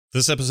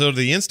This episode of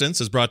The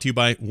Instance is brought to you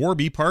by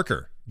Warby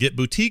Parker. Get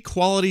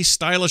boutique-quality,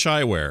 stylish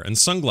eyewear and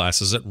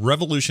sunglasses at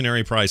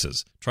revolutionary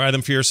prices. Try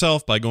them for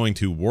yourself by going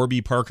to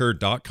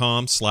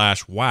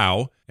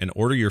warbyparker.com/wow and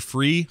order your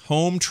free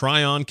home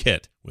try-on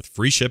kit with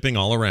free shipping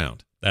all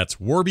around. That's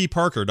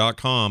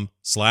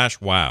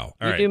warbyparker.com/wow.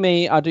 You do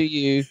me, I'll do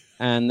you,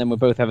 and then we'll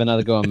both have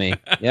another go on me.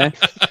 Yeah?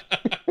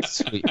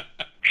 Sweet.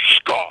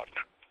 Scott,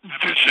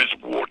 this is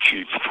War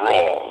Chief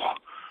Thrall.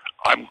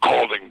 I'm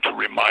calling to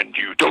remind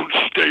you, don't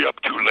stay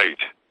up too late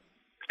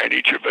and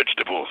eat your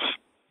vegetables.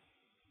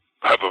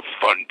 Have a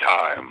fun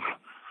time.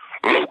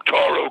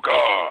 Loktar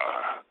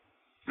Okar.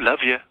 Love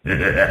you.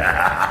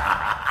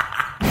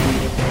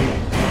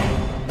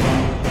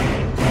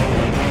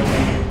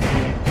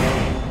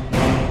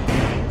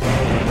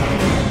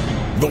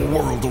 The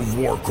World of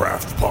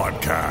Warcraft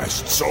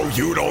podcast, so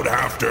you don't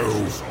have to.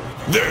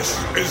 This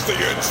is The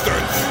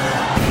Instance.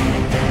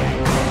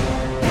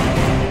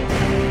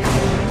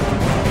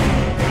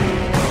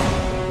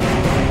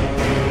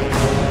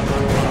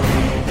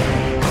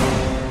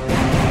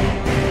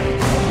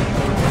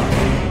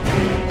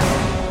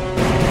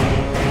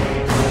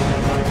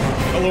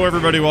 Hello,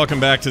 everybody. Welcome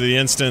back to The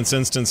Instance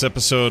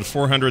episode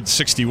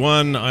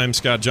 461. I'm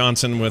Scott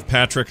Johnson with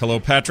Patrick. Hello,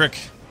 Patrick.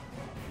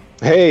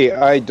 Hey,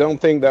 I don't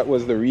think that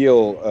was the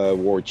real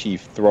War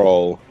Chief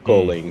Thrall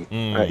calling.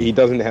 He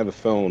doesn't have a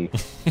phone.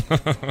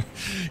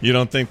 You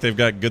don't think they've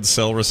got good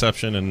cell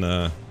reception in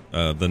the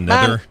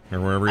Nether or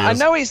wherever he is? I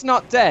know he's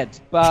not dead,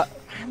 but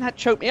man, that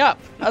choked me up.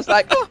 I was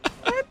like, oh.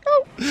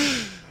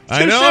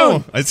 I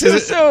know. Too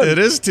soon. It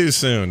is too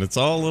soon. It's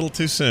all a little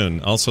too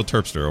soon. Also,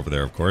 Terpster over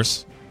there, of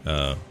course.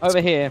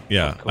 Over here.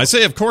 Yeah. I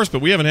say of course,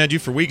 but we haven't had you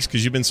for weeks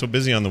because you've been so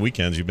busy on the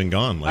weekends. You've been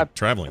gone,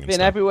 traveling I've and been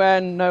stuff. everywhere,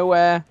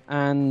 nowhere,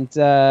 and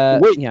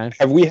Wait, you know.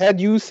 have we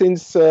had you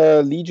since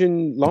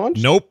Legion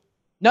launched? Nope.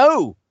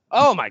 No.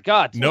 Oh my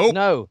God. Nope.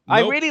 No.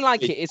 I really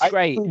like it. It's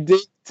great.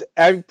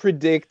 I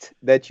predict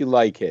that you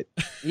like it.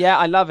 Yeah,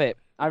 I love it.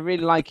 I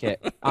really like it.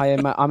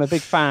 I'm a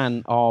big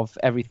fan of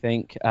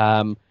everything.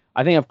 I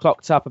think I've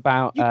clocked up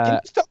about Can you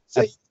stop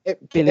saying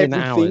billion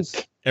everything? hours.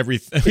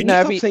 Everything. Can you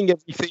stop saying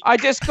everything? I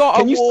just got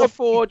Can a you stop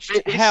Warforged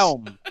saying this?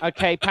 helm.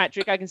 Okay,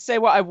 Patrick, I can say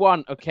what I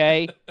want,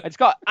 okay? I just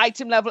got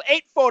item level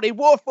 840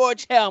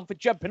 Warforged helm for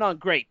jumping on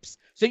grapes.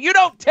 So you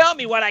don't tell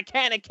me what I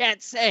can and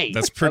can't say.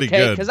 That's pretty okay?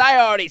 good. Because I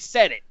already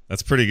said it.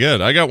 That's pretty good.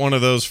 I got one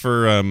of those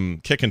for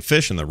kicking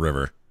fish in the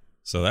river.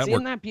 So that Isn't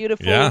worked. that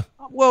beautiful? Yeah.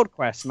 World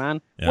Quests,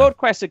 man. Yeah. World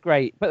Quests are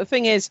great. But the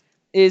thing is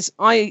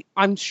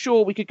I'm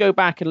sure we could go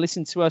back and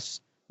listen to us,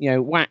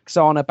 wax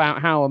on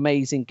about how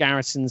amazing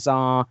garrisons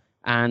are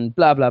and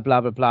blah, blah, blah,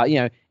 blah, blah.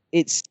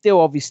 It's still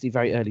obviously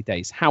very early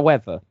days.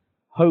 However,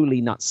 holy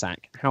nutsack,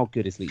 how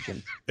good is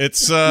Legion?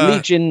 It's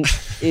Legion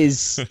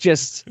is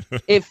just,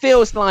 it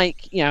feels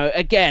like,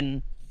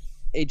 again,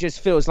 it just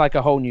feels like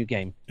a whole new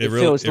game. It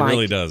feels like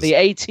really does. The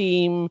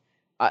A-Team,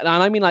 and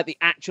I mean like the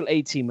actual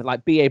A-Team with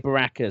like B.A.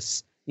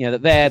 Baracus,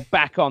 that they're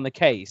back on the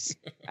case.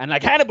 And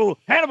like, Hannibal,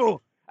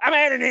 I'm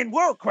adding in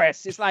World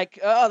Quest. It's like,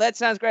 oh, that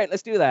sounds great.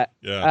 Let's do that.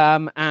 Yeah.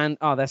 And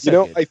that's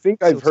so good. I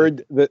think I've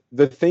heard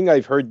the thing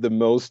I've heard the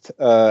most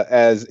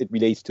as it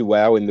relates to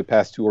WoW in the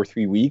past 2 or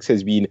 3 weeks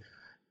has been,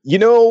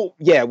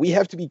 we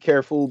have to be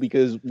careful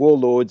because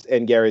warlords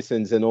and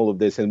garrisons and all of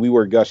this, and we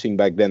were gushing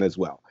back then as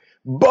well.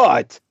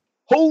 But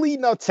holy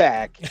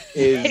nutsack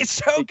is it's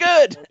so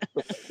good.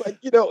 Like,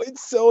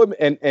 it's so,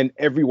 and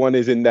everyone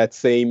is in that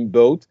same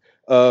boat.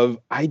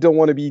 I don't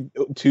want to be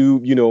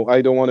too,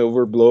 I don't want to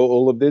overblow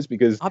all of this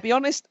because I'll be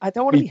honest, I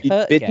don't want to be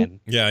hurt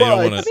again. Yeah, but, you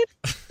don't want to.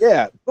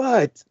 Yeah,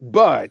 but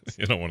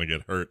You don't want to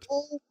get hurt.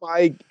 oh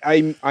my!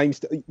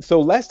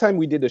 So last time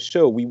we did a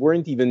show, we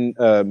weren't even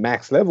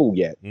max level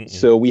yet,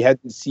 so we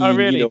hadn't seen. Oh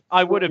really?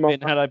 I would have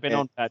been had I been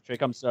on,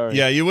 Patrick. I'm sorry.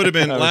 Yeah, you would have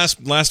been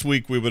last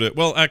week. We would have.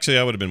 Well, actually,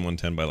 I would have been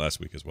 110 by last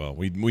week as well.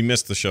 We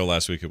missed the show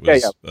last week. It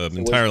was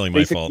entirely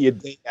my fault. A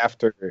day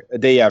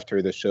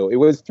after the show, it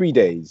was 3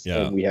 days.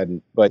 Yeah, we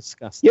hadn't. But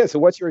disgusting. Yeah. So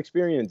what's your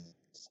experience?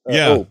 We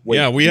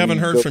haven't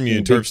heard from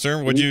you,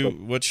 Terpster.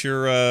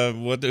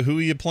 Who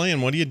are you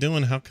playing? What are you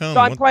doing? How come? So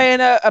I'm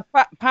playing a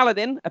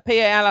paladin, a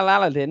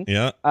Paladin.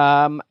 Yeah.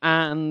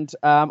 And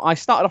I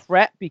started off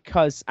Ret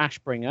because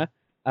Ashbringer,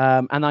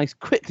 and I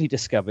quickly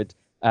discovered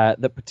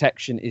that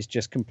protection is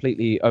just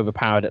completely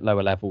overpowered at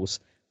lower levels,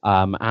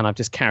 and I've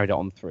just carried it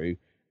on through.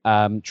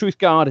 Truth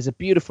Guard is a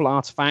beautiful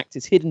artifact.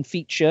 Its hidden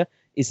feature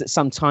is that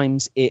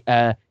sometimes it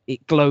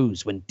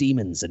glows when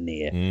demons are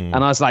near. And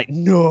I was like,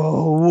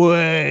 no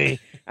way.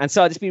 And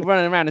so I just been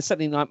running around and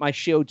suddenly like my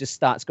shield just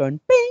starts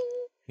going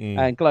bing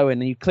and glowing,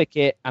 and you click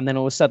it, and then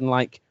all of a sudden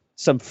like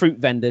some fruit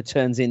vendor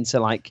turns into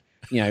like,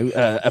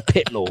 a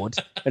pit lord,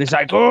 and it's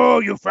like, oh,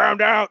 you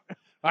found out.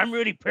 I'm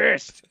really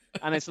pissed.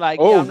 And it's like,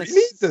 oh,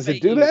 really? Does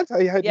it do that?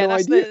 I had no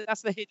idea.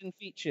 That's the hidden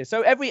feature.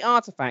 So every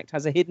artifact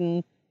has a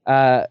hidden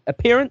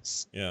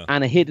appearance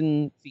and a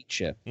hidden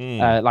feature,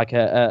 like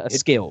a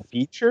skill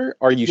feature.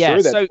 Are you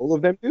sure that all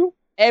of them do?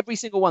 Every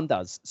single one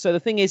does. So the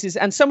thing is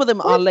and some of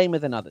them are lamer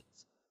than others.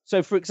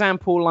 So for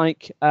example,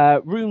 like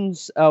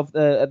runes of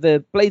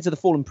the Blades of the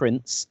Fallen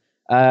Prince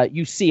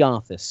you see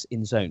Arthas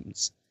in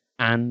zones,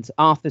 and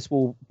Arthas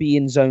will be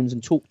in zones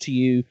and talk to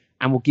you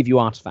and will give you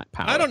artifact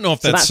power. I don't know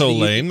if that's so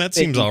lame. That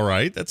seems all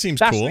right. That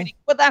seems cool. Really,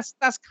 but that's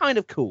kind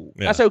of cool.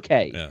 Yeah. That's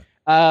okay.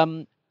 Yeah.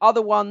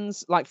 Other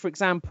ones, like for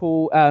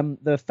example,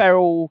 the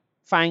feral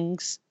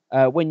fangs.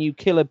 When you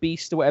kill a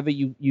beast or whatever,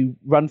 you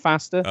run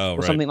faster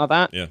or something like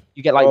that. Yeah.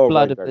 You get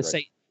blood of the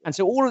same. And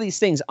so all of these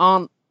things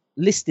aren't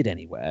listed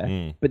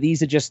anywhere, but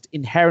these are just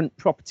inherent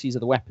properties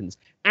of the weapons.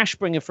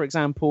 Ashbringer, for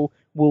example,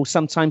 will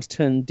sometimes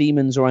turn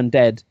demons or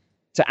undead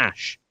to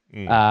ash.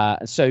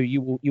 So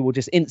you will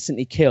just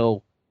instantly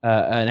kill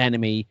an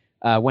enemy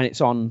when it's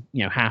on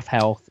half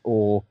health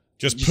or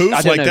just poof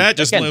like know. That.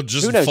 Just Again,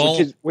 just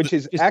fall. Which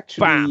is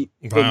actually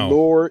the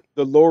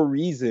lore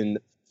reason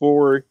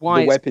for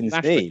the weapon's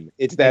name.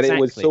 It's that it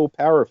was so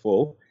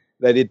powerful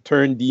that it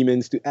turned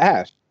demons to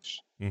ash.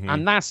 Mm-hmm.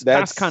 And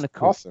that's kind of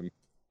cool. Awesome.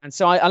 And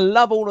so I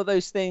love all of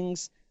those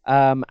things.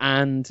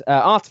 And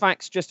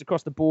artifacts just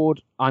across the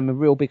board, I'm a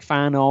real big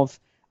fan of.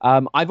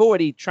 I've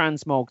already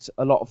transmogged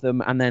a lot of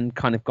them and then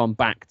kind of gone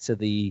back to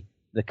the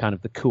kind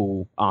of the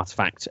cool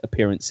artifact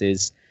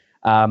appearances.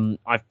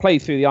 I've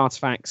played through the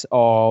artifacts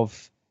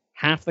of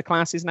half the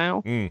classes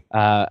now.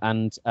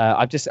 And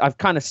I've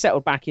kind of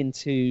settled back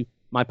into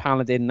my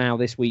paladin now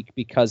this week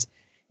because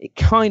it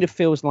kind of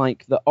feels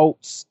like the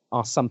alts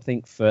are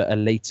something for a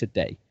later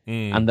day.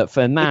 And that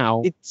for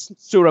now, it's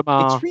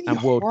Suramar really and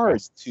World hard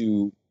Quest.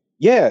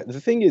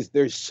 The thing is,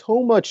 there's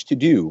so much to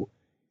do.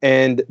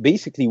 And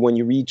basically, when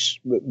you reach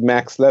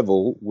max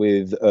level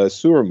with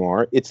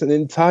Suramar, it's an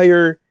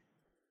entire,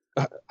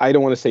 I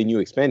don't want to say new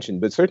expansion,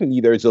 but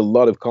certainly there's a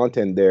lot of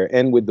content there.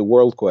 And with the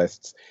world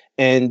quests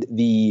and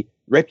the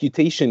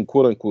reputation,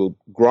 quote unquote,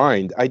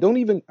 grind.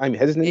 I'm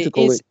hesitant to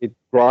call it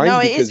grind. No,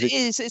 because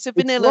it's a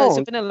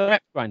vanilla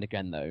rep grind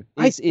again, though.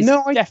 I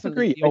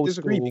disagree. I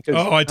disagree because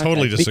I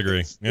totally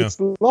disagree. Yeah.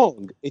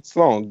 It's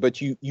long,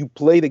 but you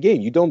play the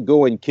game. You don't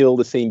go and kill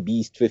the same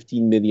beast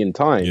 15 million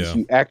times. Yeah.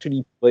 You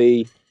actually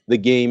play the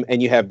game,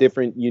 and you have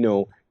different.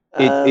 You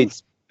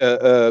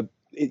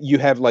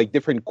have like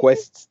different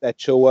quests that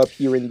show up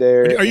here and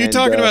there. Are you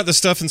talking about the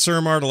stuff in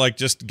Suramar to like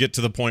just get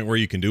to the point where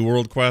you can do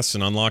world quests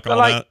and unlock all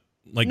that?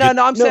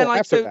 I'm saying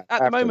like so.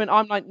 At the moment,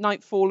 I'm like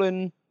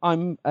Nightfallen.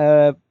 I'm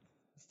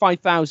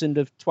 5,000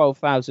 of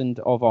 12,000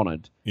 of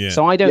honored. Yeah.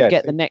 So I don't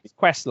get the next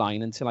quest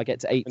line until I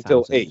get to 8,000.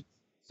 Until 8.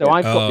 So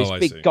I've got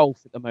this big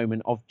gulf at the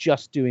moment of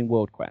just doing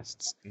world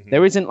quests. Mm-hmm.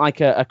 There isn't like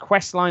a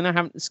quest line I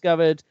haven't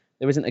discovered.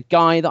 There isn't a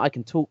guy that I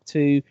can talk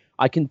to.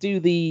 I can do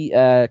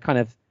the kind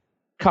of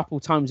couple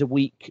times a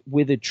week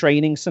with a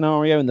training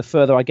scenario, and the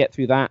further I get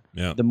through that,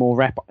 the more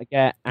rep I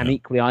get, and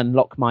equally I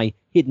unlock my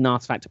hidden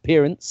artifact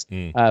appearance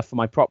for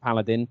my prop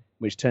paladin,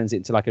 which turns it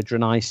into like a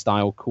Draenei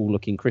style cool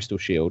looking crystal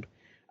shield.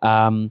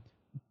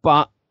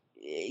 But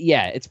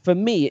yeah, it's for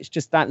me it's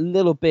just that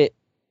little bit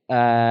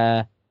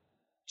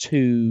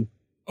too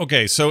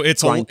okay, so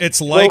it's like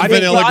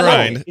vanilla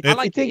grind.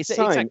 It takes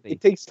time. Exactly. It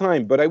takes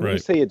time, but I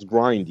wouldn't say it's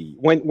grindy.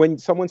 When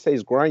someone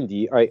says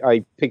grindy,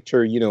 I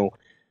picture,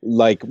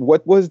 like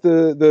what was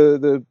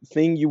the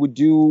thing you would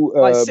do?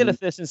 Like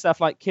Silithus and stuff,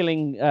 like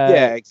killing.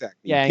 Exactly.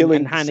 Yeah,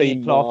 killing and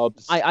handing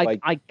mobs.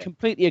 I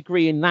completely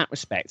agree in that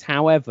respect.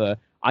 However,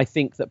 I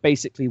think that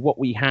basically what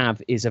we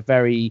have is a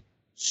very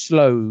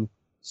slow,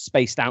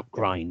 spaced out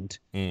grind.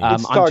 I'm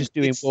just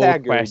doing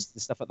world quests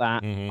and stuff like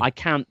that. I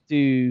can't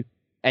do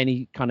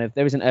any kind of,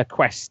 there isn't a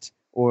quest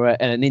or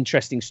an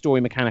interesting story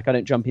mechanic. I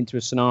don't jump into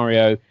a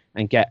scenario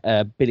and get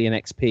a billion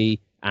XP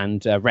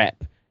and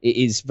rep. It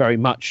is very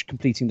much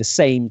completing the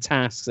same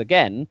tasks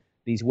again,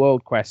 these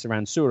world quests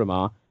around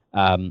Suramar,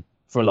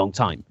 for a long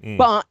time.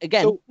 But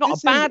again, not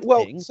a bad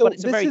thing, but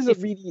it's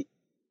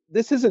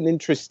this is an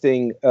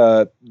interesting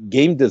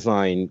game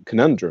design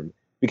conundrum,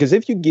 because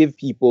if you give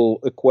people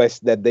a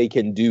quest that they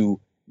can do,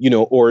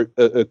 or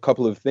a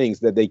couple of things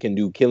that they can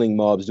do, killing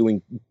mobs,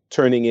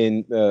 turning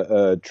in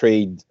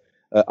trade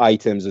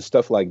items and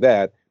stuff like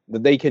that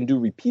they can do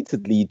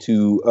repeatedly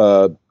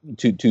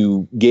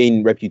to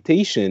gain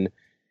reputation,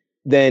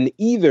 then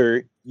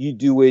either you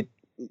do it,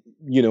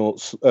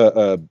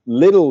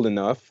 little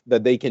enough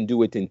that they can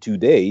do it in 2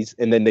 days,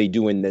 and then they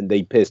do, and then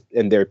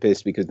they're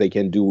pissed because they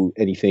can't do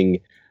anything,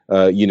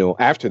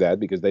 after that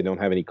because they don't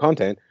have any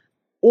content,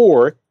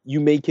 or you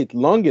make it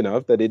long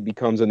enough that it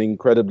becomes an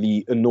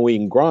incredibly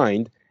annoying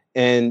grind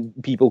and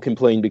people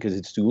complain because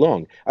it's too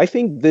long. I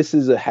think this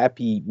is a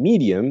happy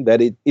medium,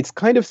 that it's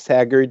kind of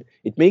staggered.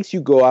 It makes you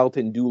go out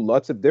and do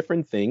lots of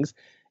different things.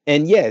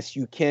 And yes,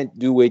 you can't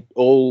do it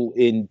all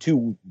in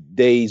 2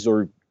 days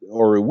or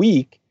a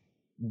week,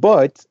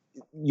 but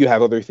you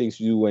have other things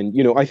to do. And,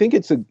 I think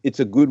it's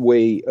a good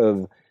way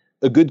of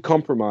a good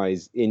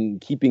compromise in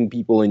keeping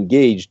people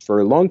engaged for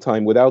a long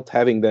time without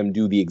having them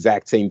do the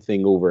exact same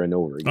thing over and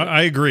over again.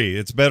 I agree.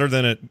 It's better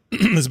than it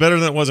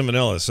was in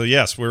vanilla. So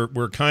yes,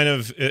 we're kind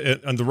of,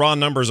 and the raw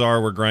numbers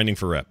are, we're grinding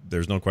for rep.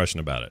 There's no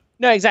question about it.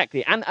 No,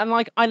 exactly. And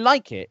like, I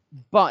like it,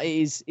 but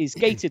it is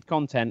gated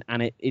content,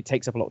 and it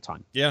takes up a lot of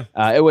time. Yeah.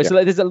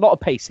 There's a lot of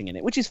pacing in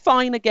it, which is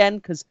fine again,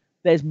 because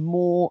there's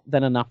more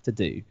than enough to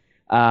do.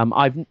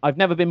 I've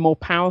never been more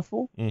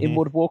powerful in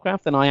World of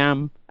Warcraft than I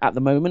am at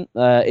the moment.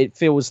 It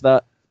feels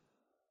that,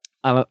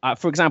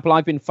 for example,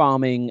 I've been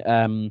farming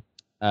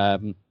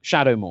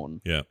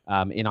Shadowmourne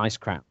in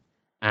Icecrown,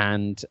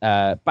 and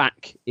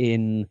back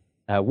in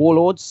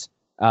Warlords,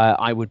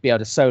 I would be able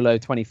to solo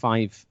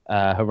 25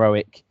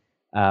 heroic,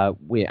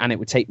 and it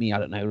would take me, I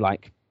don't know,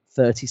 like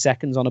 30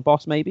 seconds on a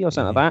boss maybe or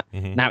something like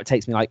that. Now it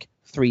takes me like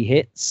 3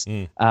 hits.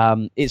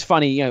 It's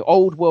funny,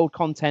 old world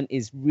content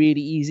is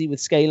really easy with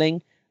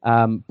scaling,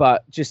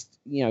 but just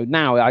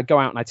now I go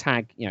out and I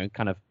tag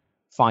kind of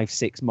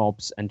 5-6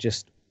 mobs and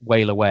just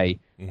wail away.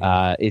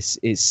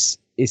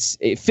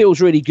 It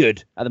feels really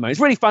good at the moment. It's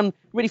really fun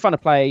to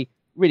play.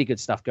 Really good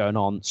stuff going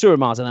on.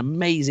 Suramar's an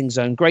amazing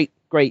zone. Great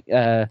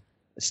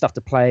stuff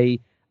to play.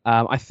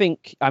 I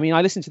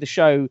listened to the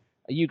show.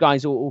 You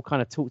guys all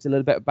kind of talked a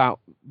little bit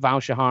about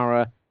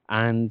Valshahara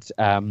and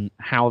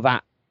how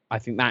that, I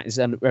think that is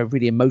a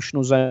really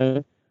emotional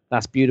zone.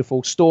 That's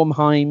beautiful.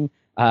 Stormheim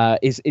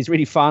is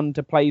really fun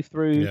to play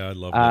through. Yeah, I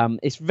love it.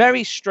 It's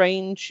very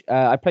strange.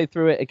 I played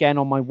through it again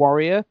on my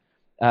warrior,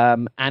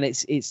 and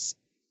it's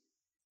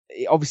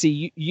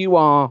obviously you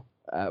are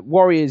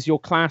warriors. Your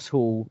class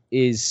hall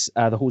is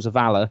the Halls of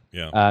Valor.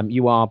 Yeah.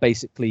 You are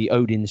basically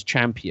Odin's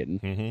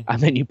champion,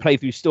 and then you play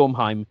through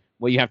Stormheim,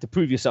 where you have to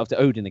prove yourself to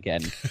Odin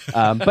again.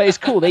 But it's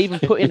cool. They even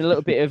put in a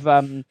little bit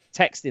of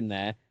text in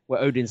there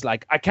where Odin's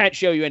like, I can't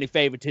show you any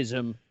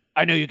favoritism.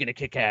 I know you're going to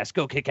kick ass.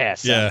 Go kick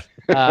ass. Yeah.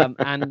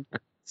 And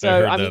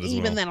so,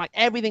 even then, like,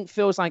 everything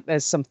feels like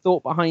there's some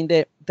thought behind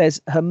it.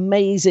 There's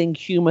amazing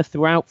humor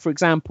throughout. For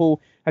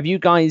example, have you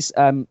guys,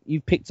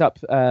 you've picked up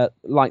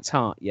Light's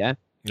Heart, yeah?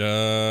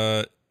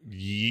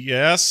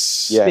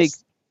 Yes.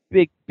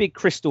 Big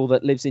crystal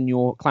that lives in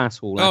your class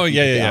hall. Oh,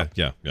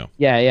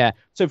 yeah.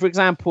 So, for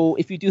example,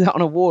 if you do that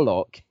on a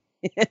warlock,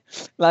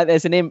 like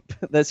there's an imp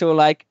that's all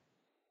like,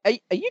 "Are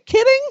you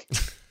kidding?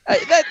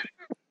 This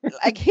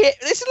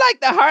is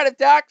like the Heart of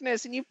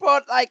Darkness, and you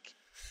put like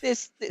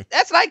this.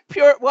 That's like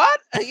pure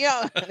what?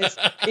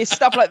 It's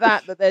stuff like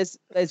that. But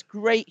there's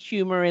great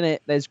humor in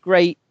it. There's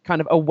great kind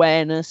of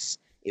awareness.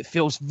 It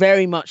feels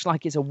very much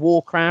like it's a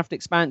Warcraft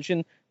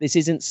expansion. This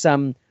isn't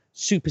some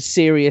super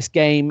serious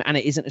game, and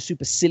it isn't a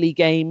super silly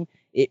game.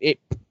 It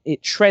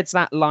treads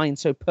that line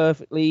so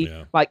perfectly.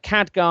 Yeah. Like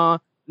Khadgar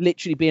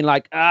literally being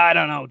like, I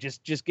don't know,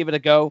 just give it a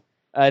go.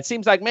 It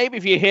seems like maybe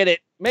if you hit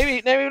it,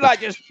 maybe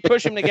like just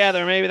push them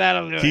together, maybe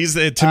that'll do it. He's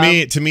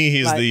to me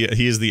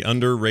he is the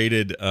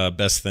underrated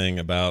best thing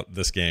about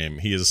this game.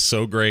 He is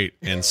so great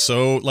and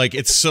so like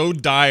it's so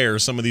dire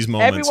some of these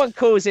moments. Everyone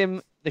calls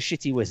him the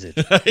shitty wizard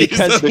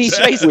because he's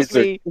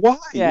basically why?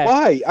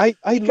 I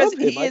love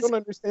him. I don't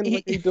understand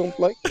why they don't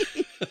like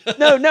him.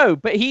 No,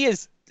 but he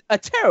is a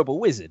terrible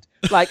wizard.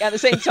 Like at the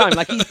same time,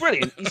 like he's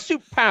brilliant, he's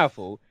super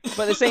powerful, but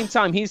at the same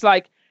time, he's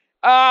like,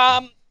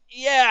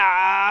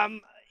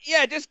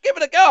 just give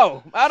it a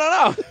go. I don't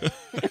know.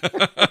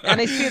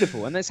 And it's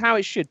beautiful, and that's how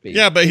it should be.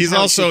 Yeah, but he's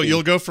also,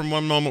 you'll go from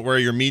one moment where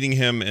you're meeting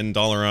him in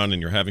Dalaran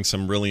and you're having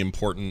some really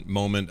important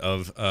moment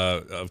of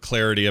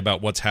clarity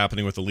about what's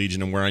happening with the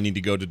Legion and where I need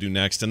to go to do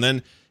next. And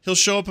then he'll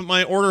show up at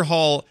my order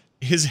hall,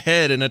 his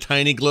head in a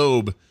tiny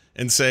globe,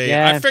 and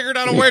say, I figured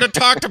out a way to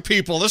talk to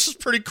people. This is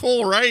pretty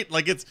cool, right?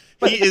 Like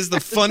he is the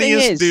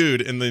funniest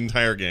dude in the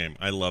entire game.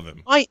 I love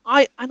him. I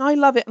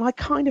love it, and I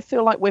kind of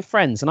feel like we're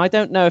friends. And I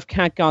don't know if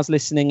Khadgar's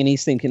listening and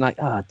he's thinking like,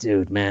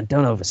 dude, man,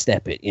 don't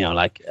overstep it.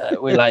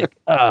 We're like,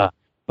 But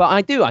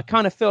I do. I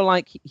kind of feel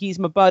like he's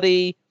my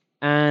buddy,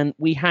 and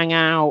we hang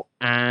out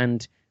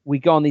and we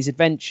go on these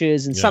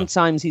adventures, and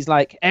sometimes he's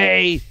like,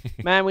 hey,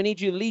 man, we need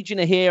you. Legion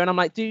are here. And I'm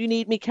like, do you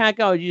need me,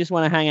 Khadgar, or do you just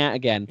want to hang out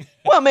again?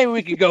 Well, maybe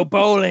we could go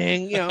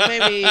bowling,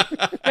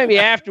 maybe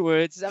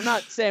afterwards. I'm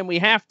not saying we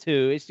have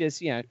to. It's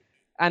just,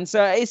 And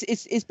so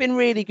it's been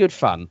really good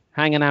fun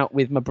hanging out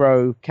with my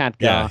bro, Khadgar.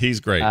 Yeah, he's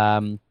great.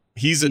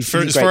 He's as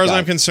far as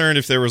I'm concerned,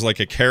 if there was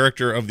like a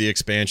character of the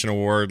expansion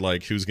award,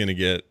 like who's going to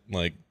get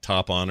like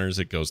top honors,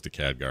 it goes to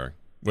Khadgar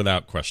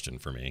without question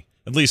for me.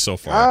 At least so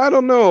far. I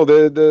don't know.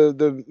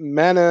 The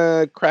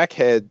mana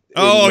crackhead.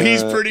 Oh,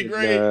 he's pretty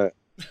great.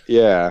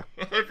 Yeah.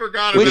 I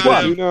forgot Which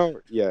about one? him.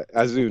 Azuno? Yeah,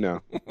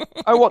 Azuno.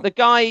 Oh, what, the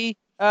guy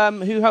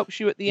who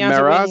helps you at the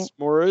Azurin?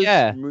 Moras?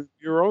 Yeah.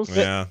 Muros?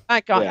 Yeah.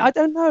 That guy, Yeah. I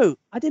don't know.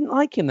 I didn't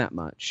like him that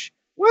much.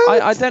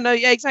 What? I don't know.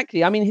 Yeah,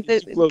 exactly. I mean,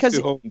 Close because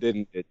to home,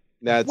 didn't it?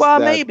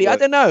 maybe. I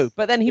don't know.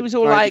 But then he was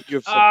all like,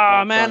 give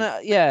some man,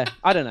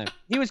 I don't know.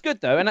 He was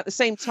good, though. And at the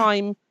same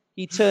time,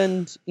 he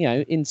turned,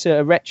 into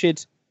a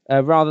wretched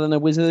rather than a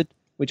wizard,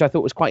 which I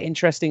thought was quite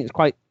interesting. It's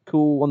quite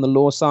cool on the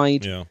lore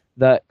side. Yeah.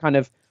 That kind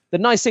of, the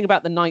nice thing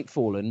about the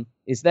Nightfallen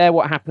is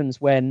what happens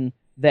when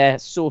they're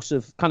sort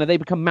of they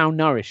become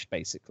malnourished,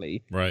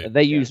 basically. Right.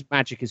 They use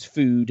magic as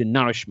food and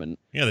nourishment.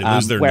 Yeah, they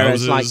lose their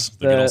whereas, noses,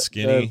 they get all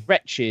skinny. The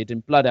wretched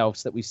and blood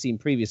elves that we've seen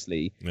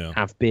previously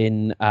have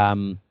been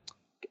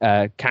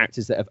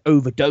characters that have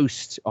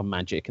overdosed on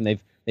magic, and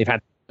they've had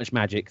so much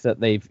magic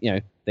that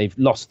they've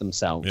lost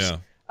themselves. Yeah.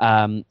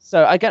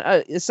 So I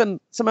get some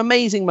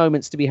amazing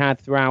moments to be had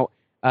throughout.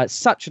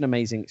 Such an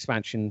amazing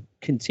expansion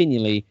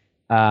continually.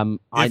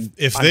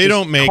 If they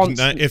don't make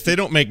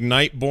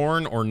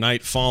Nightborn or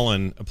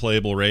Nightfallen a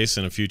playable race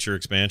in a future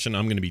expansion,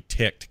 I'm going to be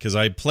ticked because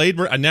I played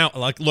now.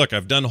 Like, look,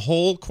 I've done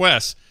whole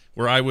quests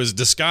where I was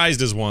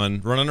disguised as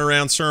one, running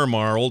around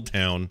Suramar, Old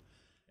Town,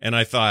 and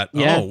I thought,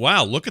 oh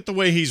wow, look at the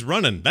way he's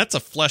running. That's a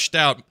fleshed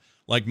out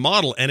like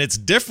model, and it's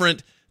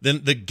different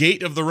than the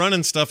gait of the run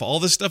and stuff. All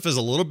this stuff is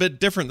a little bit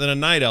different than a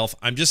night elf.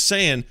 I'm just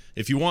saying,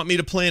 if you want me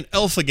to play an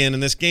elf again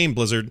in this game,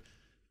 Blizzard,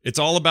 it's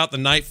all about the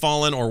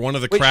Nightfallen or one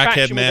of the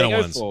crackhead mana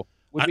ones.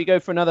 Would we go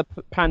for another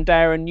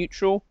Pandaren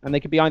neutral, and they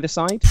could be either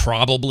side?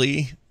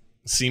 Probably.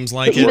 Seems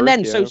like it. Even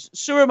then, so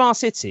Suramar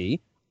City,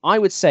 I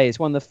would say, is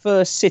one of the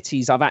first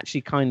cities I've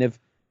actually kind of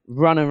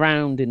run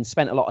around and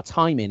spent a lot of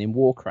time in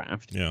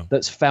Warcraft. Yeah.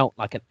 That's felt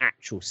like an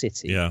actual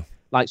city. Yeah.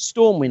 Like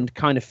Stormwind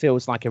kind of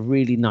feels like a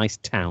really nice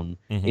town.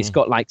 Mm-hmm. It's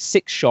got like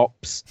 6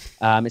 shops.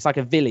 It's like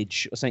a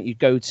village or something you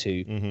go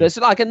to. Mm-hmm. There's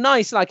like a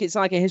nice, like it's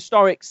like a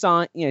historic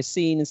scene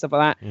and stuff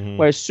like that. Mm-hmm.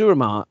 Whereas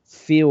Suramar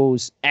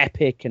feels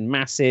epic and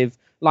massive.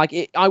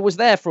 Like I was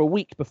there for a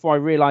week before I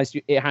realized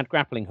it had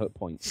grappling hook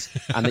points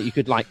and that you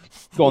could like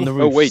go on the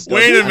roof. Wait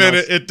a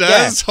minute, it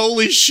does? Yeah.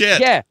 Holy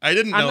shit! Yeah, I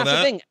didn't know that's that.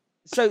 The thing.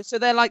 So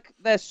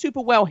they're super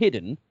well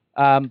hidden.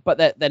 But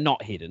they're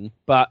not hidden.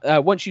 But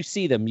once you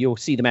see them, you'll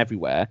see them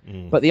everywhere.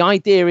 Mm. But the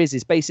idea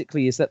is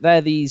basically that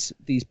they're these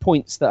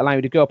points that allow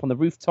you to go up on the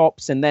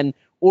rooftops, and then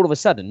all of a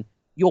sudden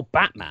you're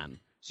Batman.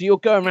 So you're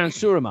going around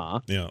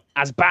Suramar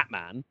as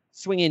Batman,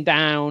 swinging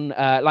down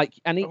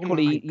and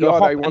equally you're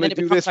hopping, I want to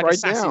do this like right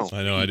now.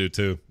 I know, I do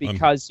too.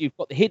 Because you've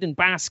got the hidden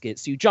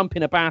baskets. So you jump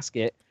in a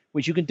basket,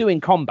 which you can do in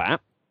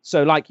combat.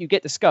 So like you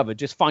get discovered,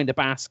 just find a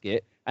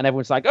basket. And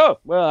everyone's like, oh,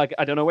 well,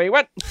 I don't know where he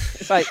went.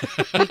 It's like,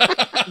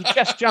 he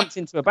just jumped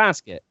into a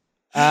basket.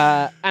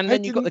 And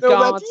then you've got the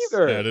guards.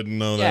 Yeah, I didn't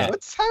know that.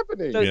 What's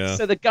happening?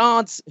 So the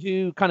guards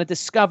who kind of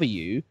discover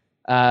you,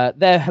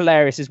 they're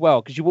hilarious as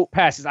well. Because you walk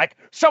past, it's like,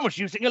 someone's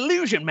using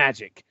illusion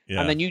magic.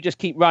 Yeah. And then you just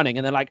keep running.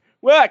 And they're like,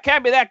 well, it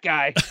can't be that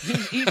guy.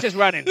 He's just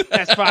running.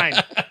 That's fine.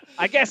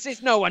 I guess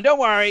it's no one. Don't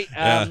worry.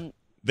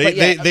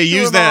 They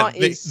use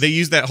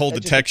that whole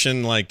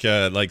detection like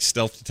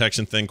stealth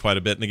detection thing quite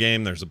a bit in the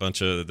game. There's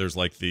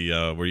like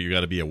the where you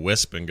got to be a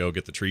wisp and go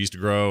get the trees to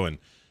grow and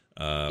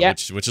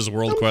which is a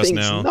world quest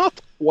now. Not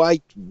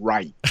quite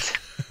right.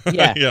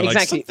 Yeah,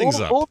 exactly.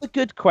 All the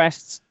good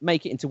quests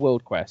make it into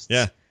world quests.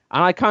 Yeah,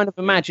 and I kind of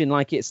imagine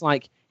like it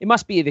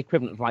must be the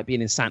equivalent of like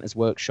being in Santa's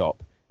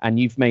workshop. And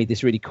you've made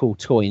this really cool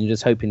toy, and you're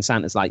just hoping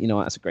Santa's like, you know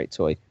what, that's a great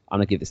toy. I'm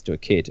gonna give this to a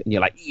kid, and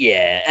you're like,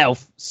 yeah,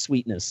 elf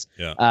sweetness.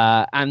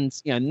 Yeah. And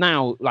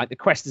now, like the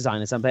quest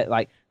designers, I'm a bit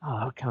like,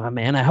 oh, come on,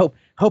 man, I hope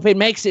it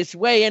makes its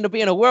way into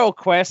being a world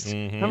quest.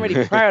 Mm-hmm. I'm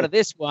really proud of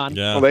this one.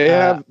 Yeah.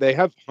 Well, they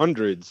have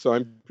hundreds, so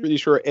I'm pretty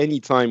sure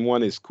anytime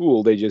one is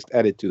cool, they just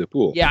add it to the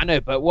pool. Yeah, I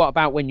know, but what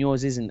about when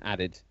yours isn't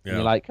added? Yeah. And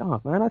you're like,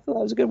 oh man, I thought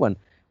that was a good one.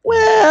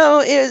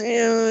 Well,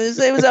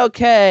 it was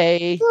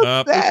okay.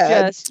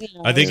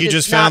 I think you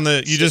just found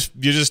you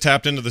just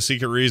tapped into the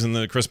secret reason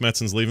that Chris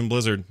Metzen's leaving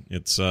Blizzard.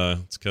 It's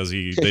because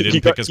they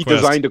didn't pick his quest. He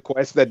designed a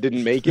quest that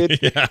didn't make it.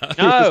 Yeah.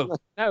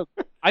 No.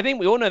 I think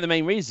we all know the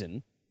main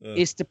reason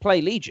is to play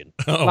Legion.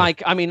 Oh.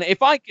 Like, I mean,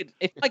 if I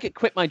could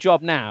quit my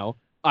job now,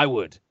 I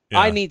would.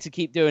 Yeah. I need to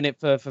keep doing it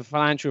for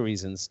financial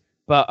reasons.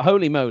 But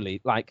holy moly,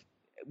 like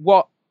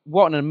what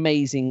an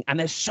amazing, and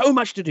there's so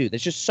much to do.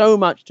 There's just so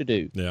much to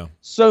do. Yeah.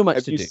 So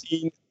much to do.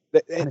 Seen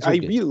that, I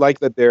really like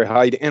that they're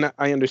hiding, and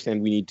I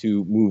understand we need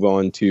to move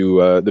on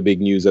to the big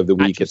news of the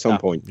week at some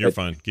point. You're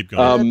fine. Keep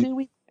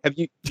going.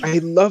 I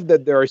love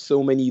that there are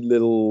so many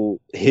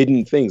little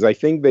hidden things. I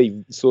think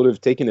they've sort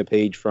of taken a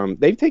page from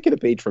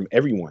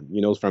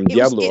everyone, from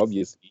Diablo,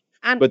 obviously,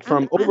 but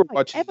from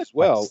Overwatch as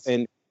well.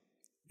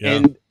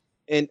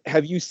 And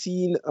have you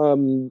seen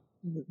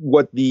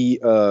what the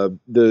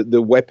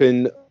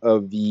weapon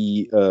of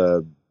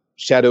the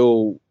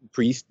Shadow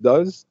Priest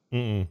does?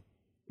 Mm-mm.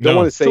 Don't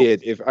want to say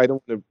it if I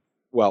don't.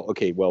 Well,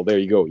 okay. Well, there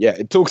you go. Yeah,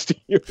 it talks to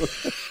you.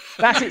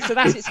 That's it. So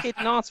that's its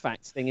hidden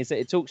artifacts thing. Is that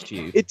it talks to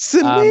you? It's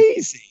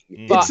amazing.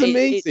 It's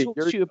amazing. It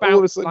talks to you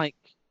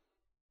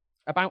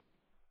about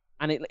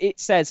and it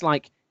says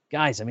like,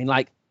 guys. I mean,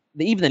 like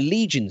even the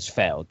Legion's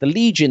failed. The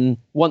Legion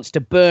wants to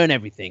burn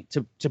everything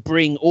to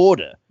bring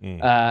order,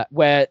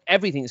 where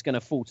everything's going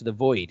to fall to the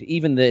void.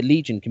 Even the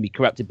Legion can be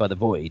corrupted by the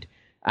void,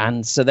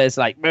 and so there's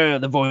like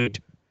the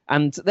void.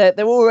 And they're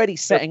already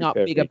setting up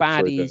bigger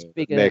baddies,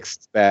 bigger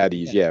next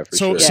baddies. Yeah, for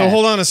sure. So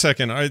hold on a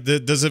second.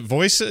 Does it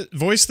voice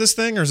this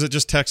thing, or is it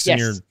just text in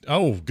your?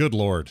 Oh, good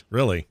lord,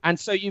 really? And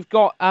so you've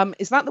got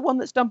is that the one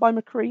that's done by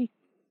McCree,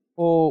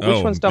 or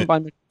which one's done by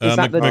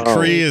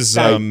McCree? Is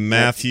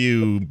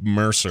Matthew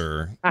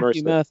Mercer.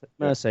 Matthew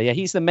Mercer. Yeah,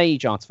 he's the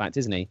mage artifact,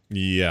 isn't he?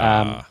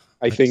 Yeah,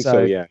 I think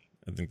so. Yeah,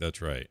 I think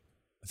that's right.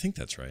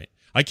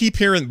 I keep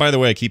hearing. By the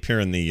way,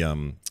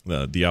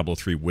 the Diablo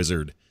 3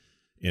 wizard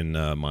in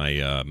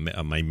my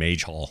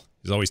mage hall.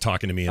 He's always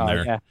talking to me in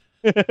there. Yeah.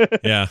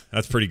 Yeah,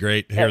 that's pretty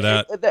great to hear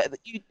that.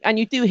 And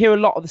you do hear a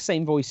lot of the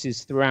same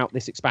voices throughout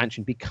this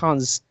expansion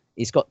because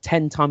it's got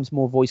 10 times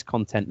more voice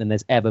content than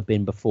there's ever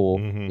been before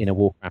in a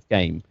Warcraft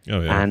game.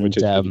 Oh, yeah.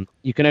 And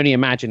you can only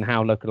imagine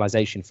how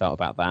localization felt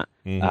about that.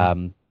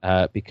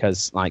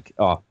 Because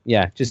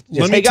just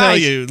let me tell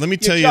you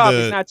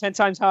it's now 10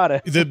 times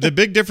harder. the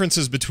big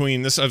differences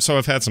between this. So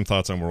I've had some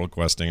thoughts on world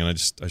questing,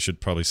 and I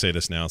should probably say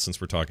this now since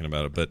we're talking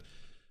about it, but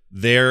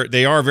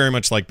they are very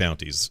much like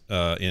bounties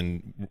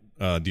in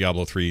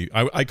Diablo 3.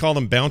 I call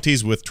them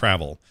bounties with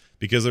travel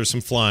because there's some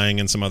flying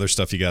and some other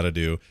stuff you got to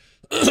do.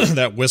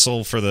 That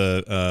whistle for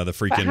the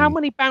freaking. But how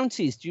many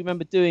bounties do you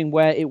remember doing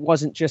where it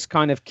wasn't just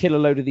kind of kill a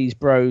load of these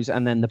bros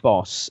and then the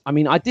boss? I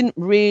mean, I didn't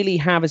really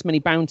have as many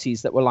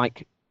bounties that were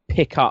like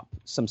pick up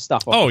some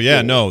stuff. Oh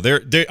yeah, no,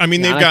 they've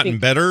gotten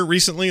better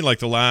recently. Like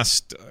the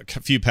last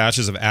few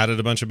patches have added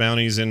a bunch of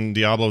bounties in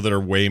Diablo that are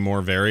way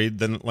more varied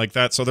than like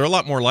that. So they're a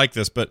lot more like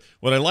this. But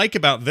what I like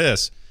about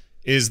this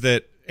is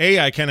that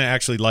I kind of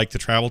actually like the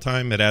travel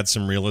time. It adds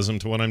some realism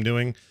to what I'm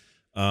doing.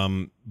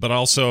 But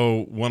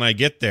also when I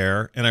get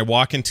there and I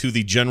walk into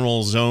the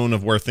general zone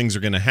of where things are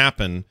going to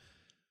happen,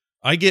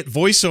 I get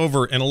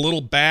voiceover and a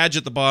little badge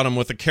at the bottom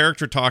with a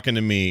character talking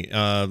to me,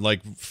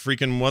 like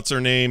freaking what's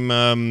her name,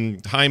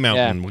 High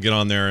Mountain. Yeah. We'll get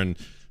on there and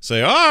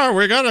say,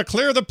 we gotta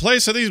clear the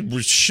place of these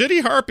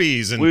shitty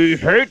harpies, and we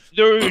hate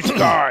those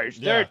guys.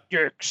 They're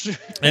dicks.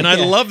 And I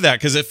love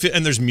that because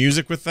and there's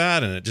music with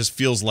that, and it just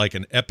feels like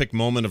an epic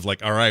moment of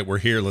like, all right, we're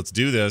here, let's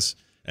do this.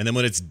 And then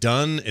when it's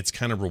done, it's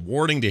kind of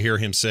rewarding to hear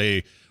him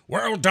say,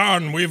 well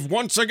done, we've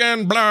once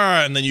again,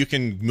 blah, and then you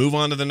can move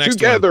on to the next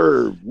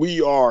Together, we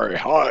are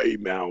High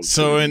Mountain.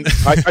 So, I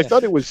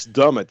thought it was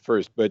dumb at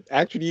first, but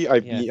actually,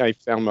 I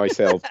found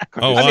myself.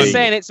 I've been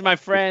saying it to my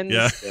friends,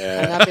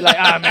 and I'll be like,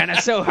 "Oh man,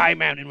 I'm so High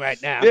Mountain right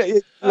now." Yeah,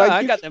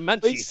 I got the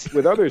munchies.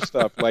 With other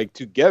stuff like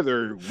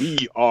together, we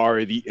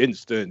are the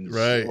instance,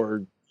 right?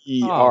 Or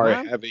we are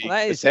having.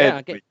 I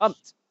get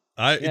pumped.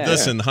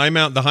 Listen, the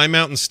High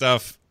Mountain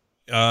stuff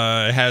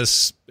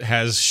has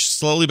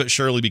slowly but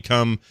surely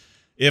become.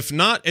 If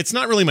not, it's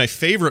not really my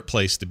favorite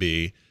place to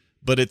be,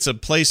 but it's a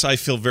place I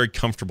feel very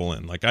comfortable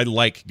in. Like I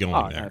like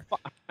going there. No,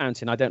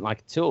 Mountain, I don't like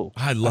it at all.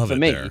 I love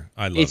it there.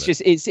 I love it.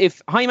 It's if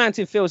High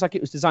Mountain feels like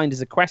it was designed as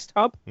a quest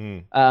hub.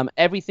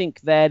 Everything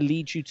there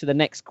leads you to the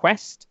next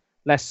quest.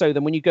 Less so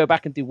than when you go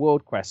back and do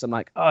world quests. I'm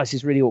like, this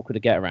is really awkward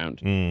to get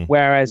around.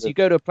 Whereas you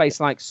go to a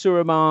place like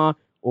Suramar,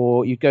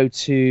 or you go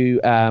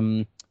to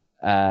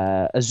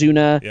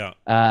Azuna.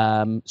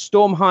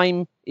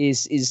 Stormheim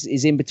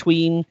is in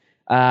between.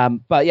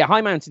 But yeah, High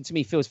Mountain to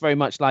me feels very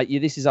much like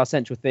this is our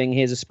central thing.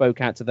 Here's a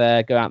spoke out to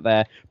there, go out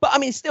there. But I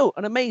mean, it's still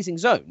an amazing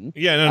zone.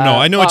 Yeah, no,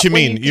 I know what you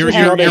mean. You're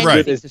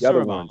right.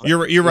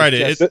 You're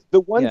right. The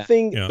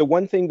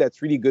one thing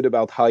that's really good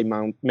about High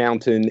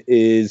Mountain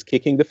is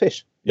kicking the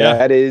fish.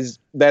 Yeah,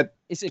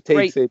 It's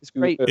great.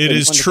 It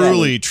is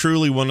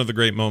truly one of the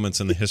great moments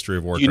in the history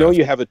of Warcraft. You know,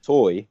 you have a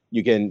toy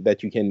that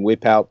you can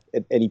whip out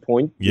at any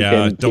point.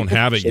 Yeah, I don't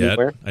have it yet.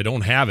 I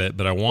don't have it,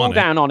 but I want it.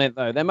 Cooldown on it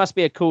though. There must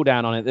be a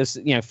cooldown on it. There's,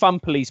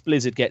 Fun Police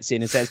Blizzard gets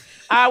in and says,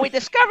 "We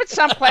discovered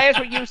some players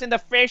were using the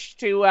fish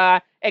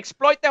to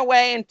exploit their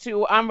way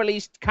into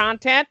unreleased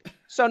content.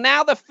 So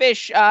now the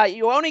fish,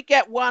 you only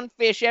get one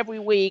fish every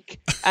week,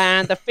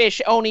 and the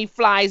fish only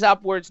flies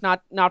upwards,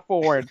 not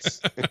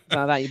forwards."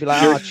 So that you'd be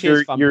like,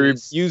 cheers, you're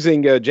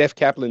using Jeff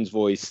Kaplan's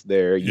voice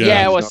there.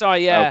 We're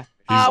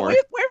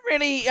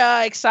really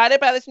excited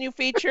about this new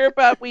feature,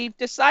 but we've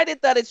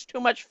decided that it's too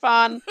much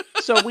fun,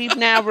 so we've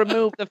now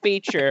removed the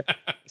feature.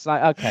 It's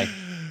like, okay.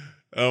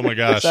 Oh my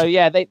gosh. So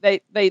yeah,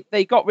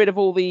 they got rid of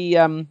all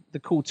the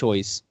cool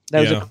toys.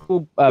 There was a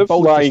cool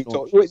flying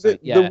toy.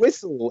 The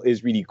whistle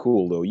is really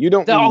cool though. You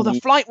don't. The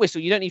flight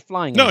whistle. You don't need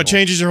flying. No, it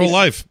changes your whole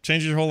life.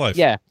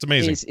 Yeah, it's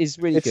amazing. It's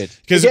really good.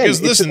 Because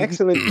listen, it's an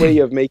excellent way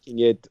of making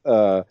it.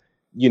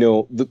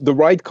 The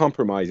right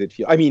compromise.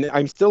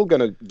 I'm still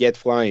gonna get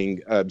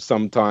flying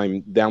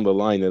sometime down the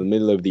line in the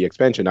middle of the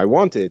expansion. I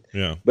want it.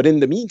 Yeah. But in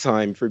the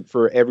meantime,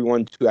 for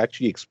everyone to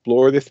actually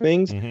explore the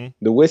things,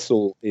 the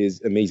whistle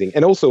is amazing.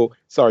 And also,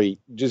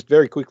 just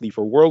very quickly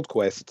for World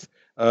Quest.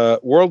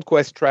 World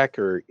Quest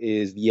Tracker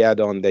is the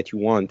add-on that you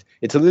want.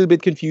 It's a little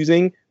bit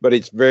confusing, but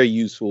it's very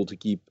useful to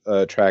keep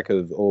track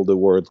of all the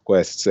world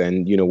quests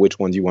and which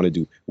ones you want to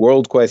do.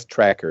 World Quest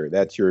Tracker,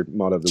 that's your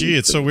mod of the week. Gee,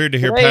 it's so weird to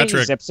hear Today's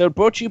Patrick. Episode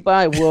brought to you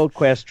by World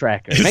Quest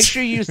Tracker. Make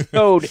sure you use the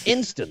code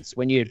INSTANCE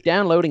when you're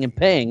downloading and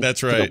paying.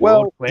 That's right.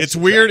 Well, it's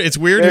weird. It's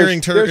weird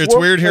hearing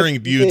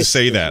you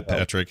say that,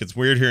 Patrick. It's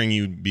weird hearing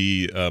you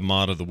be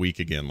mod of the week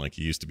again, like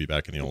you used to be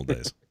back in the old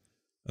days.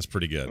 That's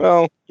pretty good.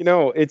 Well,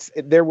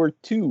 there were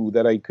two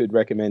that I could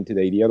recommend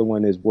today. The other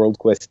one is World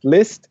Quest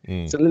List.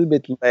 It's a little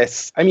bit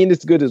less. I mean,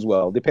 it's good as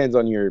well. Depends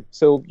on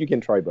so you can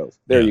try both.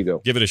 There you go.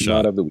 Give it a shot.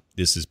 Mod of the week.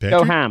 This is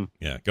Patrick. Go ham.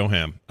 Yeah, go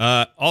ham.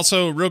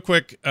 Also, real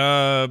quick, what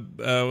else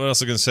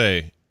was I going to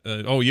say?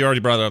 You already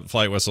brought up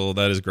Flight Whistle.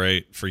 That is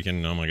great.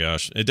 Freaking, oh my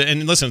gosh.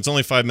 And listen, it's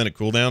only 5-minute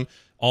cooldown.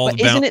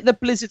 Isn't it the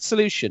Blizzard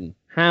solution?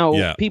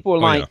 How people are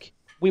like,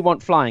 we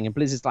want flying, and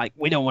Blizzard's like,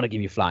 we don't want to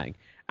give you flying.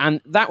 And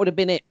that would have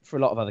been it for a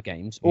lot of other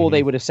games. Or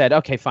they would have said,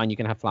 okay, fine, you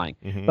can have flying.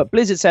 But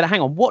Blizzard said,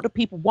 hang on, why do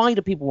people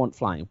want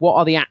flying? What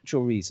are the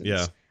actual reasons?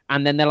 Yeah.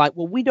 And then they're like,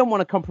 well, we don't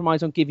want to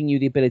compromise on giving you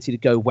the ability to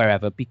go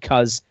wherever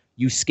because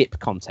you skip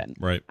content.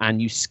 Right.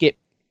 And you skip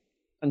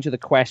under the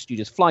quest, you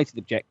just fly to the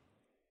objective.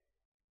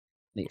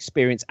 The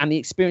experience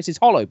is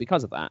hollow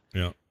because of that.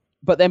 Yeah.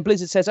 But then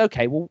Blizzard says,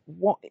 okay, well,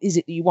 what is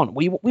it that you want?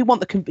 We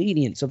want the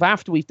convenience of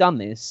after we've done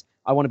this,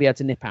 I want to be able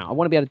to nip out. I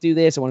want to be able to do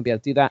this. I want to be able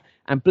to do that.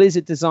 And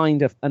Blizzard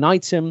designed an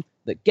item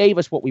that gave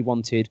us what we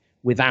wanted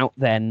without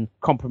then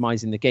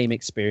compromising the game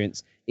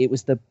experience.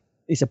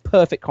 It's a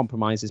perfect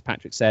compromise, as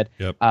Patrick said.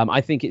 Yep.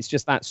 I think it's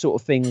just that sort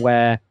of thing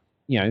where,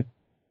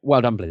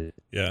 well done, Blizzard.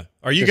 Yeah.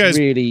 Are you Just guys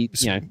really,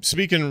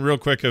 speaking real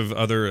quick of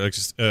other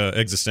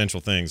existential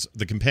things?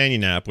 The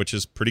companion app, which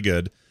is pretty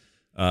good,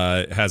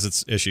 has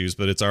its issues,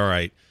 but it's all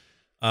right.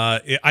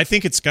 I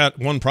think it's got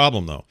one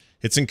problem though.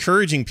 It's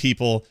encouraging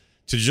people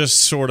to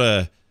just sort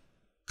of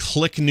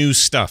click new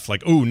stuff,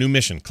 like, oh, new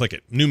mission, click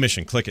it, new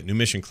mission, click it, new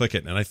mission, click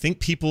it. And I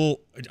think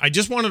I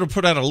just wanted to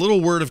put out a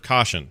little word of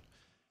caution.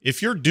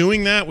 If you're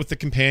doing that with the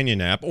companion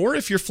app, or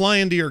if you're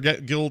flying to your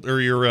guild or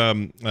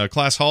your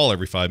class hall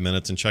every 5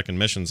 minutes and checking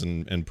missions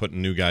and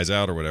putting new guys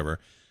out or whatever,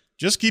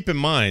 just keep in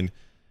mind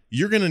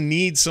you're going to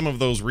need some of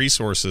those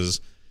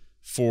resources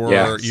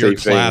for your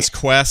class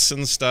quests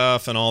and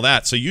stuff and all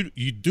that. So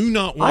you do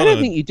not want. I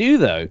don't think you do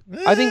though.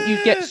 I think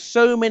you get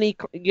so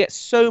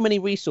many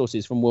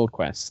resources from world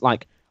quests,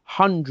 like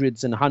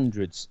hundreds and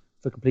hundreds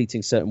for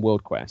completing certain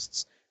world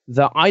quests,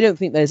 that I don't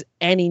think there's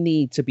any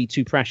need to be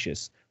too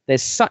precious.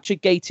 There's such a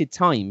gated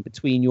time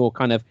between your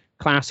kind of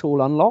class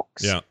hall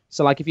unlocks. Yeah.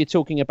 So like if you're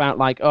talking about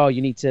like, oh,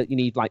 you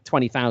need like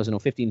 20,000 or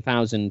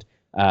 15,000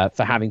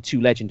 for having 2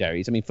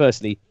 legendaries. I mean,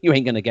 firstly, you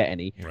ain't going to get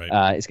any.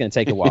 Right. It's going to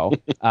take a while.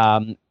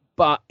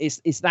 But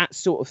it's that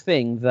sort of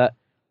thing that,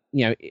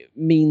 it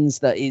means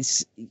that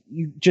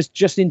you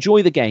just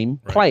enjoy the game,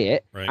 play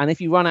it, and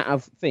if you run out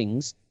of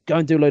things, go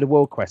and do a load of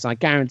world quests. I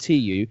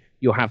guarantee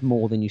you'll have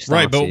more than you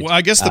started. Right, but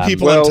I guess the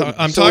people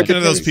I'm talking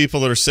to those people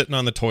that are sitting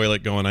on the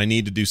toilet going, I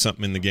need to do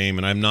something in the game,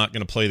 and I'm not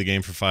going to play the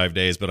game for 5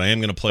 days, but I am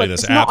going to play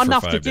this app for 5 days. It's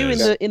not enough to do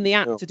in the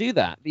app to do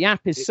that. The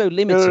app is so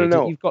limited.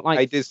 No. You've got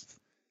like.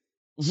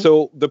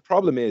 So the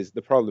problem is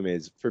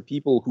for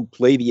people who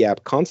play the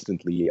app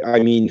constantly,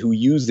 I mean, who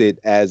use it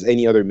as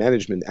any other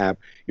management app,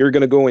 you're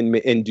going to go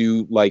and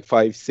do like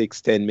 5,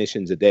 6, 10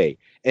 missions a day.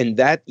 And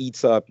that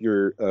eats up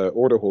your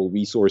order hole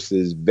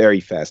resources very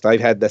fast.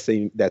 I've had that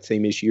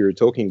same issue you're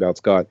talking about,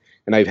 Scott,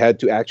 and I've had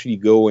to actually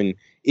go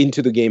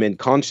into the game and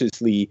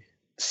consciously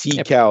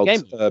seek out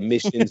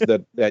missions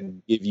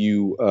that give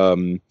you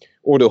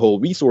order hole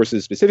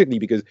resources specifically,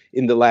 because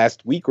in the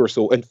last week or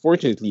so,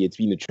 unfortunately, it's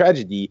been a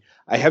tragedy.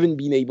 I haven't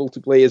been able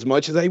to play as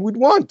much as I would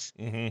want,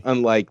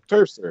 unlike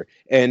Turfster.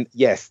 And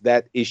yes,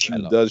 that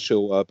issue does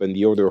show up in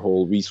the order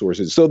hole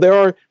resources. So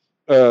there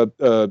are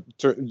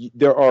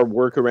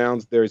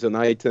workarounds. There's an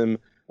item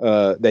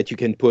that you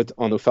can put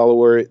on a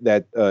follower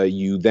that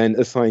you then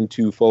assign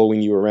to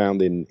following you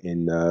around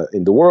in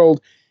the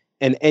world.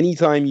 And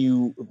anytime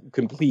you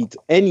complete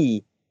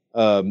any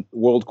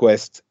world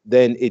quest,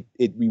 then it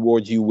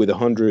rewards you with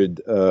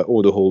 100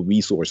 order hole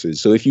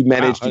resources. So if you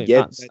manage to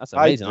get that's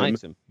amazing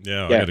item.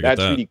 Yeah, I gotta get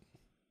that.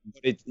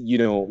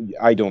 Really,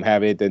 I don't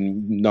have it,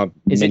 and not.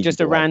 Is it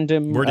just a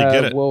random where do you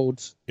get it?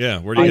 World? Yeah,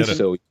 where do you get it?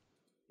 So,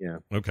 yeah.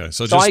 Okay,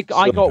 so I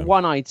got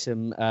one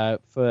item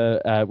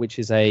for which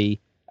is a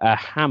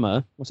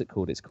hammer. What's it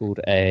called? It's called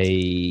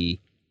a.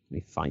 Let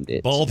me find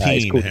it. It's called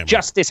hammer.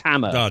 Justice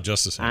Hammer. Oh,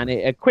 Justice Hammer. And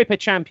equip a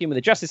champion with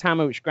a Justice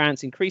Hammer, which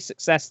grants increased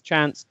success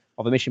chance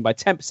of a mission by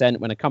 10%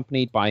 when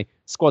accompanied by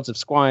squads of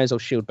squires or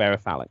shield bearer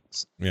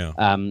phalanx. Yeah.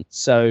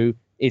 So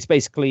it's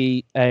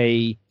basically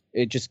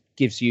it just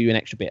gives you an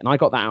extra bit, and I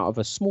got that out of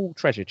a small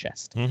treasure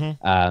chest.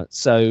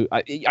 So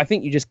I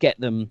think you just get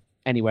them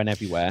anywhere and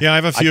everywhere. Yeah, I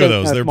have a few of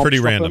those. They're pretty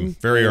random,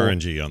 very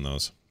RNG on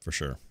those for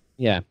sure.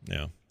 Yeah.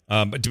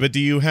 But do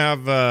you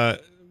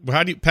have?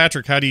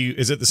 Patrick?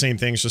 Is it the same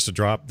thing? It's just a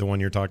drop, the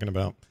one you're talking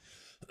about,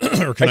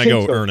 or can I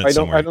go earn it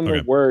somewhere? I don't know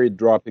where it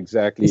dropped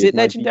exactly. Is it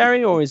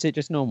legendary or is it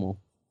just normal?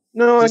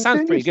 No, it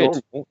sounds pretty good.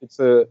 Normal.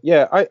 It's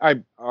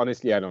I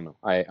honestly I don't know.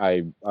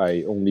 I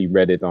only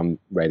read it on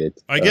Reddit.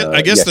 I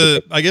guess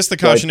the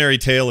cautionary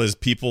tale is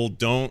people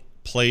don't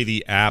play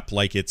the app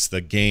like it's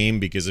the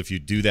game, because if you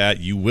do that,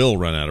 you will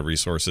run out of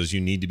resources.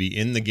 You need to be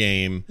in the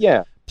game.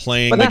 Yeah.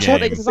 Playing but the that's game.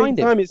 What they designed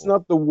it. It's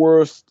not the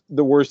worst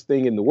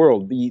thing in the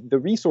world. The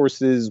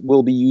resources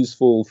will be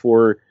useful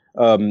for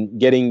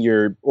getting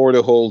your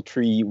order hole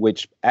tree,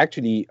 which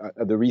actually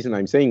the reason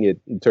I'm saying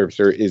it,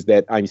 Terpster, is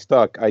that I'm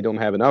stuck. I don't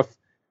have enough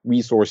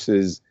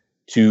resources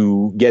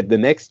to get the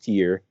next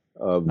tier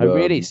of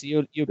really? So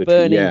you're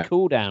burning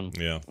cooldown.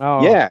 Yeah.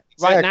 Oh, yeah.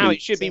 Exactly, right now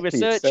it should be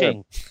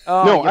researching.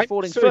 No, you're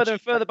falling further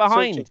and further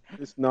behind.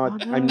 It's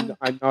not. I'm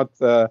not.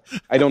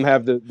 I don't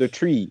have the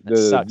tree.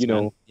 Sucks,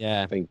 man.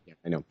 Yeah. Thing.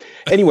 I know.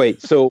 Anyway,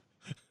 so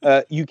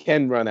you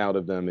can run out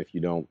of them if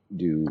you don't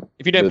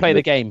play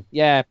the game.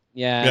 Yeah.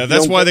 Yeah,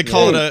 that's why they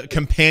call it a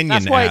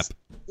companion app.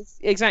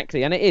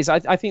 Exactly, and it is.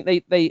 I think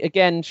they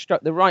again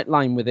struck the right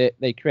line with it.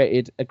 They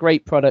created a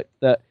great product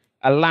that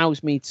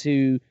allows me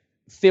to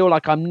feel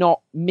like I'm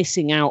not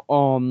missing out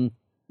on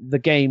the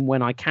game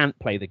when I can't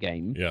play the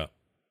game. Yeah.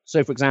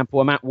 So, for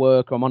example, I'm at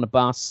work or I'm on a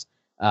bus.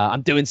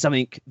 I'm doing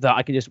something that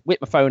I can just whip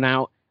my phone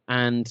out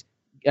and,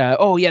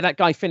 oh, yeah, that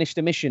guy finished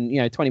a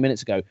mission, 20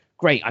 minutes ago.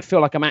 Great. I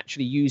feel like I'm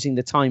actually using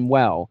the time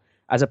well,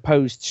 as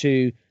opposed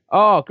to,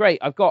 oh, great,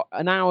 I've got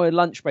an hour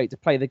lunch break to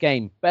play the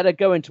game. Better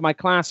go into my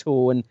class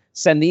hall and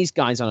send these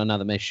guys on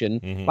another mission.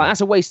 Like,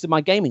 that's a waste of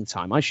my gaming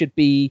time. I should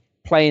be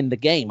playing the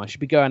game. I should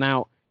be going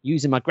out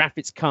using my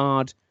graphics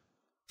card,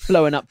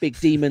 blowing up big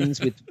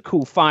demons with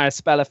cool fire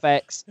spell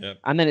effects. Yep.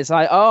 And then it's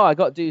like, oh, I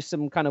got to do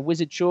some kind of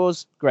wizard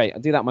chores. Great. I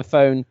do that on my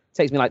phone.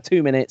 Takes me like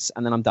 2 minutes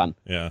and then I'm done.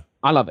 Yeah.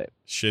 I love it.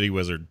 Shitty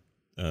wizard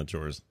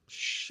chores.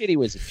 Shitty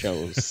wizard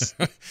chores.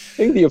 I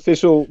think the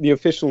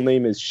official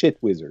name is Shit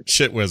Wizard.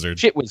 Shit wizard.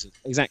 Shit wizard.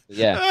 Exactly.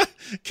 Yeah.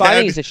 But I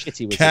think he's a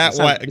shitty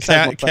wizard.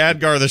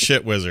 Khadgar the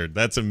shit wizard.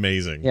 That's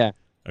amazing. Yeah.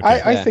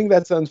 Okay. I think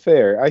that's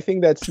unfair. I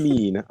think that's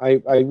mean.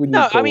 I wouldn't.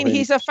 No, call I mean, him-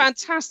 he's a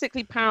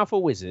fantastically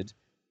powerful wizard,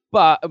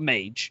 but a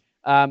mage.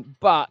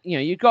 But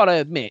you got to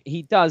admit,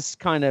 he does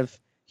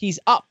he's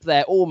up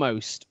there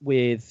almost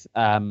with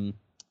Tyrael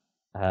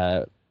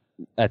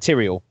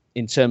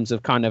in terms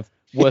of kind of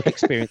work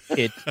experience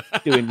kid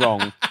doing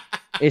wrong.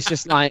 It's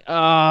just like,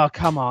 oh,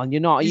 come on,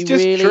 you're not. He's you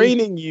just really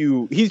training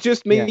you. He's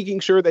just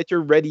making sure that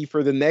you're ready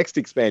for the next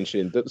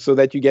expansion, so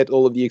that you get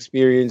all of the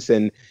experience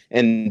and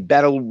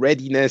battle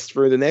readiness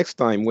for the next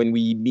time when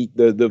we meet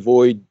the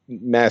Void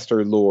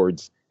Master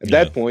Lords. At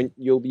that point,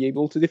 you'll be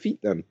able to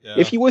defeat them. Yeah.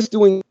 If he was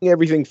doing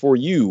everything for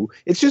you,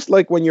 it's just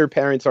like when your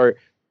parents are,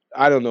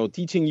 I don't know,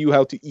 teaching you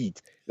how to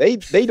eat.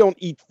 They don't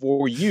eat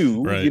for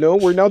you. Right.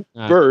 We're not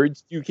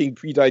birds puking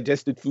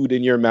pre-digested food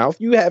in your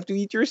mouth. You have to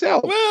eat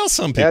yourself. Well,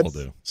 some people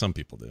do. Some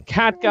people do.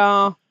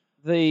 Khadgar,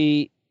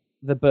 the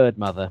bird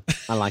mother.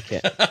 I like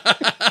it.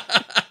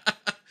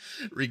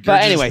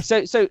 But anyway,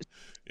 so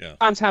yeah.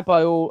 Times had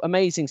by all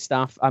amazing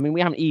stuff. I mean, we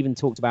haven't even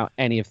talked about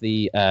any of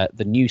the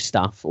new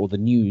stuff or the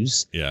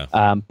news. Yeah.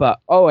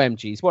 But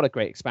OMGs, what a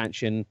great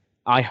expansion.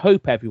 I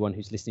hope everyone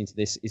who's listening to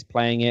this is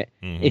playing it.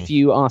 Mm-hmm. If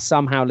you are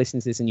somehow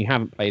listening to this and you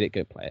haven't played it,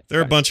 go play it. There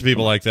are a bunch of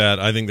people like that.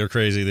 I think they're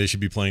crazy. They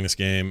should be playing this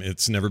game.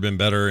 It's never been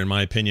better, in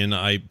my opinion.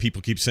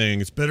 People keep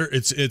saying it's better.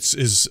 It's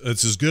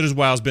as good as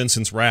WoW's been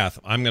since Wrath.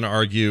 I'm going to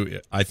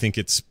argue. I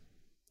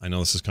know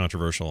this is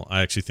controversial.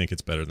 I actually think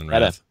it's better than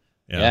Wrath.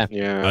 Yeah.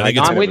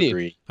 I'm with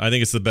you. I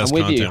think it's the best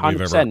I'm with you,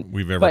 content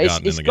we've ever but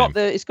gotten in the game.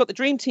 It's got the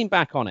dream team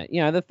back on it.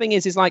 The thing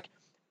is like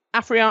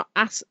Afraziabi,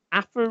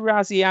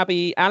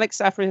 Alex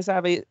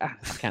Afraziabi. I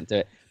can't do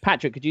it.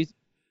 Patrick, could you?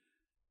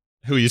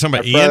 Who are you talking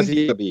about? Ian?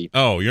 Afraziabi.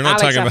 Oh, you're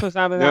not Alex talking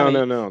about.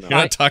 No. You're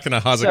not talking to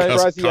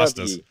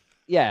Costas.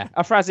 Yeah,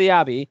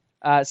 Afraziabi.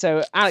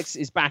 So Alex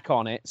is back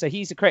on it. So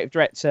he's the creative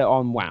director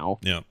on WoW.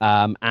 Yeah.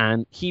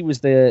 And he's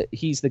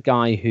the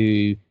guy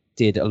who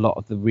did a lot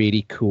of the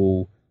really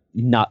cool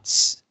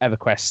nuts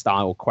EverQuest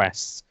style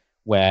quests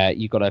where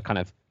you got to kind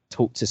of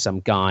talk to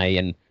some guy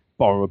and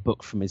borrow a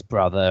book from his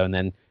brother and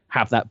then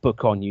have that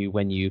book on you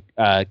when you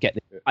get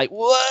the like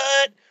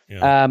what?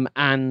 Yeah.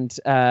 And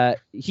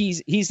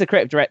he's the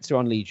creative director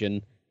on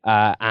Legion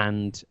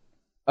and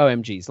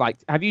OMGs. Like,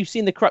 have you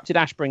seen the Corrupted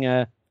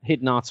Ashbringer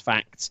Hidden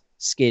Artifact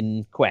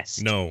skin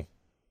quest? No.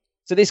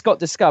 So this got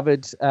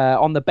discovered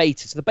on the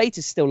beta. So the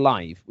beta's still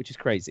live, which is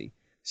crazy.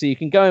 So you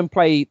can go and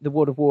play the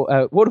World of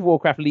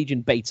Warcraft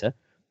Legion beta.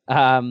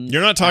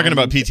 You're not talking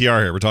about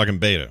PTR here. We're talking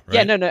beta, right?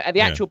 Yeah, no,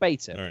 the actual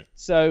beta. All right.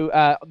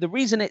 So the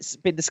reason it's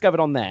been discovered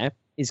on there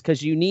is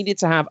because you needed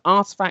to have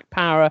artifact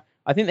power.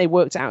 I think they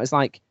worked it out as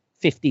like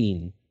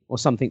 15 or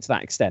something to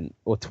that extent,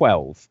 or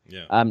 12.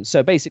 Yeah.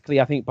 So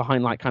basically, I think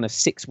behind like kind of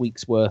 6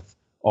 weeks worth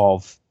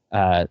of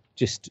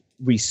just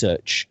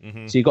research.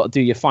 Mm-hmm. So you've got to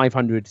do your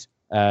 500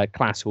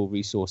 class hall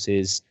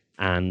resources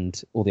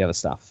and all the other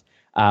stuff.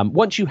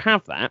 Once you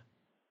have that,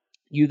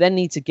 you then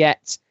need to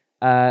get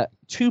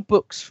 2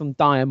 books from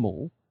Dire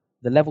Maul,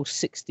 the level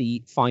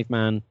 60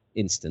 5-man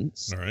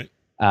instance. All right.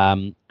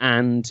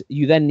 And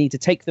you then need to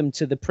take them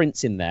to the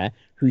prince in there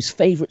whose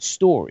favorite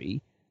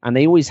story, and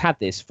they always had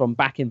this from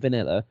back in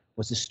vanilla,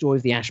 was the story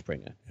of the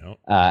Ashbringer. Yep.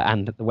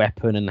 And the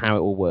weapon and how it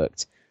all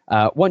worked.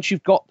 Once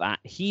you've got that,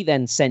 he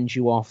then sends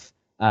you off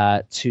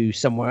to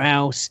somewhere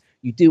else.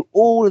 You do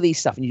all of these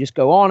stuff and you just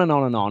go on and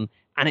on and on.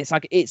 And it's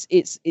like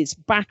it's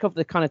back of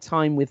the kind of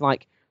time with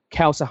like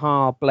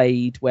Kelsahar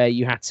Blade where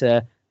you had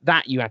to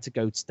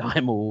go to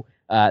Dire Maul.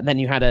 Then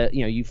you had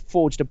you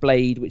forged a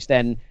blade which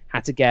then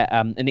had to get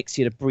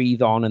Anixia to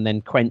breathe on and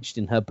then quenched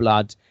in her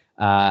blood,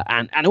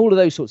 and all of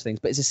those sorts of things.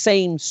 But it's the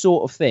same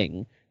sort of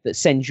thing that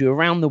sends you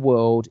around the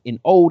world in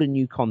old and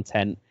new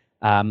content,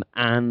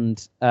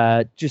 and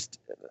just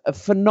a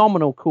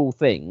phenomenal cool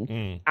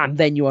thing. And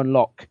then you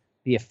unlock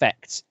the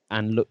effect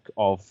and look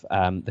of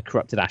the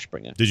Corrupted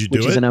Ashbringer. Did you do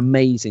it? Which is an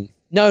amazing...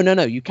 No,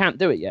 you can't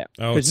do it yet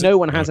because no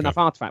one has enough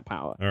artifact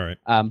power. All right.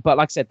 But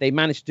like I said, they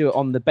managed to do it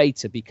on the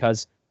beta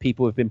because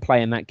people have been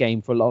playing that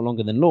game for a lot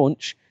longer than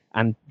launch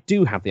and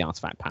do have the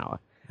artifact power.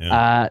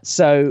 Yeah.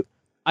 So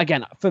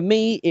again, for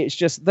me, it's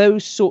just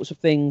those sorts of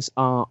things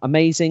are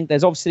amazing.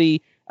 There's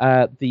obviously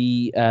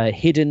the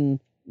hidden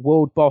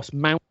world boss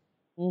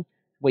mountain,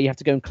 where you have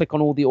to go and click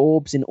on all the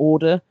orbs in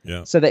order.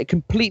 Yeah. So they're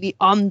completely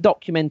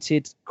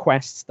undocumented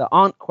quests that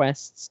aren't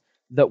quests,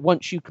 that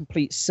once you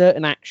complete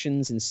certain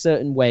actions in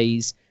certain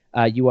ways,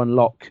 you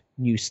unlock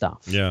new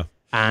stuff. Yeah.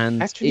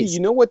 And actually, you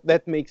know what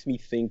that makes me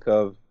think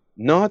of?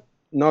 Not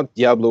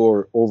Diablo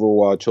or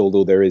Overwatch,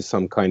 although there is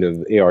some kind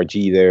of ARG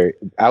there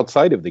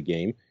outside of the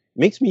game. It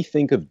makes me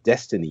think of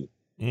Destiny.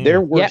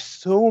 There were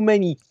so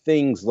many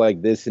things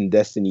like this in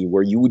Destiny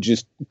where you would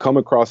just come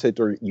across it,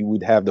 or you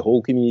would have the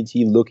whole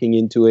community looking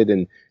into it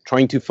and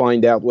trying to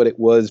find out what it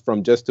was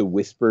from just a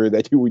whisper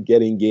that you would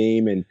get in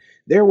game. And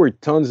there were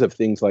tons of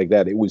things like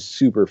that. It was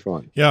super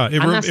fun. Yeah, it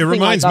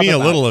reminds me a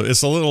little.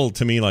 It's a little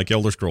to me like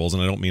Elder Scrolls,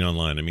 and I don't mean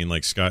online. I mean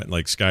like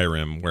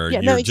Skyrim, where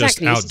you're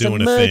just out doing a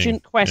thing. It's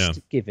emergent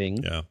quest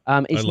giving. Yeah,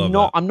 it's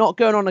not. I'm not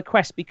going on a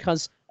quest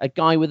because a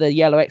guy with a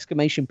yellow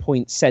exclamation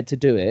point said to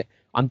do it.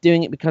 I'm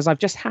doing it because I've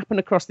just happened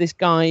across this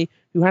guy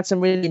who had some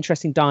really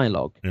interesting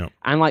dialogue. Yeah.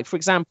 And like, for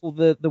example,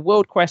 the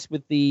world quest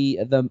with the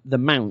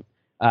mount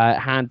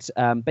had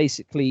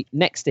basically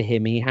next to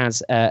him, he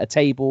has a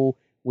table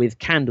with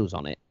candles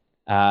on it.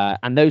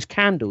 And those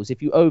candles,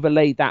 if you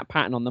overlaid that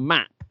pattern on the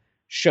map,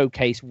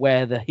 showcase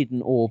where the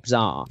hidden orbs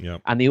are.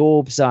 Yep. And the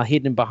orbs are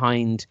hidden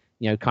behind,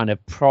 kind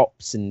of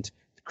props and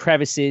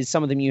crevices.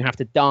 Some of them you have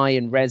to die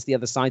and res the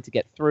other side to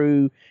get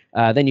through.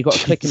 Then you've got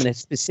to click them in a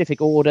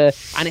specific order.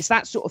 And it's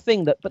that sort of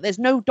thing but there's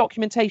no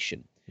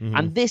documentation. Mm-hmm.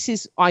 And this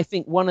is, I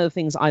think, one of the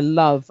things I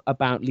love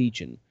about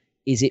Legion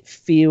is it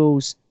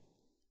feels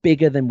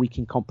bigger than we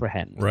can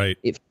comprehend. Right.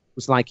 It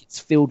feels like it's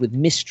filled with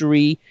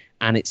mystery,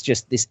 and it's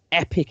just this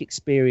epic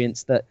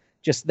experience that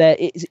just there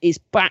is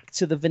back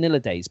to the vanilla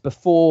days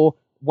before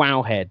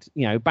Wowhead,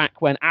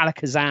 back when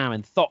Alakazam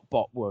and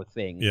Thoughtbot were a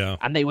thing,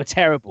 and they were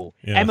terrible.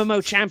 Yeah.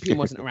 MMO Champion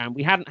wasn't around.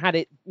 We hadn't had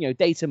it,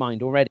 data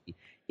mined already.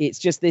 It's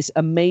just this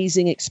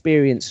amazing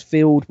experience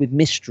filled with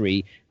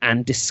mystery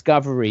and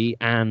discovery,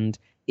 and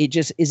it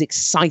just is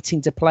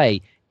exciting to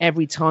play.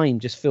 Every time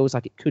just feels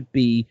like it could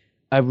be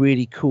a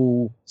really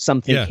cool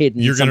something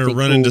hidden. You're going to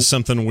run into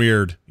something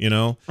weird,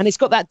 And it's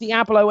got that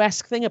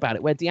Diablo-esque thing about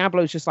it, where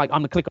Diablo's just like, I'm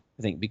going to click on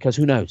everything because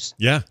who knows?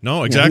 Yeah,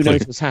 no, exactly. Who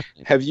knows what's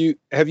happening? Have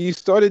you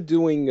started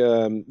doing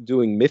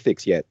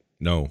mythics yet?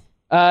 No.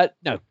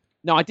 No.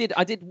 I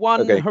did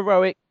one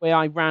heroic where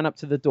I ran up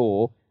to the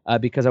door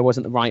because I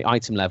wasn't the right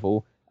item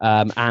level.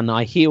 And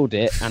I healed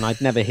it, and I'd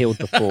never healed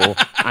before,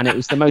 and it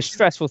was the most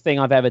stressful thing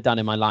I've ever done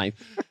in my life.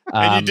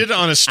 And you did it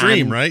on a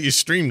stream, right? You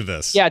streamed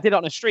this. Yeah, I did it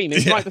on a stream. It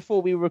was right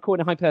before we were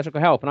recording Hypothetical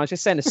Help, and I was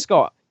just saying to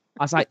Scott,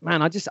 I was like,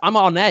 man, I'm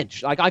on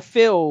edge. Like, I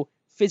feel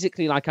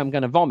physically like I'm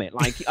going to vomit.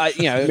 Like,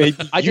 maybe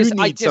I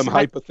need some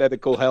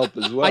hypothetical help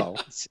as well.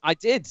 I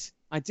did,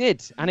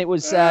 and it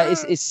was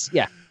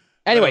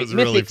Anyway,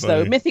 Mythics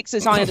though. Mythics,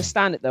 as I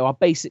understand it, though, are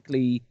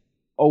basically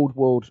old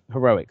world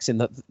heroics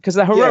because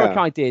the heroic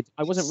I did,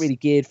 I wasn't really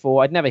geared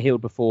for. I'd never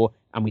healed before,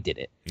 and we did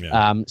it.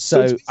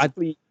 So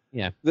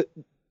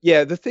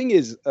the thing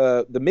is,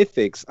 the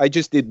mythics, I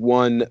just did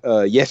one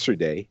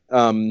yesterday,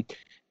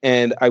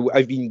 and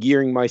I've been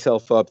gearing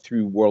myself up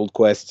through world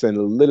quests and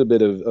a little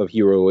bit of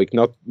heroic,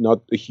 not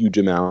a huge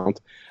amount,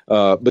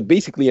 but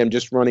basically I'm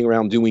just running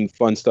around doing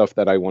fun stuff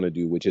that I want to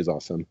do, which is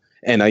awesome,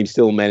 and I'm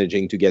still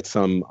managing to get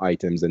some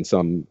items and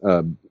some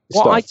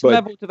what stuff. Item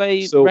level do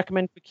they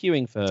recommend for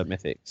queuing for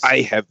mythics?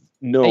 I have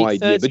no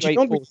idea, but you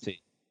don't.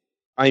 40.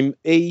 I'm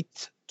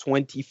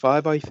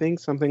 825, I think,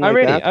 something like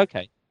that.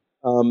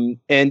 Oh, really?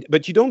 Okay.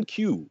 But you don't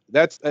queue.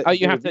 That's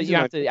you have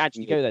to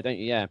actually go there, don't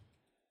you? Yeah.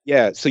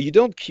 Yeah, so you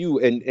don't queue,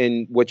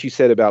 and what you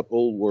said about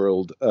old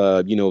world,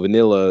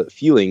 vanilla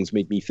feelings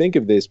make me think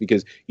of this,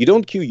 because you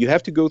don't queue. You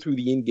have to go through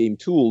the in-game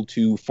tool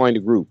to find a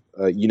group.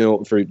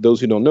 For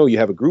those who don't know, you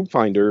have a group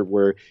finder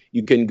where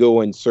you can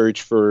go and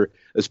search for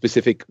a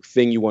specific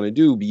thing you want to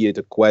do, be it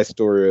a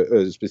quest or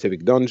a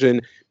specific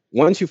dungeon.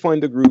 Once you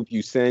find the group,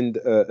 you send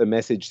a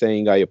message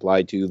saying, I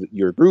applied to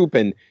your group,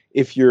 and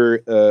if you're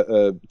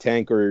a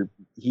tank or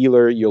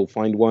healer, you'll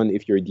find one.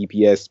 If you're a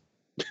DPS,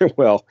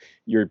 well,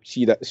 you're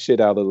shit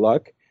out of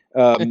luck.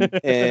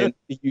 And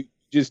you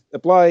just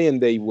apply, and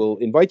they will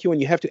invite you,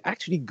 and you have to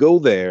actually go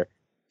there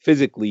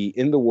physically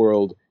in the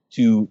world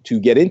to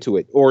get into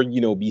it, or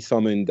be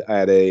summoned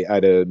at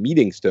a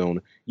meeting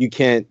stone. You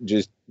can't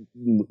just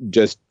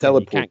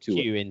teleport you can't to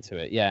queue it. Into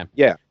it.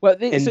 Yeah. Well,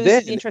 this is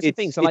the interesting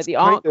thing. So, like the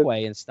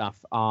Archway and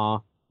stuff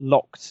are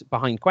locked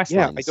behind quest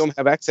lines. I don't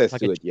have access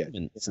like to it yet.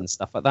 And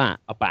stuff like that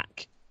are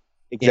back.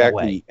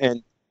 Exactly,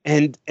 and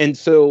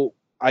so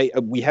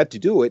we had to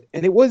do it,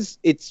 and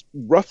it's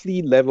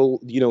roughly level,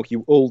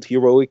 old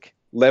heroic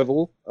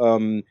level,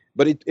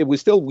 but it was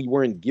still, we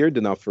weren't geared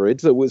enough for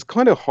it, so it was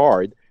kind of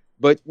hard.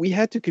 But we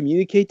had to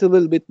communicate a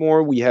little bit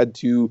more. We had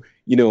to,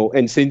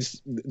 and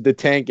since the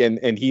tank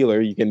and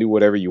healer, you can do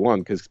whatever you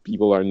want because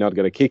people are not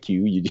going to kick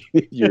you.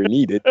 You're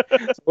needed. So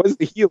I was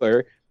the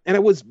healer, and I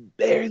was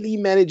barely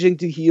managing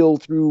to heal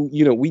through,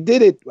 we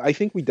did it. I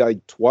think we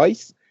died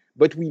twice,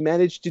 but we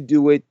managed to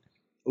do it.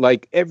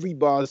 Like every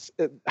boss,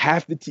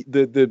 half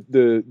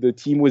the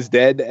team was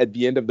dead at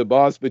the end of the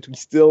boss, but we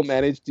still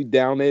managed to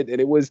down it. And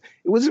it was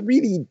a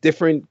really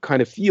different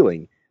kind of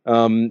feeling.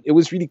 It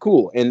was really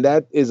cool, and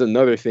that is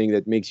another thing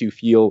that makes you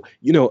feel,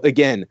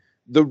 again,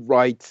 the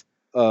right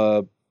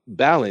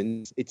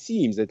balance, it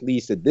seems, at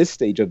least at this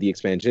stage of the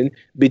expansion,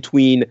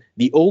 between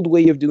the old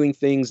way of doing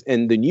things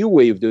and the new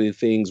way of doing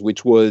things,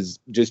 which was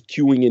just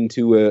queuing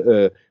into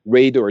a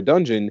raid or a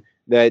dungeon,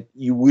 that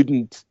you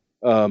wouldn't,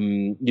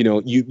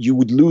 you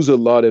would lose a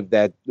lot of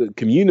that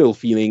communal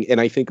feeling. And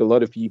I think a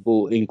lot of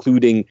people,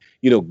 including,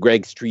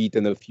 Greg Street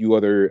and a few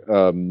other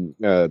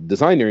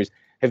designers,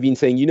 have been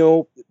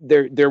saying,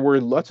 there were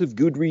lots of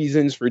good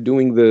reasons for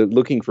doing the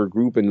looking for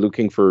group and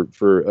looking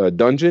for a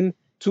dungeon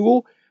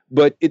tool,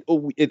 but it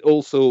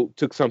also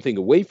took something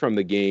away from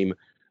the game.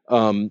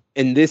 And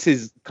this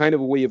is kind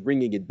of a way of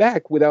bringing it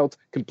back without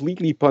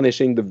completely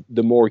punishing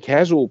the more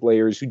casual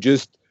players who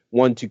just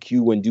want to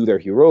queue and do their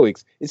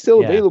heroics. It's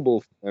still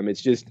available for them.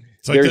 It's just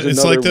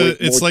it's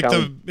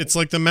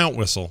like the mount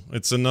whistle.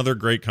 It's another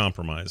great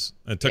compromise.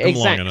 It took them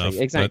long enough.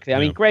 Exactly. I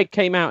mean, Greg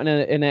came out in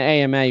an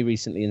AMA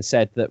recently and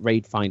said that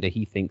Raid Finder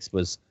he thinks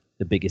was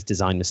the biggest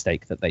design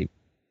mistake that they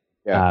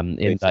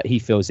in that he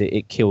feels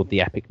it killed the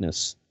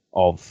epicness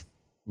of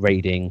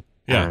raiding.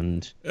 Yeah.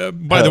 And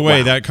by the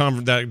way, that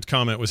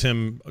comment was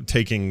him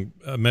taking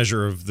a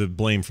measure of the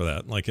blame for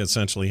that, like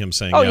essentially him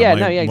saying, one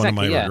of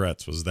my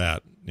regrets was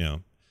that,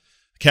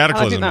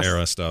 Cataclysm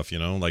era stuff,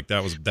 like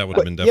that would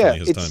have been definitely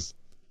his time.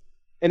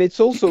 And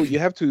it's also, you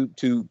have to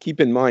keep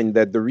in mind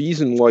that the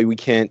reason why we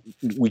can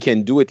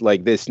do it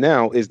like this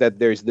now is that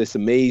there's this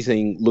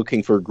amazing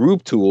looking for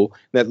group tool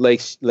that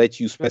lets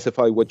you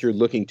specify what you're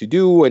looking to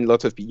do, and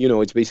lots of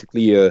it's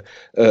basically a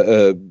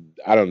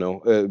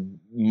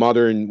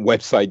modern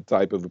website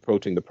type of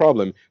approaching the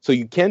problem. So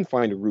you can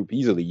find a group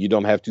easily. You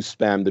don't have to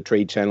spam the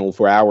trade channel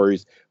for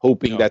hours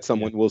hoping that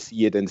someone will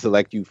see it and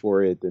select you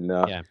for it. And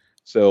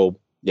so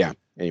yeah.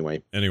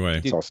 Anyway,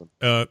 it's awesome.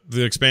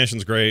 The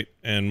expansion's great,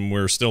 and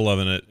we're still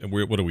loving it.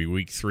 What are we,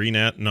 week 3,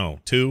 Nat? No,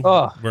 2?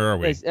 Where are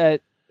we?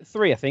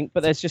 3, I think,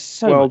 but there's just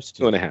so much.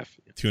 2.5.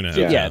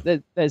 2.5. Yeah,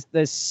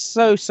 there's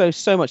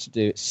so much to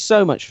do. It's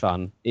so much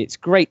fun. It's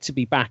great to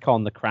be back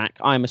on the crack.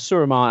 I'm a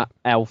Suramar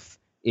elf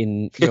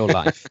in real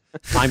life.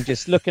 I'm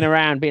just looking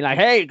around, being like,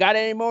 "Hey, got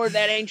any more of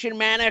that ancient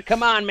mana?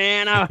 Come on,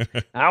 man,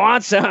 I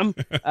want some."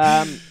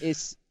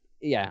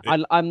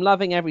 I'm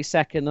loving every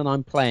second, and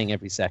I'm playing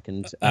every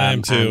second.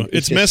 I'm too.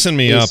 It's messing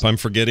me up. I'm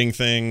forgetting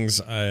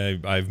things.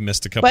 I've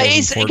missed a couple. But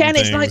it's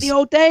like the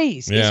old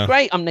days. Yeah. It's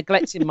great. I'm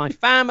neglecting my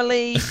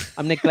family.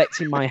 I'm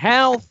neglecting my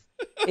health.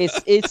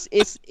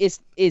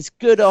 It's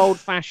good old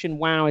fashioned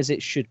WoW as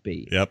it should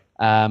be. Yep.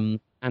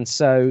 And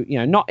so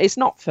it's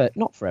not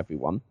for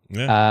everyone.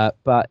 Yeah.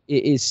 But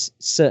it is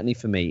certainly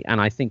for me,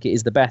 and I think it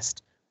is the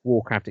best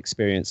Warcraft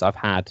experience I've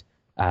had.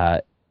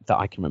 That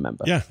I can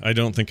remember. Yeah, I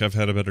don't think I've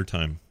had a better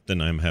time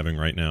than I'm having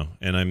right now,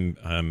 and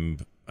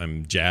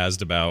I'm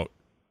jazzed about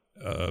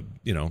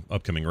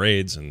upcoming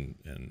raids, and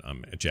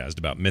I'm jazzed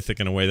about Mythic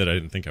in a way that I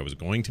didn't think I was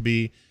going to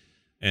be,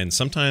 and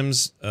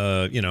sometimes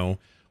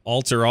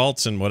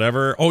alts and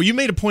whatever. Oh, you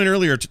made a point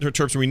earlier,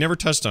 Terps, and we never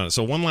touched on it.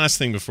 So one last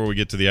thing before we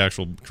get to the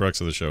actual crux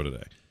of the show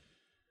today.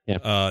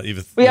 Yeah.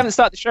 We haven't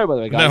started the show, by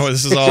the way, guys. No,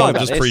 this is all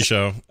just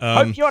pre-show.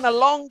 Hope you're on a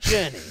long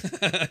journey.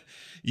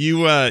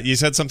 You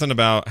said something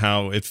about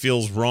how it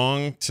feels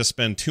wrong to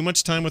spend too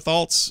much time with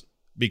alts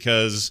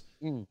because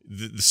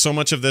so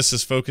much of this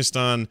is focused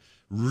on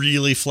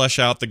really flesh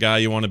out the guy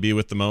you want to be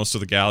with the most or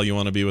the gal you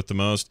want to be with the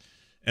most.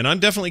 And I'm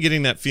definitely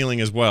getting that feeling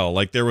as well.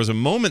 Like there was a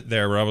moment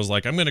there where I was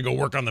like, I'm going to go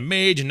work on the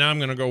mage, and now I'm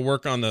going to go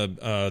work on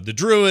the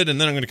druid,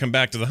 and then I'm going to come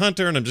back to the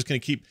hunter, and I'm just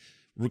going to keep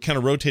kind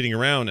of rotating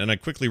around. And I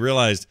quickly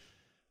realized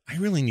I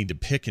really need to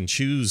pick and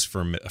choose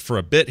for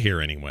a bit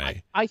here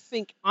anyway. I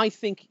think,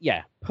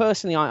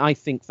 personally, I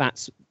think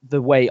that's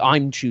the way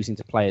I'm choosing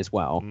to play as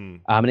well.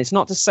 And it's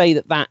not to say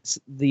that that's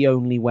the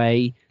only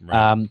way,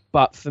 right.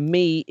 But for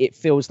me, it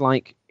feels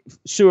like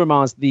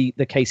Suramar's the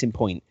case in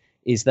point,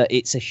 is that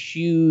it's a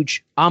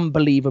huge,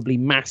 unbelievably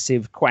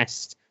massive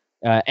quest,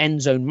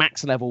 end zone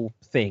max level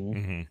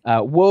thing.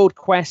 World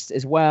quests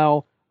as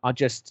well are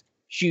just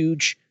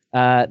huge.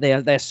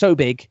 They're so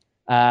big.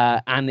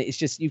 And it's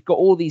just, you've got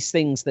all these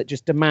things that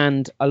just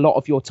demand a lot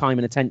of your time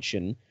and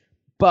attention,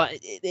 but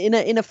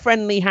in a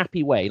friendly,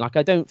 happy way. Like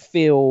I don't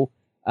feel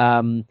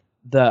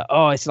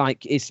it's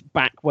like it's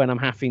back when I'm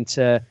having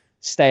to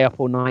stay up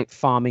all night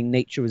farming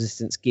nature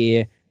resistance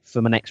gear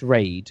for my next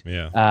raid.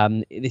 Yeah.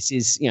 This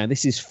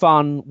is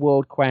fun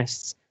world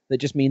quests that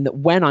just mean that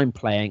when I'm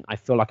playing, I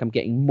feel like I'm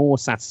getting more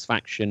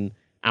satisfaction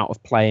out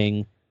of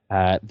playing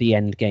the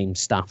end game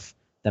stuff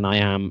than I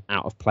am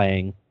out of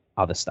playing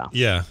other stuff.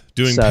 Yeah,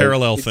 doing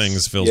parallel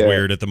things feels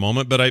weird at the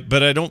moment, but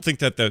I don't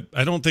think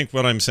I don't think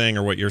what I'm saying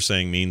or what you're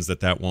saying means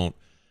that won't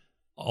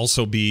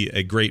also be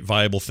a great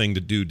viable thing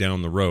to do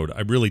down the road.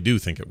 I really do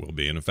think it will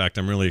be, and in fact,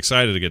 I'm really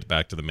excited to get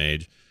back to the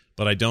mage.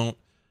 But I'm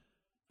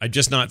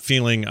just not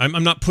feeling.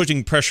 I'm not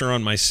putting pressure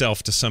on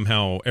myself to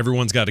somehow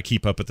everyone's got to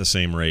keep up at the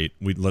same rate.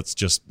 Let's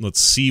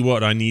see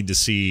what I need to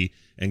see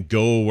and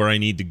go where I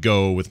need to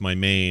go with my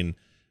main,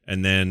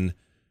 and then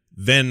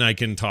then I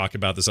can talk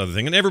about this other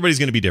thing. And everybody's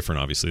going to be different,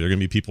 obviously. There are going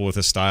to be people with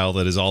a style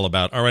that is all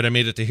about, all right, I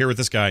made it to here with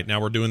this guy. Now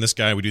we're doing this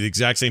guy. We do the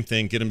exact same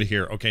thing. Get him to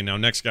here. Okay, now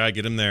next guy,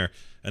 get him there.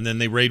 And then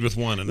they raid with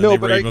one, and then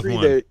they raid with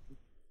one.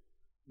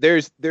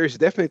 There's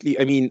definitely,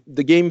 I mean,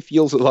 the game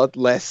feels a lot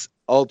less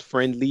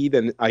alt-friendly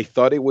than I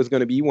thought it was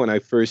going to be when I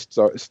first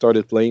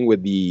started playing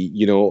with the,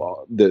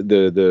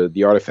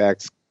 the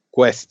artifacts,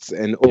 quests,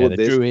 and all of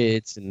this.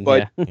 Druids and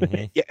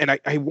and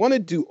I want to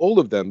do all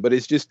of them, but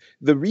it's just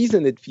the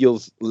reason it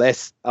feels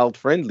less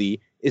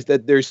alt-friendly is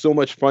that there's so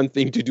much fun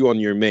thing to do on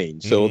your main.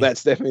 So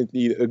that's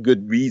definitely a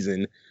good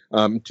reason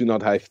to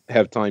not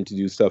have time to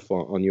do stuff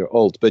on your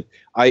alt. But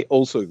I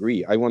also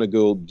agree. I want to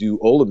go do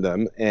all of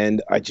them,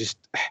 and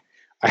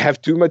I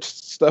have too much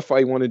stuff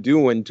I want to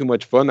do and too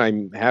much fun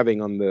I'm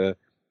having on the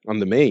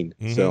main.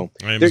 So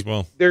I am as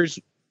well. There's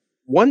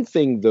one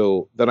thing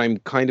though that I'm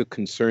kind of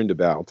concerned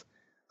about.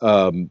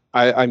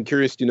 I'm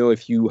curious to know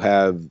if you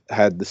have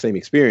had the same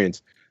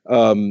experience.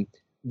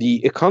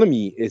 The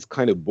economy is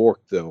kind of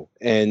borked though,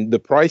 and the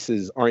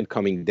prices aren't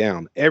coming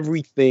down.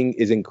 Everything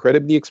is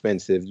incredibly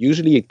expensive.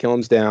 Usually it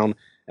comes down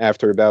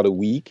after about a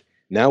week.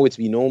 Now it's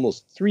been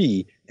almost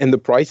 3, and the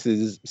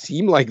prices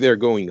seem like they're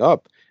going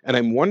up. And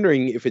I'm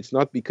wondering if it's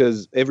not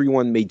because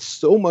everyone made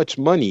so much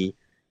money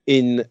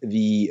in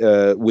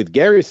the with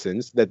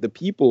garrisons that the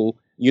people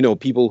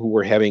who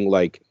were having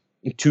like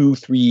 2,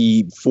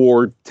 3,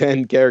 4,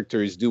 10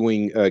 characters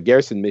doing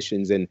garrison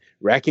missions and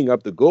racking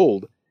up the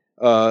gold,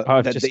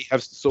 that they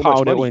have so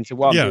much money. Into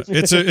one. Yeah,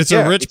 it's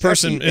a rich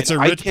person. Exactly. It's a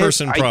rich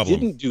person problem. I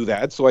didn't do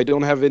that, so I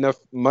don't have enough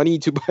money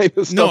to buy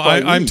the stuff. No,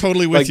 I'm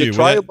totally with you. The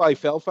trial by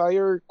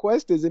Felfire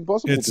quest is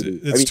impossible to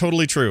do. It's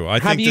totally true.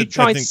 Have you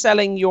tried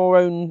selling your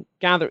own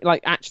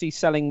like actually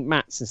selling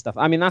mats and stuff?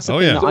 I mean, that's the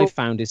thing that I've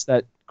found is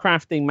that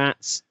crafting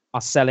mats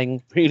are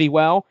selling really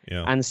well,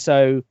 and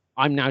so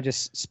I'm now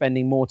just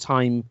spending more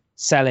time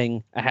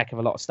selling a heck of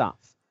a lot of stuff.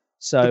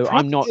 So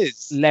I'm not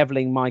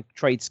leveling my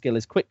trade skill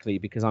as quickly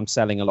because I'm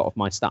selling a lot of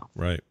my stuff.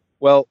 Right.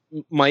 Well,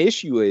 my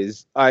issue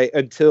is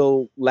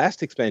until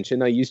last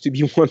expansion, I used to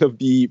be one of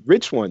the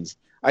rich ones.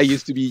 I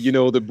used to be,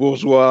 the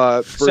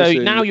bourgeois person. So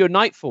now you're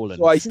Nightfallen.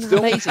 So Isn't that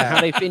amazing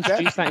how they've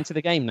introduced that into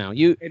the game now?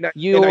 You've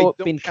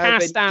been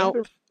cast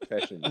out.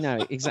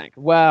 No,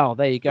 exactly. Well,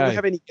 there you go. I don't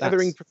have any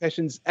gathering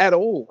professions at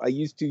all. I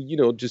used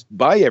to, just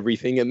buy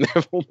everything and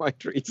level my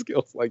trade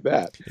skills like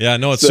that. Yeah,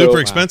 no, it's super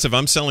expensive.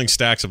 I'm selling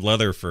stacks of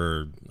leather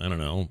for, I don't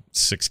know,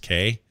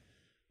 $6,000.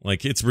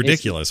 Like, it's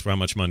ridiculous for how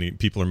much money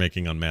people are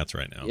making on mats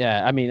right now.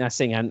 Yeah, I mean, that's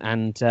the thing.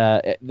 And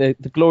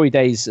the glory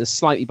days are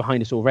slightly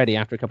behind us already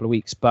after a couple of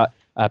weeks, but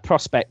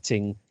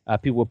prospecting,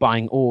 people were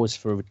buying ores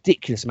for a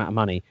ridiculous amount of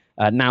money.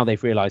 Now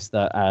they've realized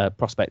that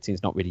prospecting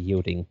is not really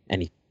yielding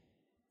any.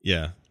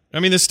 Yeah.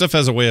 I mean, this stuff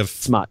has a way of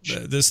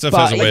fleshing itself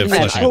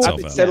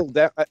out. Settled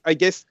down. I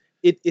guess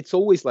it's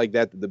always like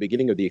that at the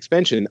beginning of the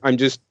expansion. I'm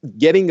just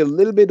getting a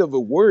little bit of a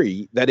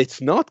worry that it's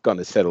not going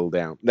to settle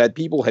down, that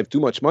people have too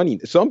much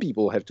money. Some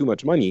people have too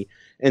much money,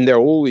 and they're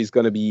always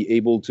going to be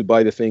able to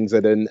buy the things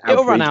at an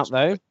It'll run out,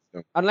 though.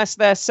 Unless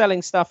they're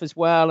selling stuff as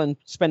well and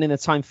spending the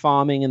time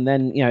farming, and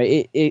then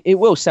it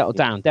will settle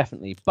down,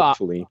 definitely. But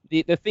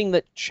the thing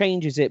that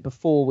changes it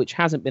before, which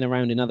hasn't been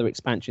around in other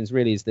expansions,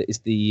 really, is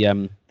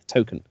the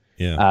token.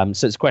 Yeah.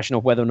 So it's a question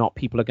of whether or not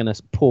people are going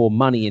to pour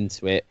money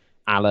into it,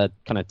 a la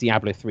kind of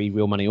Diablo 3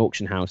 real money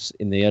auction house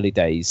in the early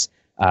days,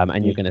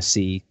 and you're going to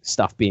see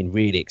stuff being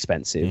really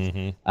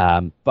expensive.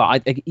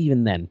 But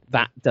even then,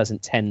 that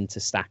doesn't tend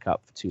to stack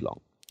up for too long.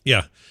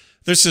 Yeah.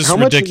 This is How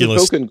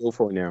ridiculous. Much does the token go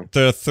for now?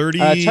 The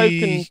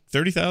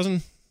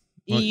 30,000?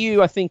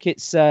 EU, I think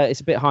it's a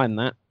bit higher than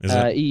that.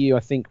 EU,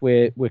 I think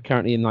we're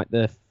currently in like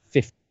the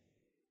 50.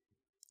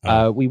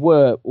 We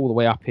were all the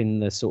way up in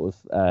the sort of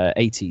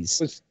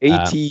 80s. It was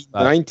 80,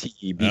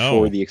 90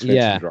 before the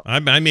expansion dropped.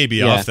 I may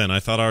be off then. I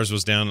thought ours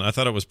was down. I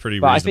thought it was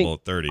pretty reasonable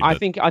at 30. I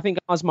think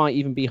ours might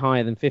even be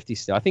higher than 50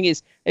 still. I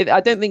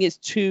don't think it's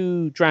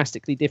too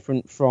drastically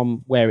different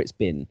from where it's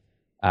been.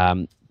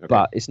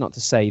 But it's not to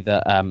say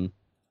that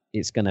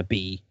it's going to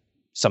be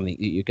something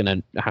that you're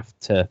going to have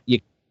to.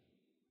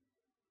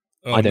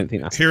 I don't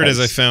think that's here. It is.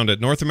 I found it.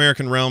 North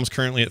American realms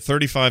currently at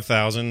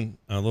 35,000,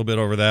 a little bit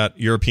over that.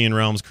 European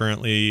realms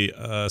currently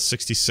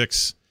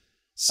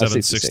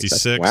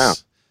 66,766. Wow.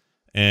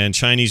 And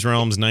Chinese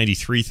realms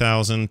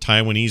 93,000.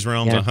 Taiwanese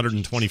realms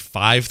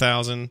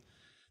 125,000.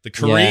 The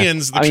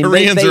Koreans,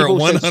 Koreans are at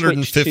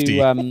 150.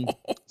 To,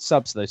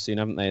 subs though soon,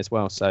 haven't they as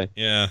well? So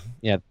yeah,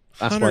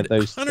 that's why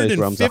those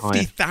realms are higher.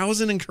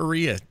 150,000 in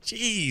Korea.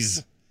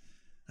 Jeez,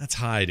 that's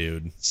high,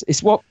 dude.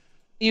 It's what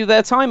you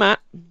their time at,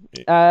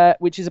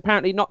 which is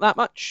apparently not that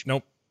much.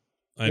 Nope,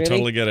 I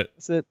totally get it.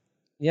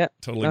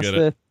 Totally get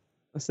it.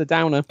 That's the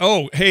downer.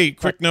 Oh, hey,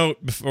 quick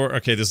note before.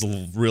 Okay, this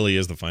really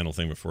is the final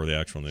thing before the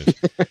actual news.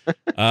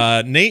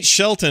 Nate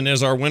Shelton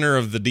is our winner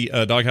of the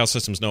Doghouse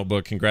Systems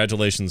Notebook.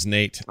 Congratulations,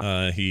 Nate.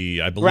 I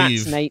believe,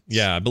 Congrats, Nate.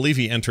 Yeah, I believe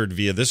he entered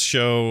via this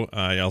show.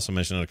 I also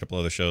mentioned it on a couple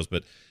other shows,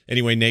 but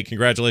anyway, Nate,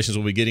 congratulations.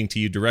 We'll be getting to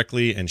you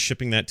directly and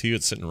shipping that to you.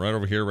 It's sitting right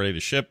over here, ready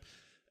to ship.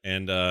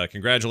 And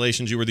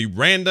congratulations, you were the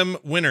random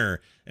winner.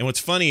 And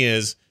what's funny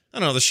is, I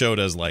don't know, the show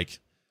does like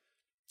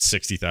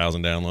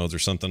 60,000 downloads or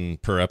something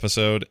per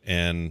episode,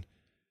 and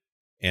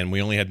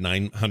we only had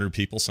 900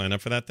 people sign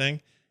up for that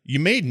thing. You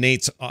made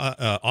Nate's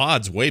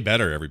odds way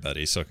better,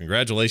 everybody. So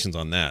congratulations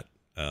on that.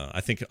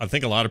 I think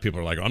a lot of people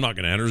are like, I'm not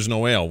going to enter. There's no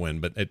way I'll win.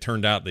 But it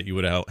turned out that you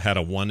would have had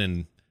a 1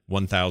 in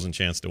 1,000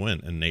 chance to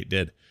win, and Nate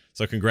did.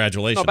 So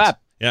congratulations. Not bad.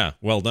 Yeah,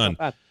 well done.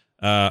 Not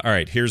bad. All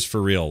right, here's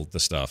for real the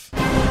stuff.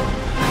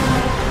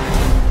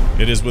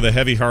 It is with a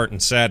heavy heart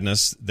and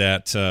sadness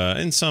that,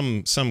 and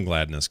some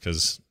gladness,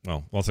 because,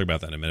 well, we'll talk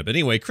about that in a minute. But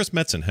anyway, Chris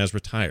Metzen has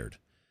retired.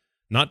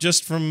 Not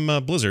just from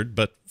Blizzard,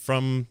 but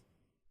from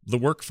the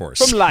workforce.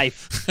 From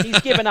life. He's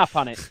given up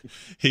on it.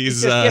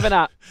 He's just given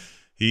up.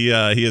 He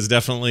is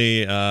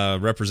definitely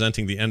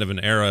representing the end of an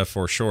era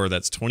for sure.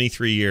 That's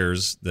 23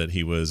 years that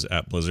he was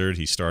at Blizzard.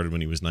 He started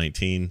when he was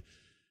 19.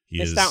 He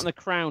Missed out on the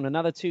crown.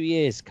 Another 2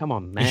 years. Come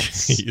on,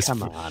 Mets.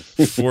 Come on.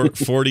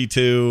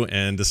 42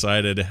 and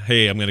decided,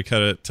 hey, I'm going to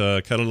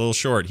cut a little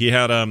short. He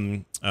had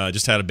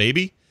just had a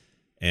baby,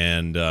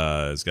 and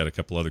has got a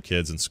couple other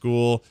kids in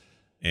school,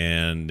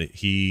 and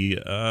he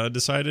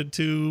decided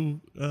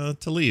to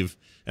leave.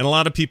 And a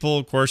lot of people,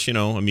 of course,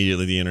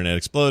 immediately the internet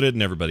exploded,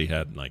 and everybody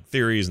had like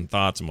theories and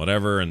thoughts and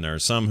whatever. And there are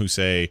some who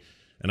say,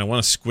 and I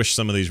want to squish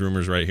some of these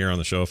rumors right here on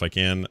the show if I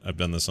can. I've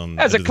done this on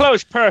as a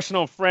close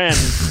personal friend.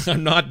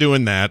 I'm not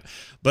doing that,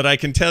 but I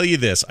can tell you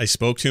this: I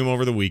spoke to him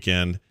over the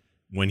weekend.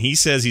 When he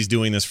says he's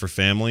doing this for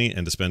family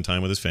and to spend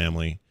time with his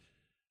family,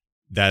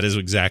 that is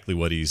exactly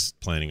what he's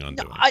planning on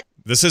doing.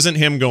 This isn't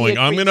him going,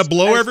 I'm going to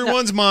blow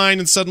everyone's mind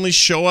and suddenly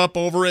show up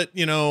over at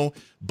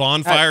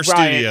Bonfire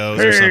Studios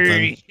or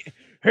something.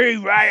 Hey,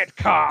 Riot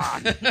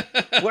Con,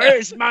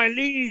 where's my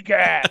league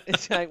at?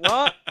 It's like,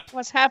 what?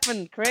 What's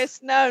happened, Chris?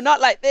 No,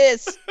 not like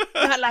this.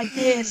 Not like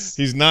this.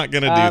 He's not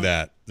going to do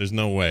that. There's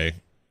no way.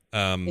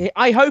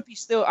 I hope he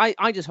still.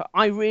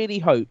 I really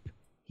hope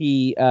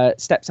he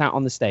steps out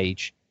on the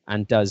stage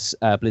and does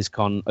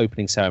BlizzCon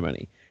opening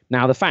ceremony.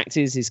 Now, the fact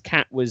is, his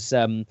cat was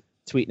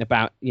tweeting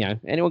about,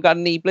 anyone got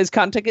any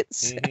BlizzCon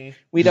tickets? Mm-hmm.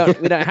 we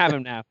don't have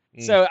them now.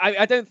 So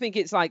I don't think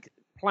it's like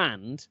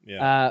planned,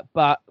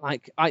 but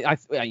like I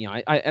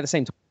at the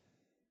same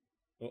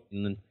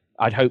time,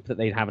 I'd hope that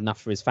they'd have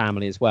enough for his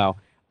family as well.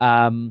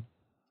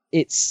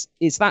 It's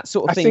that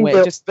sort of thing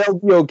where they'll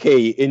be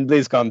okay in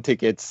BlizzCon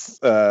tickets.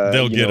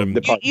 They'll get them.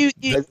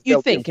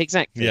 You think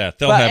exactly? Yeah,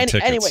 they'll have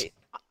tickets. Anyway,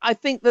 I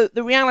think that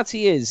the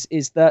reality is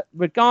that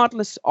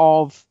regardless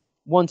of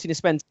wanting to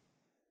spend,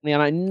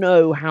 and I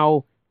know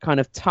how kind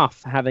of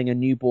tough having a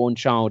newborn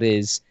child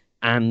is,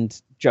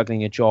 and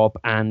juggling a job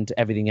and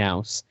everything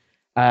else.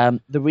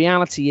 The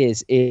reality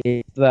is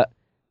that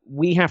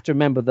we have to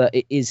remember that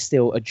it is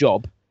still a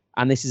job,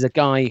 and this is a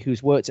guy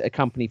who's worked at a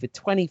company for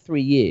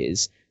 23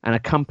 years, and a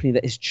company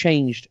that has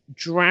changed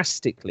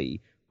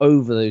drastically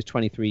over those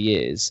 23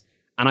 years.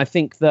 And I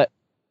think that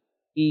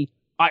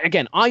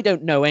I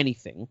don't know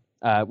anything,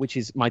 which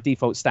is my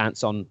default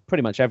stance on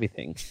pretty much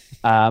everything.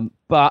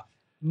 But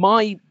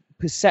my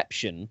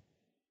perception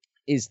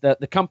is that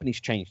the company's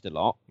changed a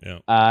lot.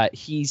 Yeah.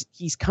 He's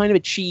kind of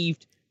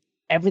achieved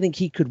everything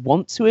he could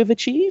want to have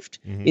achieved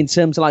in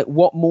terms of like,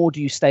 what more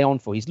do you stay on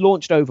for? He's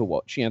launched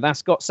Overwatch,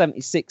 that's got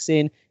 76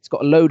 in. It's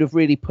got a load of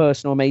really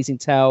personal, amazing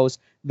tales.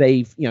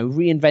 They've,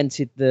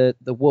 reinvented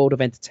the world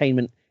of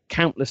entertainment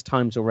countless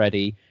times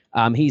already.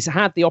 He's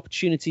had the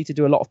opportunity to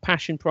do a lot of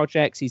passion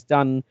projects. He's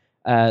done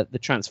the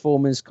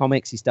Transformers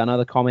comics. He's done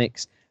other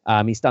comics.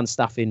 He's done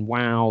stuff in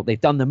WoW.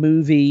 They've done the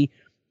movie.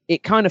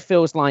 It kind of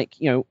feels like,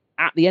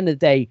 at the end of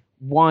the day,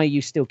 why are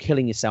you still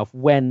killing yourself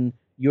when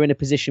you're in a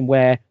position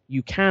where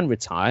you can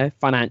retire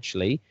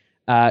financially?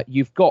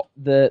 You've got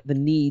the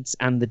needs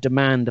and the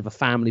demand of a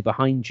family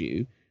behind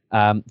you.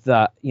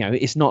 That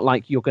it's not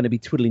like you're going to be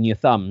twiddling your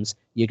thumbs.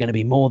 You're going to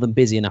be more than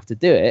busy enough to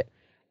do it.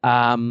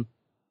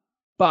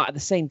 But at the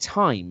same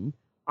time,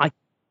 I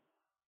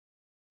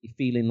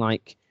feeling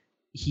like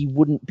he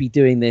wouldn't be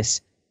doing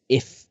this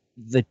if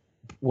the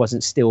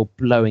wasn't still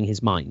blowing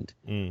his mind.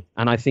 And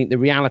I think the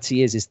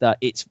reality is that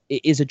it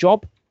is a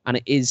job, and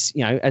it is,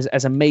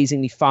 as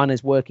amazingly fun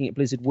as working at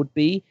Blizzard would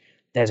be,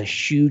 there's a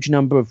huge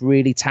number of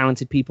really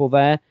talented people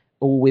there,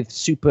 all with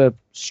super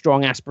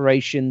strong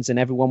aspirations, and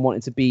everyone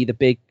wanting to be the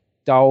big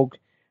dog.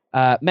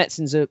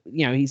 Metzen's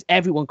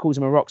everyone calls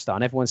him a rock star,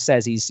 and everyone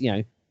says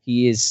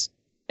he is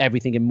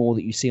everything and more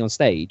that you see on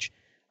stage.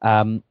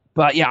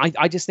 But yeah,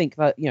 I just think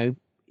that,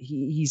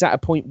 he's at a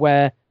point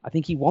where I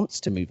think he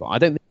wants to move on. I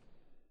don't think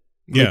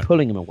we're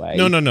pulling him away.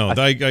 No.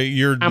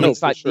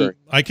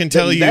 I can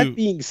tell you. That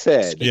being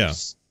said, yeah.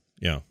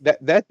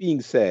 That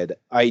being said,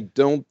 I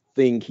don't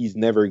think he's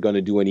never going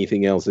to do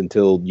anything else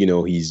until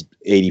he's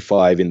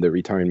 85 in the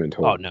retirement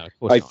home. Oh no, of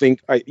course I not.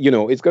 think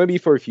it's going to be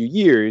for a few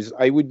years.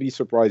 I would be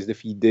surprised if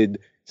he did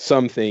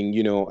something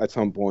at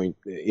some point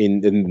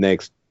in the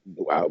next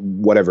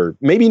whatever.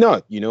 Maybe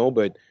not,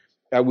 but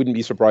I wouldn't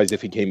be surprised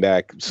if he came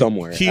back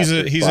somewhere. He's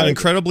an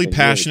incredibly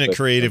passionate,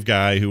 creative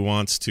guy who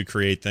wants to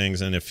create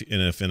things, and if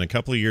in a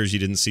couple of years you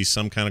didn't see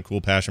some kind of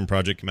cool passion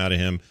project come out of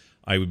him,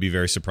 I would be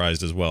very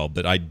surprised as well.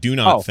 But I do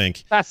not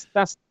think that's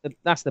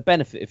the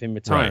benefit of him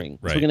retiring.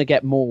 Right. We're going to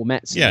get more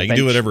Mets. Yeah, he can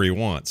do whatever he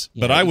wants.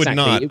 Yeah, but I would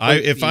exactly. not.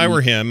 If I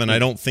were him, and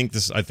I think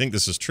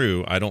this is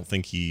true. I don't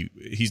think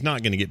he's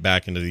not going to get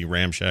back into the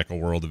ramshackle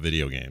world of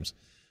video games.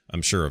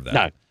 I'm sure of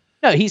that.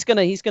 No, he's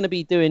gonna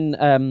be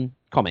doing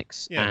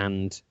comics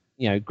and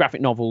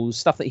graphic novels,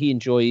 stuff that he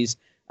enjoys.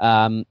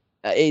 We're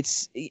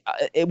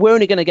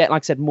only going to get,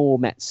 like I said, more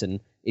Metzen.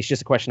 It's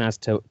just a question as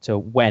to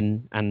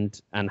when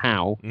and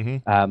how.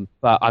 Mm-hmm.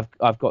 But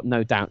I've got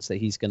no doubts that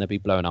he's going to be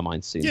blowing our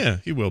minds soon. Yeah,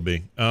 he will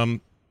be.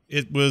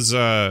 It was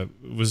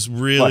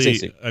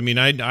really. I mean,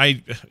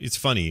 it's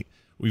funny.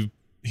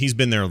 He's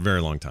been there a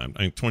very long time.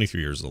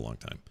 23 years is a long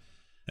time,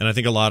 and I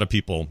think a lot of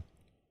people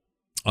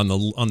on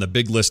the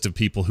big list of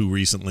people who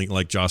recently,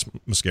 like Josh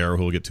Mascaro,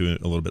 who we'll get to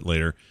a little bit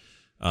later,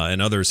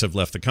 and others have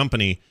left the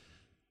company.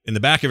 In the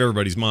back of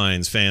everybody's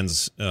minds,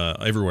 fans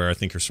everywhere, I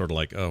think, are sort of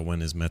like, oh,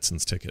 when is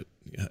Metzen's ticket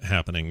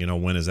happening?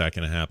 When is that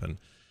going to happen?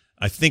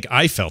 I think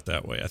I felt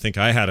that way. I think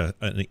I had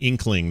an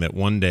inkling that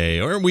one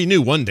day, or we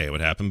knew one day it would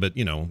happen, but,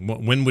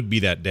 when would be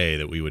that day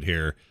that we would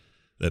hear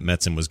that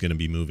Metzen was going to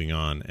be moving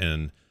on?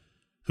 And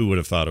who would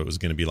have thought it was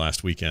going to be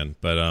last weekend?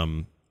 But,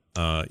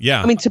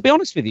 yeah. I mean, to be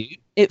honest with you,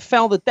 it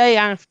fell the day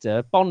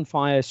after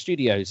Bonfire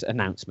Studios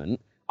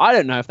announcement. I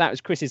don't know if that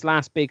was Chris's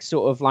last big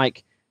sort of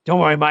like, don't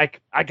worry,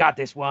 Mike, I got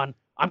this one.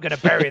 I'm going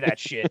to bury that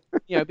shit,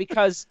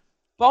 because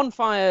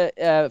Bonfire,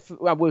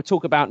 we'll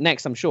talk about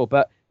next, I'm sure,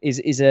 but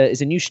is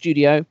a new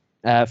studio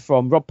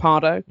from Rob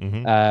Pardo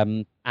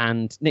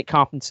and Nick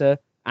Carpenter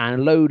and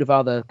a load of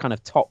other kind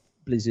of top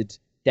Blizzard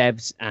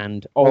devs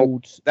and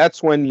old.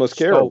 That's when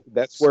Mascaro.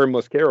 That's where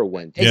Mascaro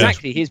went.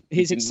 Exactly,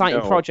 his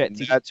exciting project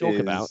to talk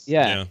about.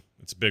 Yeah,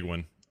 it's a big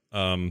one.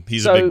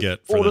 He's a big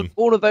get for them.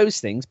 All of those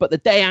things, but the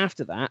day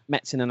after that,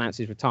 Metzen announced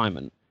his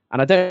retirement,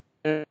 and I don't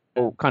know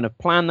what kind of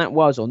plan that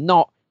was or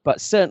not. But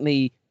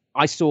certainly,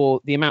 I saw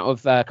the amount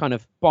of kind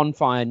of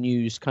Bonfire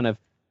news kind of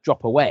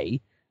drop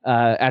away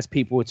as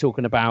people were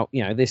talking about,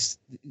 this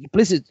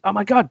Blizzard. Oh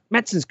my God,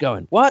 Metzen's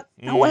going. What?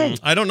 No way.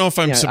 I don't know if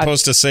I'm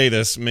supposed to say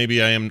this.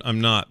 Maybe I am.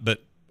 I'm not.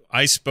 But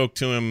I spoke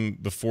to him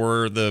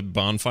before the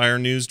Bonfire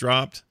news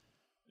dropped,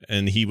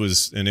 and it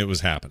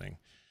was happening.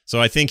 So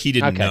I think he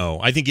didn't know.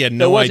 I think he had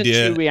no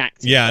idea. Too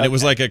reactive. Yeah, and it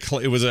was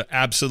it was an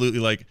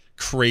absolutely like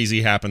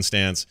crazy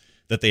happenstance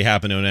that they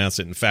happened to announce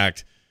it. In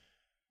fact.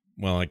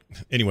 Well,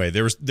 anyway,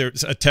 there's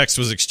a text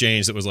was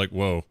exchanged that was like,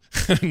 "Whoa,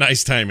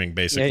 nice timing,"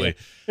 basically.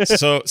 Yeah.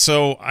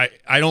 So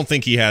I don't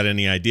think he had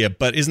any idea.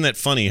 But isn't that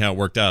funny how it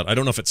worked out? I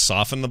don't know if it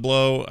softened the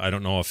blow. I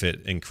don't know if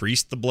it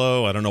increased the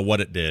blow. I don't know what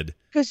it did.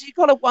 Because you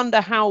got to wonder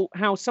how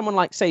someone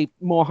like, say,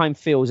 Morheim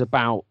feels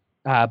about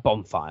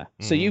Bonfire.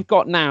 So you've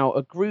got now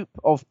a group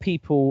of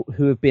people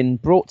who have been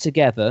brought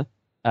together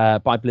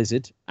by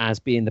Blizzard as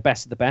being the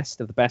best of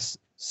the best,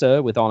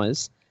 sir, with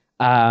honors,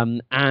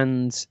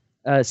 and.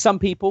 Some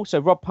people, so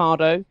Rob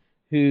Pardo,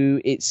 who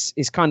is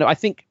kind of, I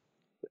think,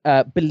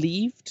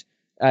 believed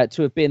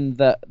to have been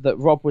that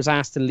Rob was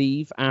asked to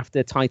leave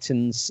after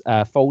Titans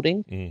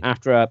folding,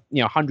 after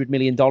 $100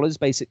 million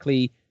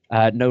basically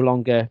no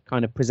longer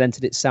kind of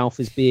presented itself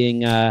as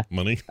being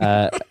money.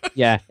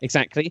 Yeah,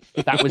 exactly.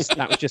 That was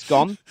just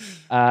gone.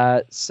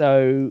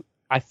 So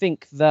I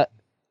think that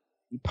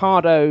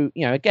Pardo,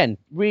 again,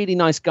 really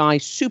nice guy,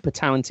 super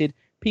talented.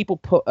 People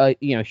put a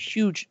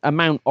huge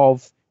amount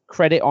of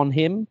credit on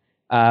him.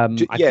 I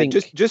think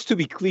just to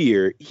be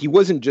clear, he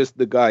wasn't just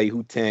the guy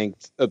who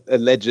tanked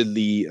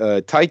allegedly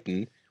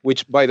Titan,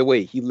 which, by the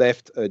way, he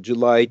left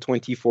July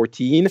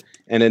 2014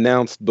 and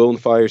announced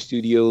Bonfire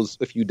Studios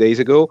a few days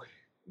ago.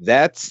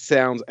 That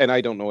sounds, and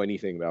I don't know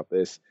anything about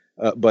this,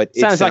 but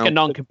it sounds like a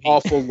non-compete. An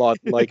awful lot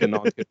like a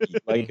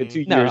non-compete, like a 2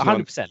 years. No,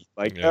 100%.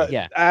 Like,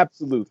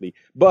 absolutely.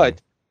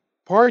 But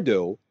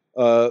Pardo,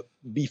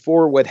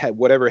 before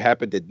whatever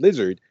happened at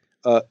Blizzard,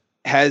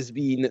 has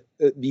been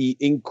the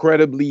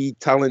incredibly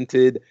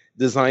talented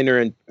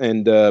designer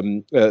and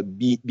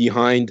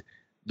behind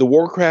the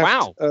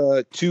Warcraft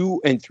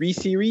 2 and 3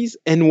 series.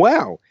 And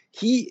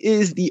he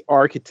is the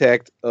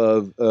architect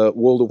of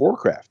World of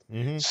Warcraft.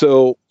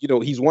 So,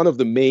 he's one of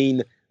the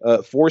main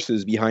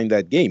forces behind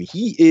that game.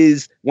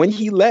 When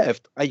he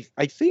left, I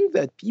think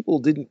that people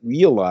didn't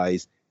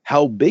realize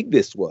how big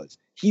this was.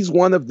 He was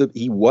one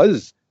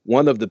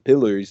of the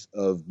pillars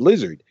of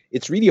Blizzard.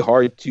 It's really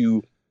hard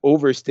to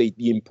overstate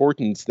the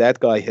importance that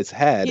guy has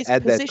had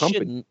that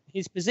company.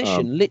 His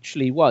position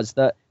literally was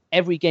that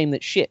every game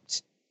that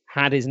shipped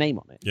had his name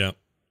on it.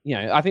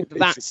 Yeah. I think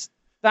that's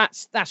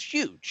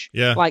huge.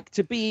 Yeah. Like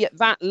to be at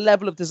that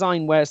level of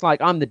design where it's like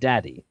I'm the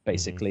daddy,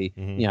 basically.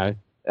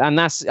 And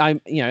that's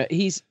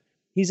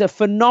he's a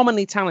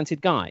phenomenally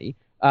talented guy,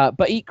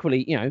 but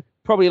equally,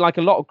 probably like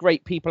a lot of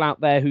great people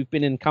out there who've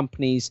been in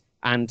companies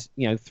and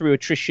through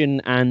attrition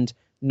and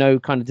no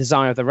kind of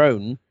desire of their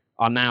own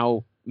are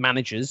now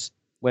managers.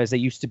 Whereas they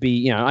used to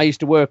be, I used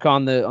to work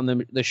on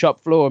the shop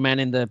floor, man,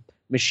 in the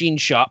machine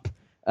shop.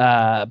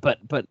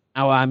 But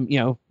now I'm,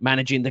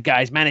 managing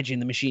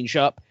the machine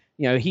shop.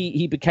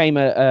 He became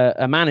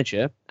a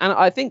manager, and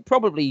I think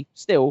probably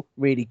still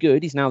really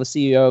good. He's now the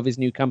CEO of his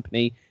new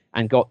company,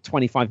 and got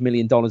 $25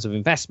 million of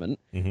investment.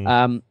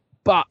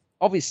 But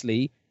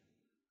obviously,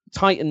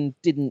 Titan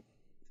didn't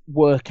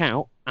work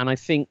out. And I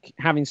think,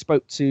 having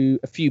spoke to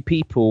a few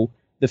people,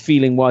 the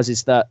feeling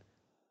is that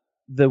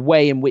the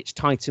way in which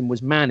Titan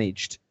was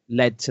managed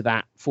led to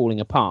that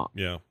falling apart.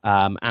 Yeah.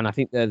 And I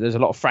think there's a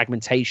lot of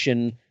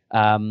fragmentation.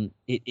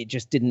 It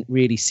just didn't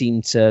really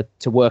seem to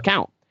work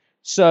out.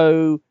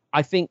 So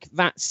I think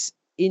that's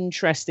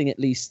interesting, at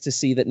least, to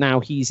see that now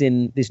he's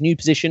in this new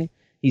position.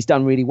 He's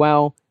done really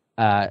well.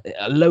 A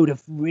load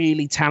of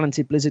really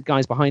talented Blizzard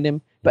guys behind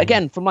him. But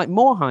again, from like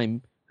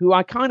Morheim, who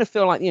I kind of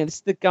feel like, this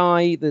is the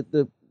guy,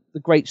 the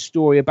great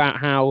story about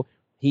how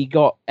he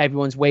got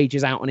everyone's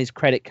wages out on his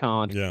credit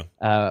card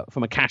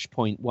from a cash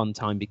point one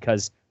time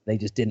because they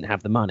just didn't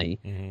have the money.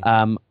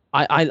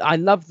 I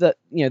love that,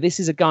 this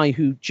is a guy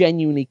who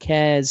genuinely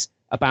cares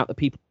about the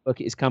people who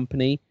work at his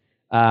company,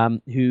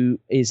 who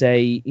is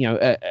a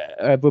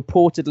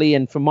reportedly,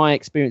 and from my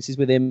experiences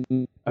with him,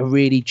 a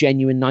really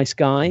genuine, nice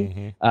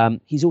guy.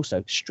 He's also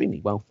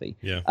extremely wealthy.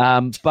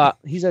 But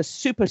he's a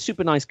super,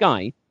 super nice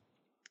guy.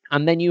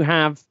 And then you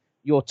have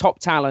your top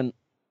talent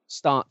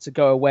start to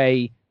go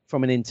away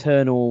from an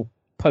internal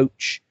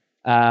poach,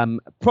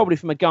 probably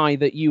from a guy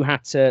that you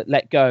had to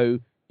let go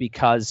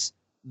because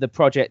the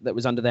project that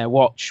was under their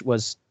watch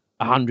was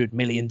 $100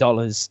 million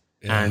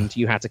and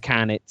you had to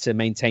can it to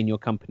maintain your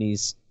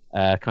company's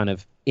kind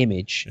of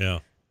image.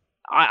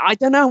 I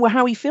don't know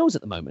how he feels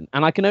at the moment,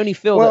 and I can only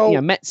feel that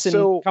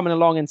Metzen coming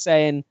along and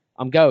saying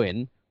I'm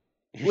going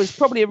was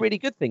probably a really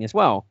good thing as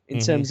well in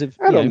terms of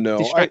I don't know.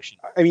 distraction.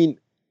 I mean,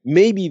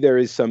 maybe there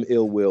is some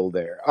ill will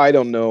there. I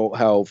don't know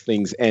how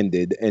things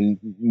ended, and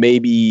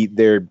maybe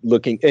they're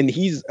looking. And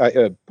he's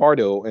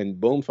Pardo and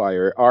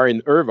Bonfire are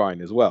in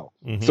Irvine as well.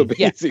 So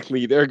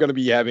basically, they're going to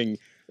be having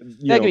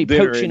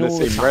dinner in the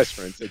same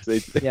restaurants.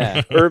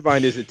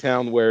 Irvine is a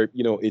town where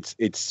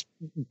it's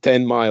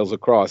 10 miles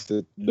across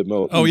the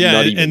most. Oh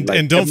yeah,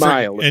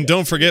 and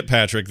don't forget,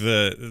 Patrick,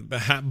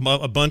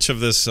 a bunch of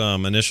this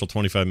initial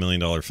 $25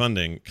 million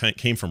funding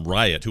came from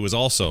Riot, who was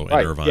also in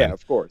Irvine. Yeah,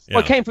 of course. Well,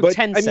 it came from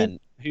Tencent,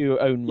 who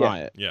own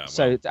Riot. Yeah.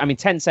 So I mean,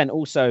 Tencent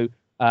also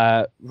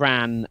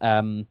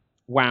ran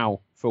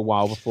WoW for a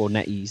while before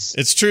NetEase.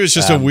 It's true. It's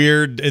just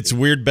it's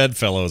weird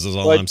bedfellows is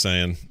all I'm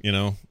saying,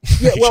 Yeah,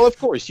 well, of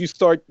course, you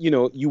start,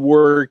 you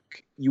work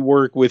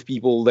with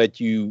people that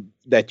you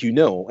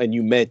know and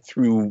you met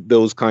through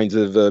those kinds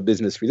of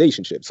business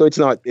relationships. So it's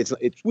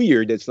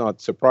weird. It's not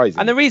surprising.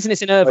 And the reason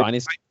it's in Irvine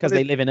is because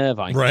they live in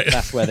Irvine. Right.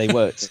 That's where they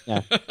worked.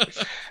 Yeah.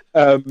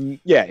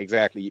 Yeah,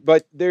 exactly.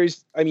 But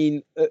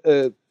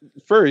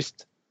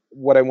first,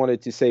 what I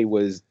wanted to say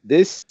was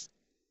this.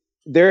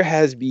 There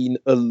has been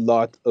a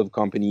lot of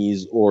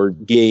companies or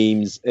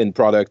games and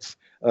products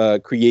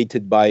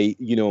created by,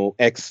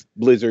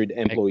 ex-Blizzard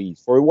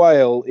employees. For a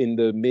while, in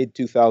the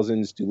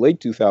mid-2000s to late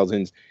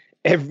 2000s,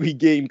 every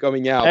game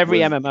coming out,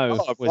 every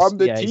MMO was from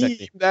the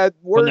team that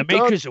worked from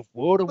the makers of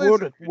World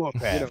of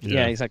Warcraft.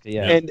 Yeah, exactly.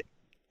 Yeah,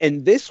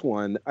 and this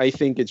one, I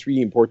think it's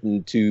really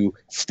important to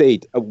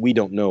state. We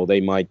don't know;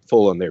 they might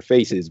fall on their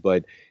faces,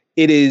 but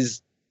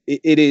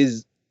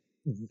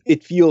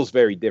it feels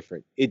very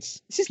different.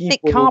 This is Nick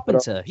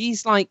Carpenter.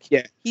 He's like,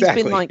 he's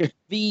been like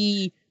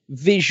the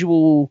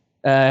visual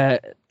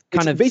kind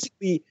of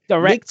basically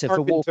director Nick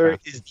for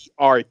Warcraft. Is the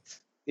art,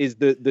 is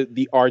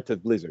the art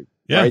of Blizzard.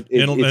 Yeah, right?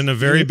 in a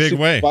very big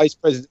way. Vice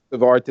President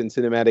of Art and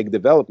Cinematic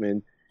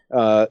Development.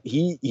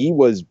 He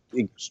was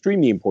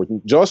extremely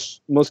important. Josh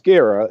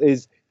Mosquera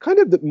is kind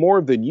of more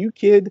of the new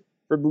kid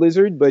for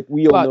Blizzard, but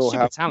we all know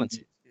how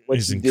talented.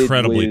 He's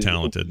incredibly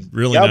talented.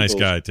 Really nice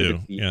guy too.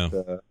 Yeah.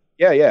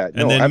 Yeah.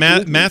 And then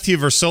Matthew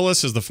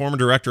Versulis is the former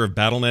director of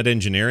BattleNet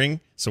Engineering.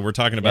 So we're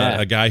talking about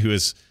a guy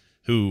who's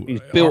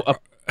built a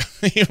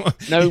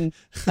known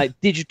like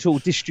digital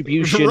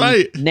distribution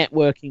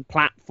networking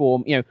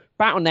platform.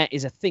 BattleNet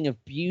is a thing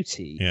of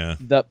beauty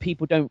that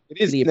people don't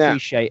really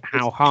appreciate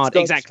how hard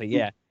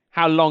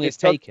how long it's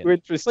taken.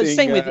 But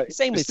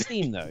same with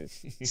Steam though.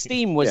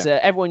 Steam was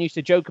everyone used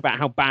to joke about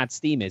how bad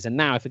Steam is, and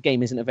now if a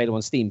game isn't available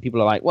on Steam,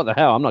 people are like, "What the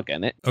hell? I'm not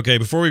getting it." Okay,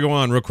 before we go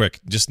on, real quick,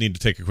 just need to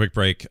take a quick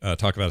break.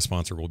 Talk about a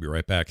sponsor. We'll be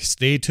right back.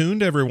 Stay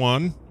tuned,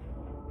 everyone.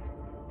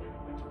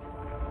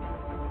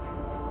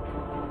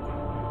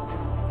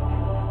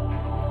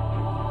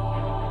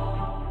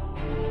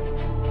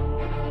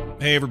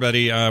 Hey,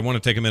 everybody. I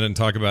want to take a minute and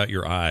talk about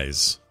your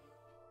eyes.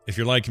 If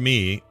you're like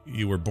me,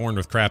 you were born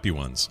with crappy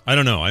ones. I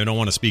don't know. I don't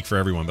want to speak for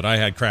everyone, but I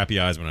had crappy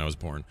eyes when I was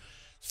born.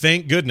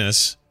 Thank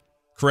goodness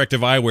corrective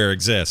eyewear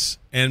exists.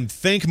 And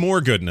thank more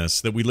goodness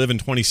that we live in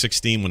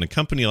 2016 when a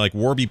company like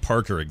Warby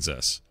Parker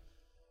exists.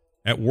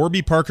 At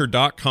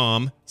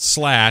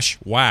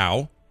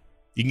warbyparker.com/wow,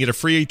 you can get a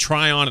free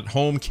try-on at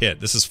home kit.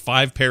 This is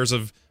 5 pairs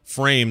of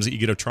frames that you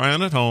get to try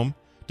on at home.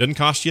 Doesn't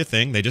cost you a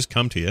thing. They just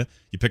come to you.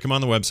 You pick them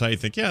on the website. You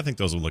think, I think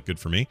those will look good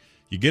for me.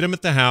 You get them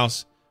at the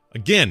house.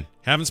 Again,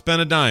 haven't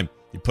spent a dime.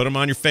 You put them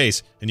on your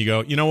face, and you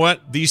go, you know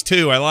what? These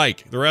 2 I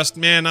like. The rest,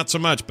 not so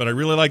much, but I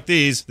really like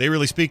these. They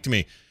really speak to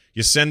me.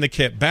 You send the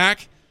kit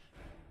back,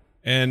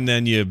 and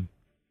then you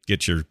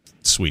get your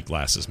sweet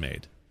glasses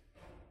made.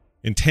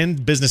 in 10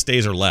 business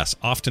days or less,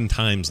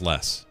 oftentimes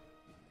less.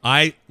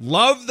 I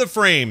love the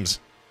frames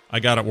I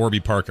got at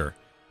Warby Parker.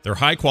 They're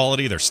high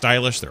quality, they're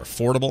stylish, they're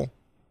affordable.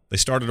 They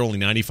start at only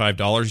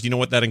 $95. Do you know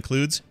what that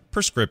includes?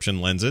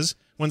 Prescription lenses.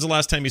 When's the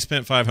last time you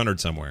spent $500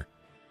 somewhere?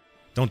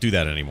 Don't do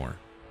that anymore.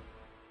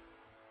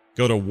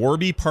 Go to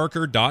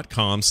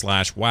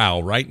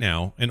warbyparker.com/wow right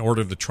now and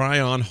order the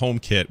try-on home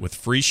kit with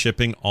free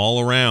shipping all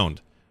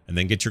around. And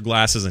then get your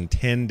glasses in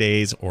 10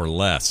 days or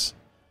less.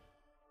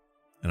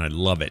 And I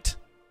love it.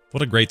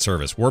 What a great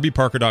service.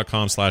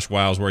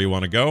 warbyparker.com/wow is where you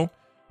want to go.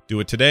 Do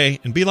it today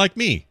and be like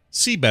me.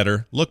 See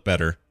better, look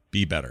better,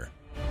 be better.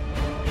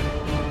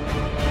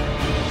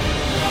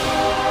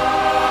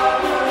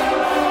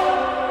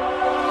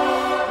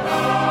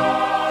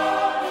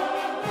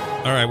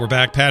 All right, we're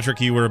back. Patrick,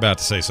 you were about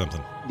to say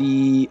something.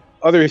 The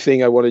other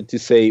thing I wanted to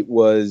say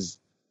was,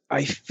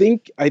 I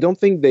don't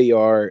think they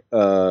are,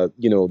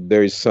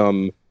 there's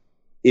some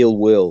ill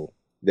will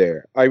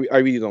there. I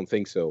really don't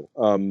think so.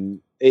 And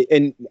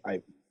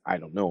I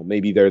don't know.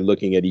 Maybe they're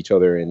looking at each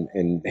other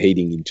and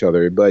hating each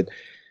other. But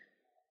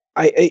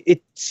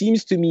it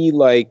seems to me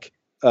like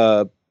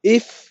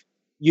if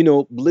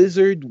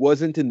Blizzard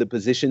wasn't in the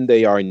position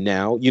they are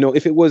now,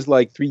 if it was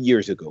like 3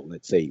 years ago,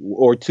 let's say,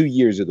 or 2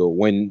 years ago,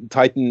 when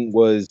Titan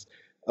was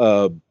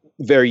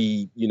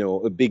very,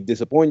 a big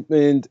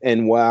disappointment,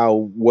 and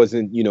WoW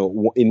wasn't,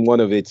 in one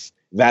of its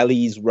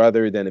valleys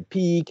rather than a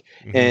peak,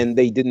 and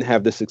they didn't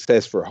have the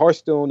success for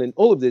Hearthstone and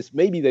all of this,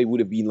 maybe they would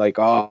have been like,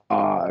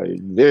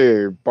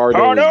 there,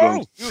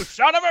 Pardo, you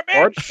son of a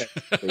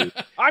bitch!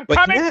 I'm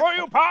coming for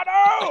you,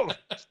 Pardo!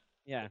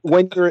 Yeah.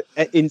 When you're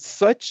in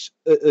such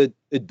a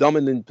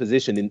dominant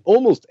position in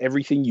almost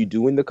everything you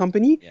do in the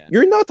company,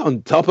 you're not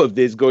on top of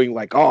this going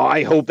like,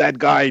 I hope that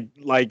guy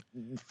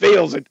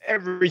fails at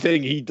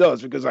everything he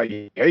does because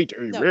I hate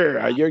him.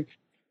 No.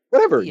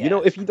 Whatever,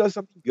 if he does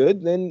something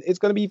good, then it's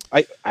going to be.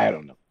 I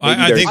don't know.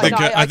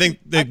 I think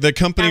the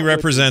company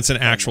represents an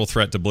actual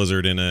threat to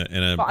Blizzard in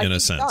a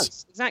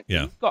sense. Exactly.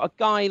 Yeah. You've got a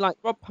guy like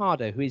Rob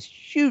Pardo who is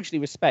hugely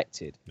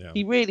respected. Yeah.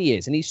 He really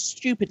is, and he's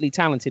stupidly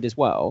talented as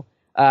well.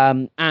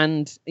 And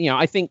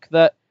I think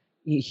that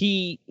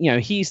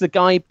he's the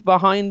guy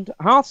behind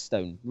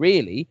Hearthstone,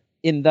 really,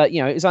 in that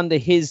it was under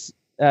his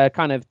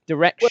kind of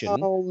direction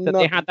that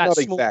they had that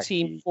small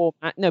team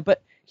format. No,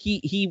 but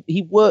he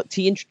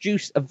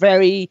introduced a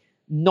very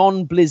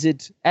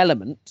non-Blizzard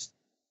element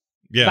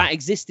that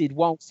existed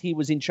whilst he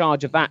was in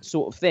charge of that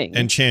sort of thing,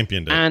 and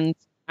championed it. And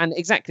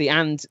exactly,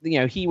 and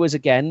he was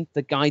again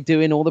the guy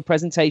doing all the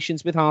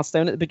presentations with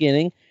Hearthstone at the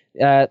beginning.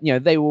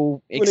 They were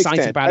all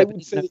excited about it, but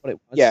didn't know what it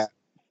was. Yeah.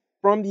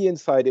 From the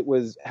inside, it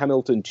was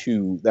Hamilton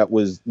 2 that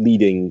was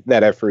leading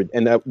that effort,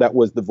 and that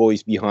was the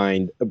voice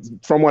behind,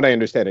 from what I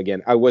understand,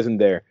 again, I wasn't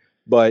there,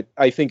 but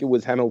I think it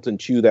was Hamilton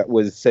 2 that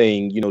was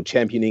saying,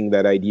 championing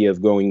that idea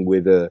of going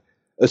with a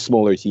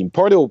smaller team.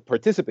 Pardo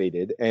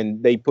participated,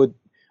 and they put,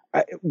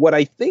 what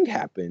I think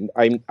happened,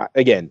 I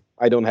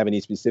don't have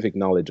any specific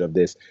knowledge of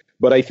this,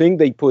 but I think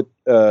they put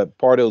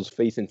Pardo's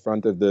face in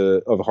front of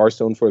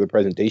Hearthstone for the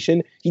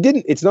presentation.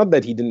 It's not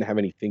that he didn't have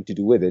anything to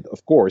do with it,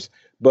 of course,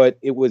 but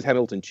it was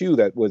Hamilton Chu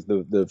that was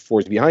the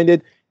force behind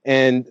it,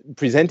 and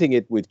presenting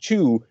it with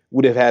Chu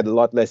would have had a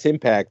lot less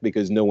impact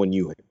because no one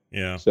knew him.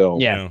 Yeah. So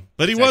yeah.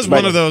 But he was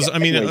one of those. I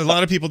mean, a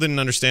lot of people didn't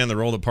understand the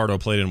role that Pardo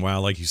played in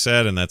WoW, like you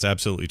said, and that's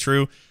absolutely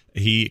true.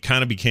 He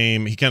kind of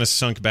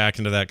sunk back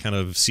into that kind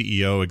of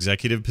CEO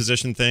executive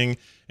position thing.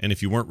 And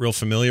if you weren't real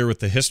familiar with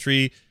the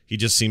history, he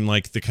just seemed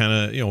like the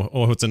kind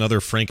of, it's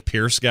another Frank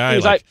Pierce guy. He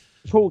was like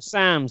Paul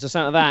Sams or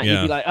something like that.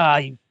 Yeah. You'd be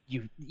like,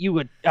 you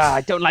would, I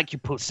don't like you,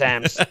 Paul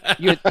Sams.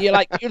 You're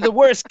the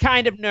worst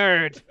kind of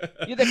nerd.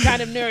 You're the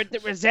kind of nerd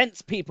that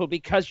resents people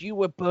because you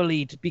were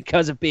bullied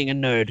because of being a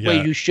nerd,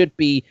 where you should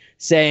be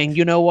saying,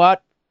 you know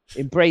what?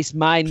 Embrace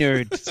my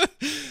nerds.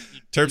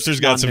 Terpster's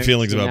got some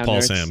feelings about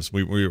Paul Sams.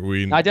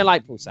 I don't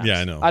like Paul Sams. Yeah,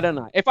 I know. I don't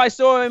know. If I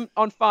saw him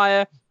on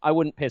fire, I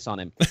wouldn't piss on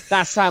him.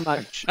 That's how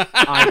much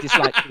I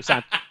dislike Paul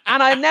Sams.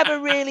 And I never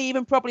really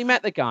even properly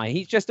met the guy.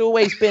 He's just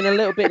always been a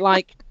little bit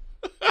like,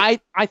 I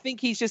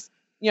think he's just,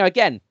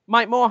 again,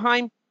 Mike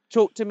Morheim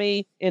talked to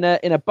me in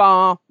a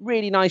bar,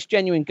 really nice,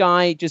 genuine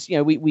guy. Just,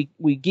 we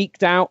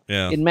geeked out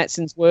in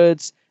Metzen's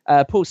words.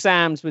 Paul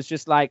Sams was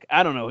just like,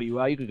 I don't know who you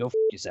are. You can go f***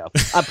 yourself.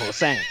 I'm Paul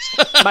Sams.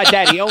 My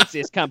daddy owns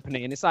this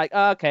company. And it's like,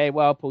 okay,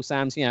 well, Paul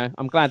Sams,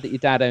 I'm glad that your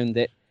dad owned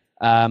it.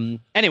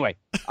 Anyway,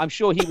 I'm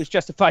sure he was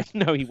justified.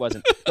 No, he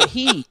wasn't. But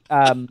he,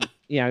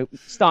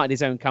 started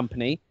his own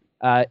company.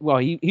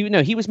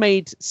 He was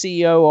made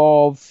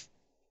CEO of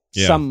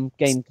some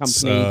game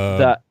company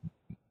that...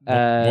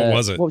 what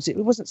was it? What was it?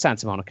 It wasn't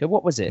Santa Monica.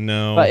 What was it?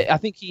 No. But I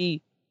think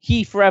he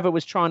forever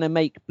was trying to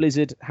make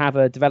Blizzard have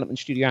a development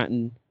studio out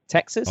in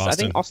Texas. Austin. I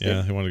think Austin.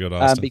 Yeah, he wanted to go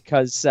to Austin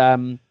because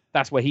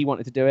that's where he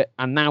wanted to do it,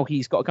 and now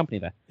he's got a company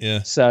there.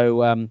 Yeah.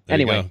 So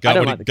anyway,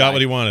 got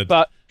what he wanted,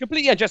 but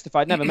completely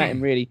unjustified. Never met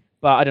him really,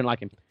 but I don't like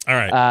him. All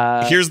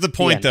right. Here's the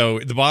point, though.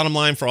 The bottom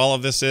line for all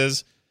of this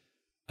is,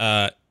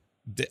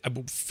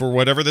 for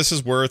whatever this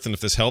is worth, and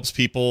if this helps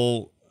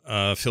people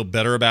feel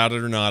better about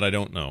it or not, I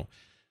don't know.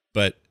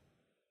 But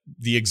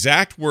the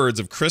exact words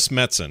of Chris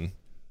Metzen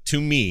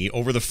to me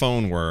over the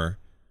phone were,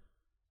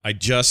 I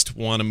just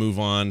want to move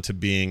on to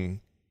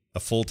being a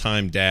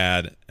full-time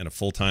dad and a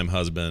full-time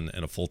husband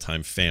and a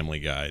full-time family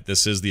guy.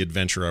 This is the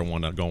adventure I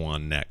want to go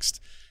on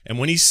next. And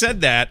when he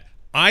said that,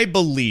 I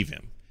believe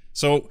him.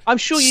 So I'm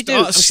sure you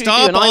do.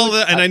 Stop all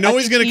that. And I know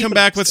he's going to come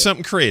back with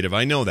something creative.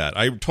 I know that.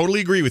 I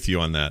totally agree with you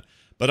on that.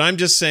 But I'm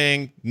just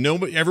saying,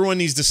 everyone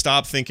needs to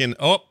stop thinking,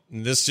 oh,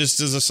 this just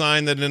is a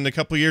sign that in a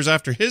couple of years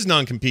after his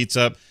non-compete's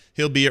up,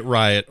 he'll be at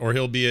Riot or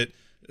he'll be at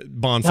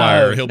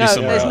Bonfire or he'll be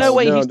somewhere else. There's no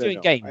way he's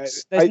doing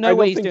games. There's no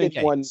way he's doing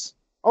games.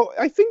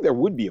 I think there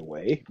would be a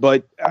way,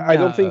 but I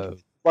don't think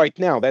right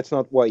now that's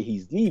not why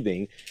he's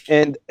leaving.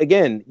 And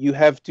again, you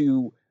have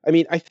to, I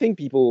mean, I think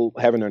people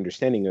have an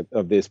understanding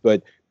of this,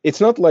 but it's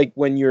not like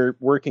when you're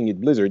working at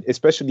Blizzard,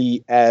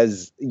 especially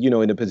as,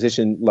 in a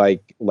position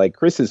like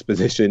Chris's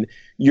position,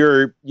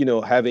 you're,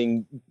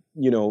 having,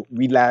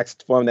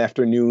 relaxed fun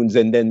afternoons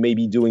and then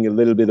maybe doing a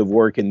little bit of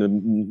work in the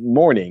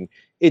morning.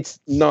 It's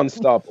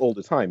nonstop all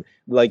the time.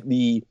 Like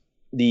the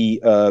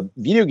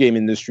video game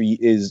industry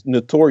is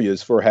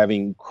notorious for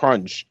having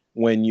crunch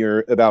when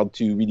you're about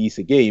to release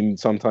a game,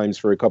 sometimes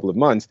for a couple of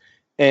months.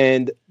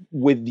 And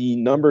with the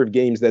number of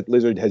games that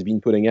Blizzard has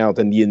been putting out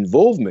and the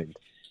involvement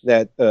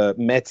that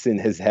Metzen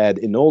has had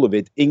in all of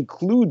it,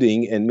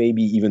 including and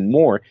maybe even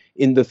more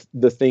in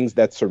the things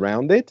that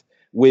surround it,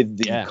 with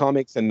the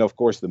comics and of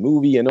course the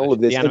movie and all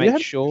of this. The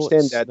animated shorts,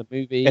 the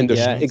movie, and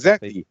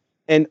exactly.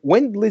 And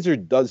when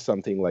Blizzard does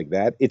something like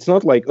that, it's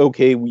not like,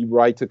 okay, we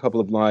write a couple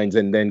of lines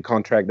and then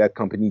contract that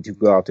company to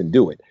go out and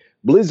do it.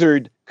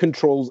 Blizzard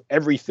controls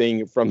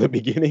everything from the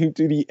beginning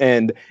to the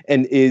end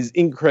and is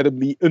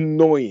incredibly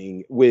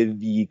annoying with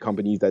the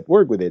companies that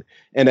work with it.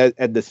 And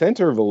at the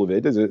center of all of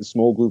it is a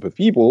small group of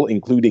people,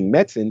 including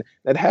Metzen,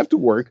 that have to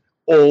work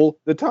all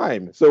the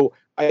time. So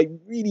I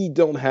really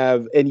don't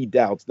have any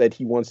doubts that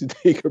he wants to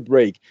take a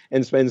break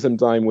and spend some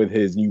time with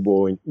his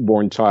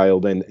newborn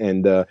child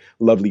and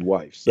lovely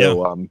wife.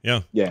 So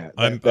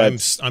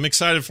I'm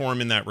excited for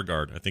him in that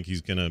regard. I think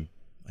he's gonna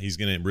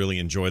really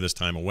enjoy this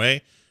time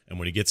away. And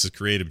when he gets his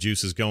creative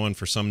juices going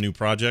for some new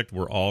project,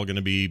 we're all going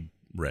to be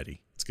ready.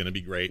 It's going to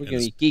be great. We're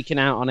going to be geeking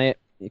out on it.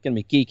 You're going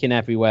to be geeking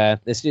everywhere.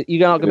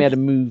 You're not going to be able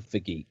to move for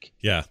geek.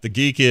 Yeah, the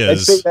geek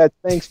is. I'd say that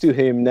thanks to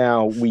him,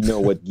 now we know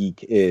what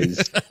geek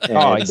is.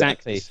 Oh,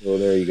 exactly. So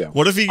there you go.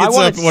 What if he gets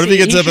up? What if he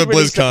gets up at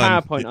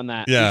BlizzCon? PowerPoint on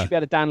that. Yeah. You should be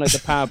able to download the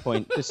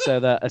PowerPoint just so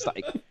that it's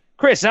like,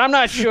 Chris, I'm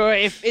not sure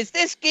if is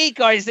this geek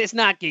or is this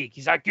not geek.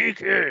 He's like,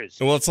 geek is.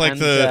 Well, it's like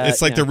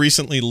the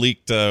recently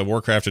leaked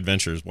Warcraft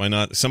Adventures. Why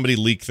not somebody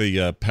leak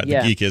the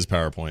Geek Is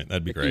PowerPoint?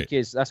 That'd be great. Geek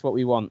Is, that's what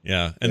we want.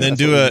 Yeah, and then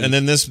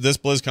this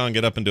BlizzCon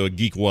get up and do a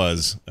Geek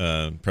Was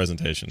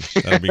presentation.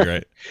 That'd be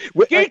great.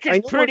 Geek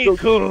is pretty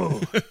cool.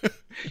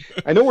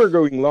 I know we're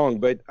going long,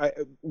 but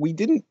we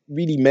didn't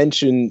really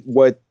mention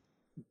what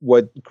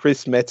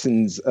Chris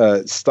Metzen's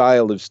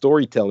style of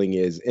storytelling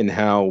is and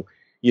how.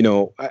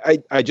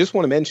 I just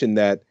want to mention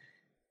that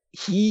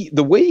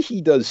the way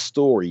he does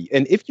story,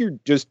 and if you're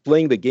just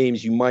playing the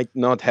games, you might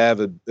not have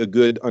a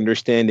good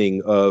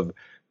understanding of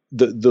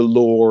the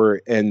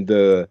lore and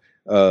the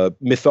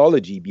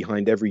mythology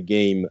behind every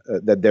game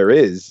that there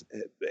is.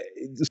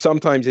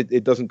 Sometimes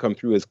it doesn't come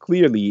through as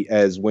clearly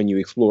as when you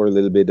explore a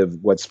little bit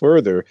of what's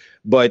further,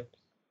 but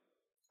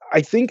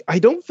I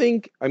don't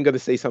think I'm going to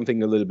say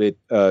something a little bit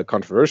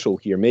controversial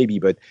here, maybe,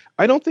 but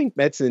I don't think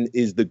Metzen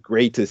is the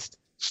greatest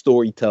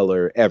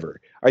storyteller ever.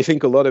 I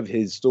think a lot of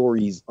his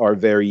stories are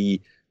very,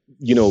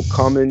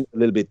 common, a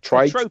little bit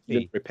trite,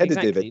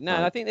 repetitive. Exactly.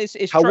 No, I think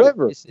it's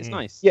however, it's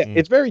nice. Yeah,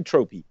 it's very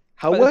tropey.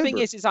 However, but the thing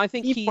is I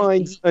think he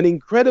finds an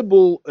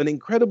incredible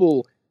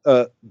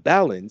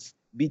balance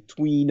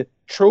between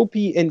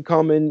tropey and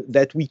common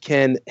that we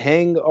can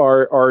hang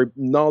our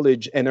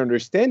knowledge and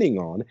understanding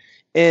on,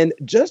 and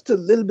just a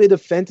little bit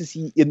of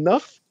fantasy,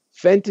 enough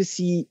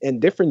fantasy and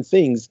different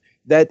things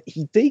that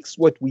he takes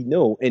what we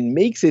know and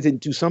makes it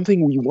into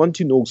something we want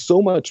to know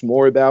so much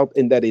more about,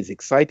 and that is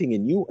exciting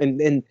and new. And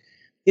then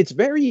it's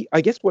very,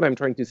 I guess what I'm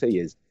trying to say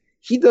is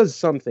he does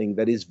something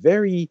that is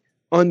very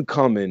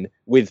uncommon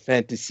with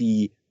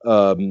fantasy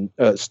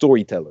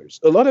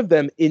storytellers. A lot of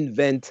them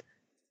invent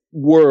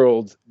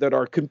worlds that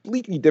are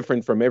completely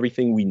different from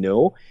everything we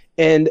know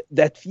and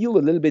that feel a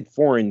little bit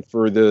foreign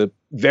for the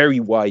very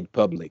wide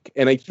public.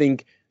 And I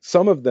think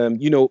some of them,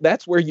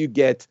 that's where you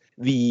get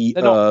the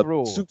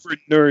super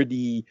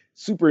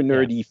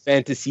nerdy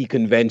fantasy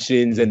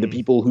conventions and the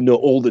people who know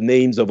all the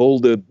names of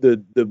all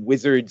the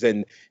wizards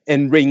and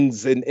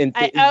rings and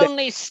I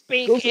only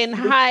speak in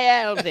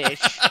High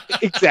Elvish.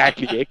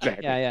 Exactly.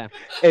 Yeah.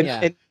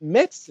 And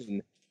Metzen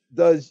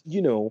does,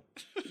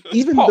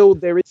 even though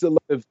there is a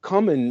lot of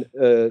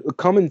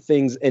common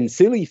things and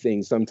silly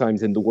things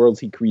sometimes in the worlds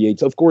he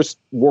creates. Of course,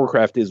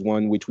 Warcraft is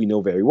one which we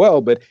know very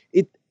well, but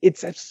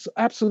it's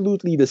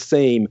absolutely the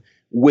same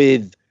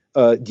with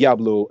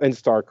Diablo and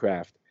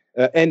StarCraft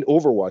and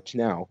Overwatch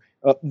now.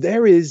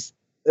 There is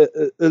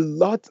a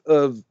lot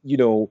of,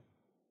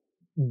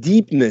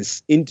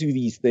 deepness into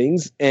these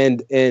things,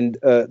 and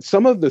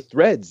some of the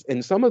threads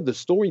and some of the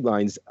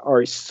storylines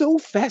are so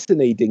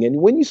fascinating, and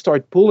when you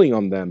start pulling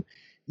on them,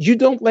 you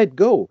don't let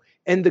go,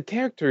 and the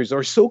characters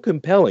are so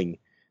compelling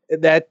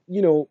that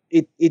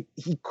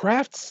he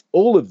crafts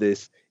all of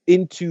this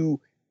into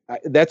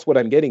that's what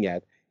I'm getting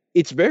at.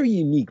 It's very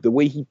unique the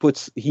way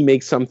he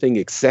makes something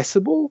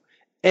accessible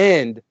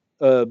and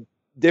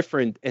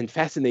different and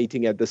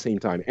fascinating at the same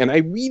time, and I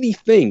really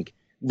think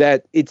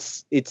that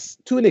it's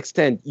to an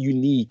extent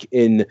unique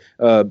in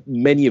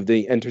many of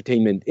the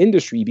entertainment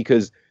industry,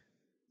 because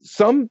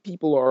some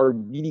people are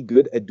really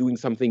good at doing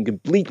something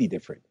completely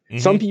different. Mm-hmm.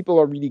 Some people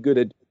are really good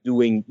at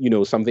doing,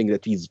 something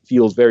that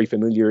feels very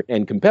familiar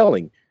and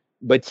compelling.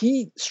 But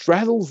he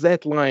straddles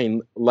that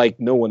line like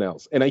no one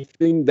else. And I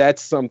think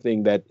that's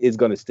something that is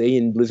going to stay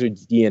in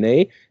Blizzard's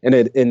DNA, and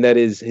that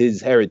is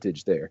his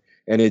heritage there.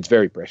 And it's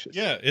very precious.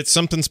 Yeah, it's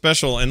something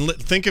special. And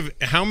think of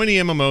how many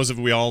MMOs have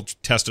we all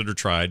tested or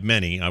tried?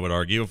 Many, I would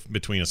argue,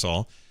 between us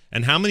all.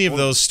 And how many of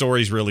those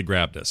stories really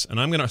grabbed us? And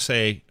I'm going to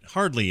say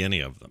hardly any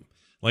of them.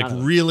 Like,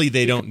 really,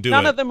 they don't do it.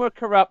 None of them were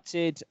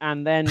corrupted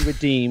and then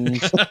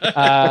redeemed,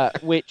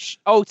 which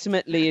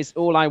ultimately is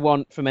all I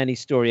want from any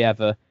story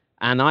ever.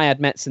 And I had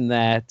Metzen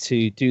there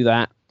to do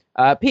that.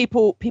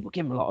 People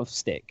give him a lot of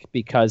stick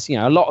because,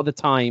 a lot of the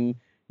time,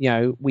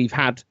 we've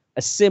had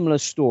a similar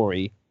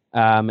story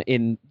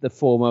in the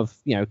form of,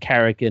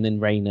 Kerrigan and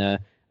Rayna,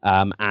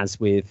 as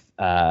with...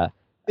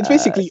 it's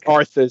basically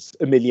Arthas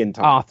a million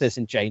times. Arthas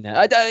and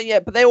Jaina.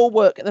 But they all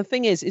work. And the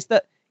thing is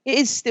that it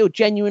is still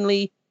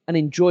genuinely an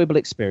enjoyable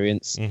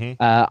experience.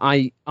 Mm-hmm.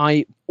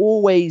 I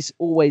always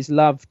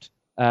loved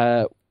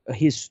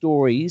his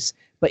stories,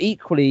 but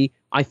equally,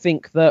 I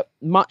think that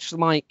much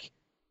like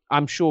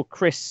I'm sure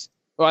Chris,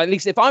 or at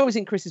least if I was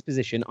in Chris's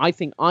position, I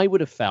think I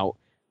would have felt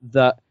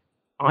that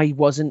I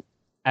wasn't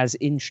as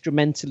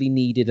instrumentally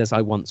needed as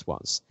I once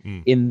was,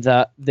 in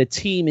that the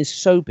team is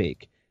so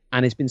big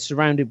and has been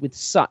surrounded with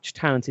such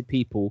talented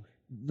people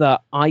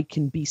that I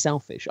can be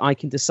selfish. I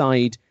can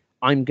decide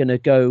I'm going to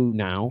go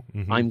now.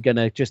 Mm-hmm. I'm going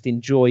to just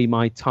enjoy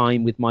my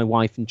time with my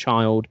wife and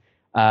child.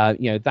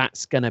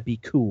 That's going to be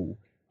cool.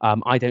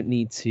 I don't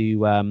need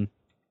to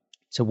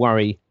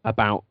worry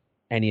about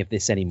any of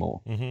this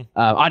anymore. Mm-hmm.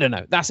 I don't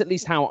know. That's at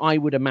least how I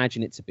would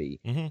imagine it to be.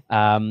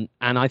 Mm-hmm.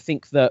 And I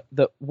think that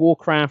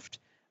Warcraft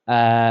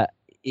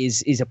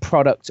is a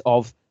product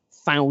of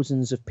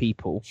thousands of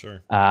people. Sure.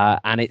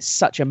 And it's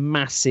such a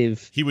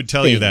massive He would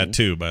tell you that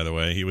too, by the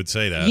way. He would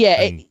say that.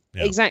 Yeah,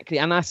 exactly.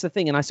 And that's the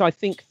thing. And so I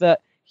think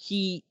that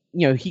he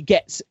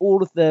gets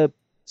all of the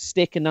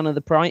stick and none of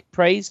the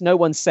praise. No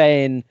one's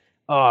saying,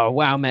 oh,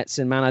 wow,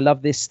 Metzen, man, I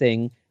love this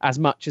thing, as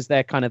much as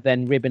they're kind of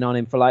then ribbing on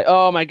him for like,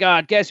 oh my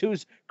God, guess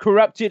who's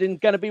corrupted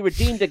and going to be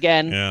redeemed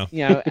again?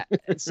 Yeah.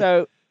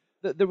 So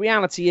the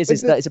reality is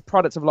that it's a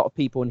product of a lot of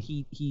people, and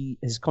he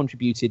has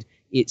contributed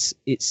its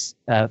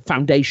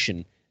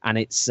foundation, and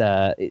it's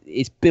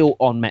built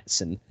on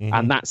Metzen, mm-hmm.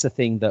 and that's the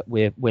thing that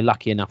we're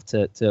lucky enough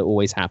to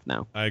always have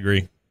now. I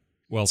agree.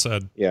 Well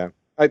said. Yeah.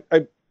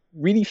 I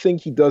really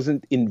think he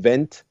doesn't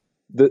invent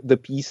the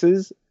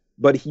pieces,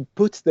 but he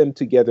puts them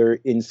together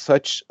in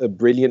such a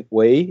brilliant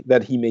way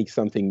that he makes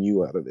something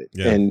new out of it.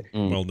 Yeah. And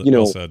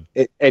well said.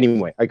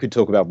 Anyway, I could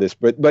talk about this,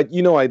 but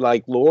I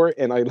like lore,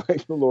 and I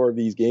like the lore of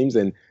these games,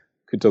 and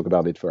could talk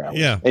about it for hours.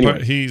 Yeah, anyway.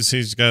 But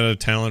he's got a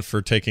talent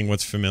for taking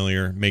what's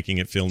familiar, making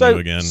it feel new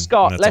again.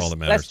 Scott, and that's all that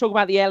matters. Let's talk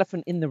about the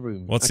elephant in the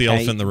room. What's the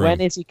elephant in the room?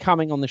 When is he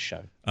coming on the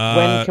show?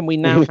 When can we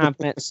now have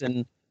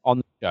Metzen on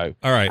the show?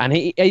 All right. And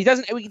he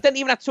doesn't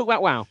even have to talk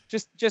about WoW.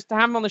 Just to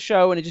have him on the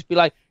show and it just be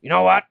like, you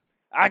know what?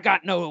 I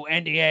got no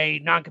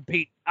NDA,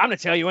 non-compete. I'm going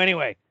to tell you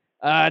anyway.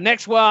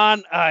 Next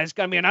one is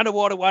going to be an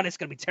underwater one. It's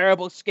going to be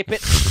terrible. Skip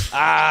it.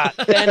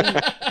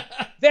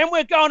 Then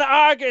we're going to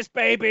Argus,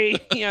 baby.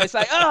 It's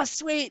like, oh,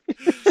 sweet.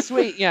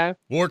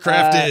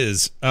 Warcraft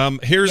is.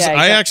 Here's. Yeah,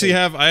 exactly.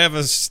 I have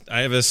a.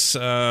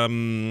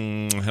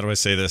 How do I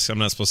say this? I'm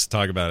not supposed to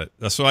talk about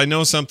it. So I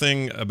know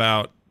something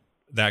about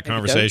that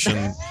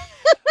conversation.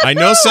 I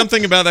know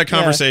something about that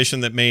conversation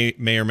that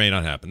may or may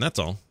not happen. That's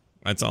all.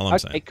 That's all I'm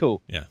saying. Okay,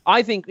 cool. Yeah.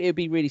 I think it would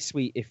be really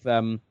sweet if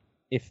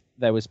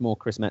there was more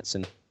Chris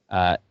Metzen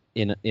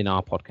in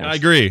our podcast. I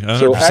agree. 100%.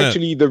 So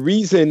actually, the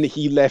reason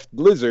he left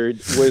Blizzard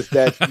was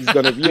that he's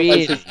going to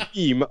realize his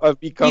dream of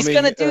becoming. He's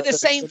going to do the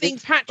same thing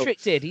Patrick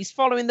did. He's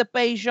following the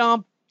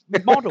Bejar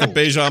model.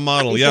 Bejar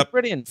model. Yep.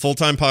 Brilliant.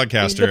 Full-time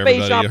podcaster.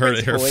 Everybody, you heard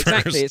it here first.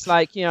 Exactly. It's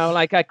like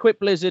I quit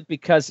Blizzard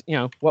because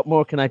what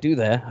more can I do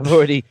there? I've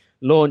already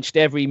launched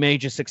every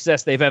major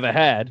success they've ever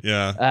had.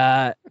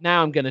 Yeah.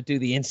 Now I'm going to do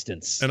the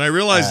instance. And I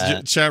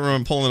realize chat room,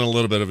 I'm pulling a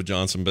little bit of a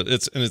Johnson, but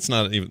it's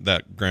not even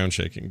that ground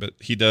shaking. But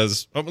he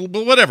does. But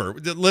whatever.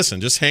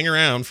 Listen, just hang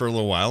around for a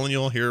little while, and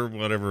you'll hear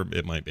whatever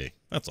it might be.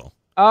 That's all.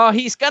 Oh,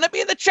 he's going to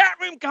be in the chat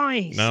room,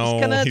 guys.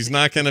 No, he's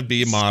not going to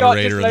be a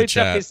moderator of the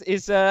chat.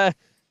 Scott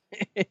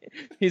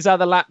his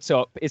other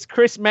laptop. It's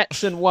Chris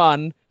Metzen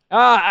 1.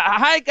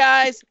 Hi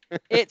guys,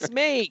 it's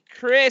me,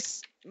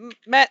 Chris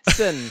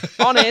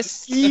Metzen,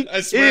 honest.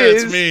 I swear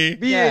it's me.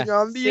 Being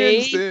on the See?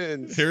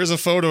 instance. Here's a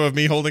photo of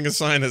me holding a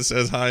sign that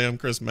says, "Hi, I'm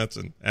Chris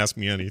Metzen. Ask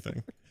me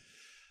anything."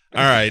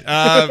 All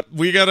right,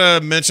 we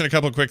gotta mention a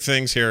couple of quick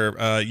things here.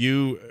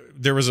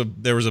 There was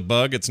a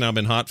bug. It's now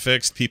been hot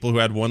fixed. People who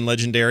had one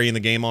legendary in the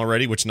game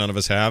already, which none of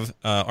us have,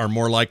 are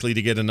more likely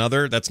to get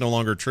another. That's no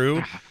longer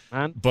true.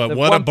 Man, But the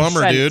what a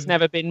bummer, 1% dude. It's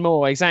never been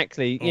more.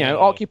 Exactly. You know,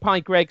 Oh. Occupy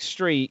Greg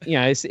Street. You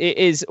know, it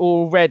is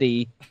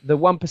already the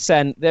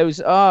 1%.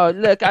 Those. Oh,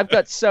 look, I've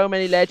got so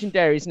many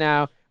legendaries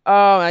now.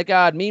 Oh my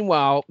God.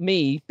 Meanwhile,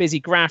 me busy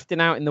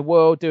grafting out in the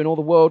world, doing all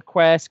the world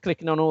quests,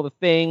 clicking on all the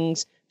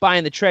things,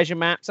 buying the treasure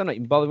maps. I'm not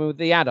even bothering with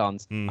the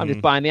add-ons. I'm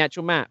just buying the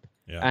actual map.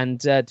 Yeah. And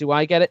do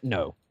I get it?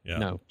 No. Yeah.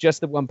 No,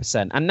 just the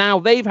 1%. And now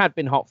they've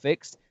been hot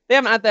fixed. They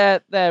haven't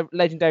had their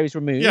legendaries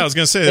removed. Yeah, I was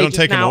gonna say they don't just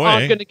take them now away.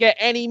 aren't going to get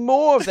any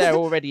more of their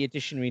already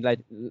additionary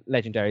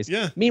legendaries.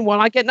 Yeah.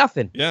 Meanwhile, I get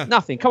nothing. Yeah.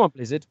 Nothing. Come on,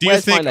 Blizzard. Do you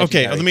Where's think? my Okay,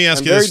 legendary? let me ask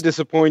I'm you very this.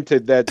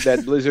 disappointed that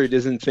Blizzard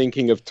isn't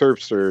thinking of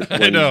Turfster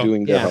when know.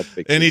 doing their Yeah. hot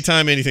fixes.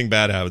 Anytime anything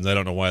bad happens, I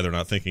don't know why they're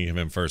not thinking of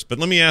him first. But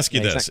let me ask you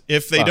Yeah, this: exactly.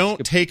 if they Well, don't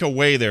good- take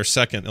away their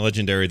second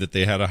legendary that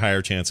they had a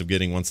higher chance of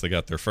getting once they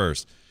got their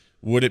first,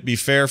 would it be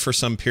fair for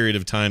some period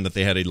of time that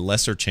they had a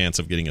lesser chance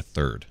of getting a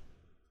third?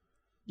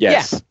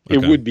 Yes, Yeah. it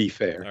Okay. would be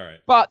fair. All right.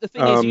 But the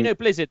thing is, you Um, know,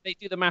 Blizzard, they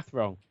do the math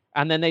wrong.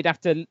 And then they'd have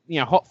to,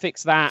 hot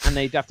fix that, and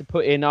they'd have to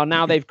put in, oh,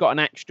 now they've got an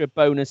extra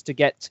bonus to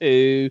get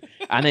to,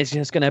 and it's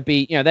just going to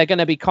be, they're going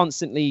to be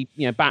constantly,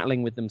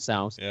 battling with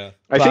themselves. Yeah.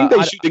 I But think they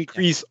I- should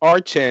increase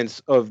our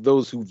chance of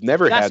those who've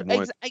never That's had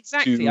one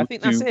exactly. to, I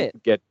think that's to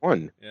it. get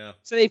one. Yeah.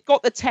 So they've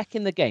got the tech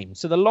in the game.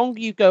 So the longer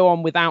you go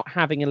on without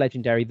having a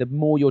legendary, the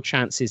more your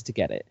chances to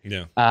get it.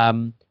 Yeah.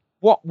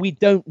 What we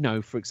don't know,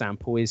 for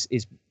example, is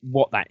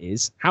what that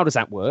is. How does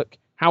that work?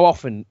 How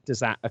often does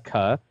that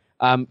occur?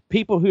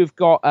 People who've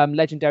got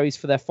legendaries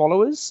for their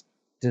followers,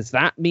 does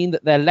that mean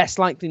that they're less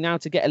likely now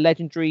to get a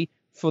legendary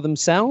for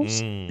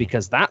themselves?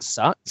 Because that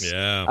sucks.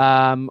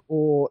 Yeah.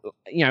 Or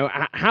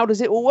how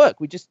does it all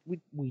work? We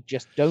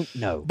just don't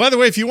know. By the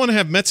way, if you want to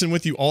have Metzen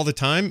with you all the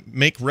time,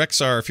 make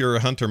Rexar. If you're a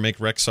hunter, make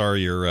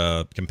Rexar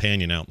your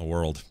companion out in the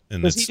world.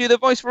 And Does he do the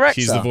voice for Rexar?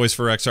 He's the voice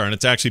for Rexar, and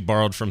it's actually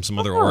borrowed from some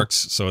other orcs,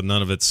 so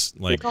none of it's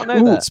like I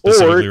don't know that.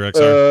 specifically Or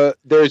Rexar.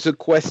 there's a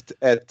quest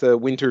at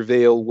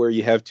Wintervale where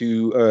you have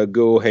to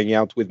go hang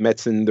out with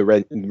Metzen the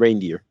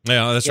reindeer.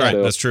 Yeah, that's Yeah. right.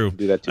 So, That's true.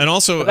 do that too. And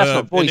also, But that's not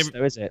and voice, if-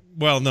 though, is it?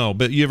 well, no,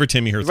 but you ever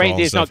Timmy hear The Thrall and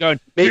reindeer's stuff. not going,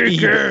 Maybe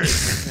he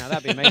no,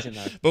 that'd be amazing,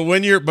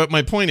 though. But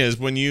my point is,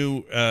 when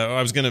you,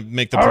 I was going to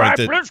make the All point right,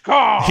 that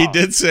Blizzcon! he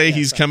did say Yeah,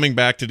 he's sorry. coming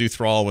back to do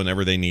Thrall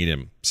whenever they need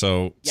him.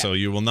 So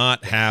you will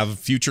not have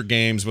future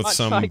games with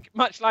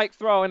Much like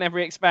Thrall in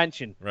every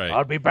expansion. Right.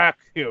 I'll be back,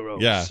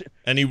 heroes. Yeah,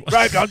 and he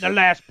Right on the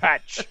last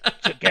patch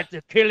to get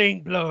the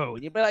killing blow.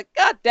 And you'd be like,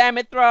 God damn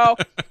it, Thrall.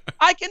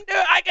 I can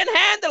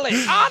handle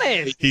it.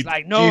 Honest. He- He's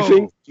like, do no.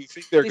 you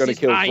think they're This going to is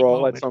kill my Thrall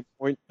moment. at some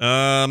point?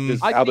 um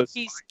I Out think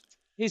of-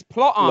 his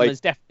plot armor's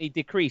like- definitely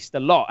decreased a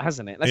lot,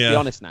 hasn't it? Let's be Yeah.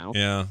 honest now.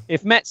 yeah.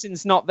 If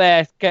Metzen's not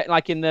there, get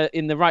like in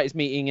the writers'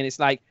 meeting, and it's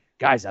like,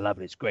 guys, I love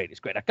it. It's great.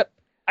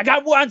 I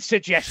got one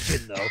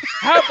suggestion though.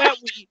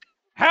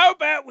 How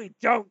about we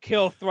don't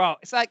kill Thrall?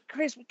 It's like,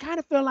 Chris, we kind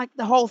of feel like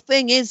the whole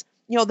thing is,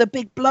 the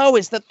big blow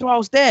is that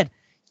Thrall's dead.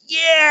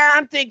 Yeah,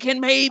 I'm thinking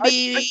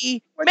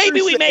maybe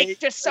we make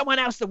just someone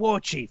else the war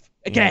chief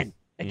again.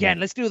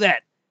 Let's do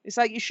that. It's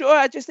like, you sure?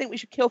 I just think we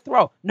should kill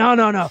Thrall.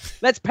 No.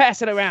 Let's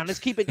pass it around. Let's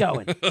keep it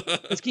going.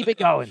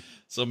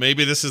 So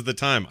maybe this is the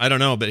time. I don't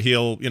know, but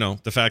he'll,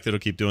 the fact that he'll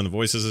keep doing the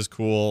voices is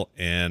cool,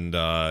 and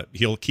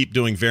he'll keep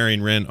doing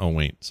Varian Wren. Oh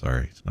wait,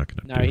 sorry, it's not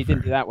going to. No, he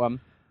didn't do that one.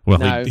 Well,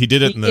 No. he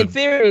did it in the. In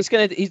theory,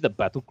 he's the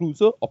battle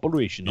cruiser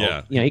operational.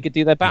 Yeah. He could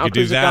do that He battle could do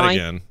cruiser that guy.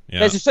 again.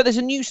 Yeah. There's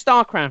a new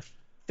StarCraft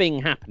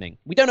thing happening.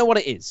 We don't know what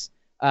it is,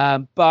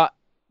 but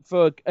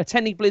for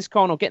attending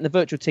BlizzCon or getting the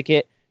virtual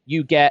ticket,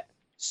 you get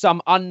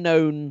some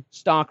unknown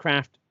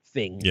StarCraft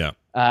thing. Yeah.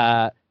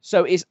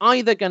 So it's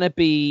either going to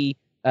be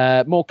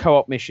more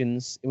co-op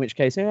missions, in which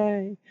case,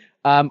 hooray,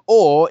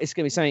 or it's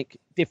going to be something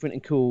different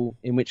and cool,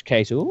 in which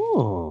case,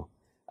 ooh.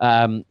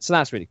 So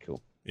that's really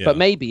cool. Yeah. But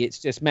maybe it's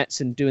just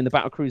Metzen doing the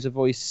battlecruiser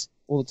voice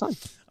all the time.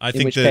 I In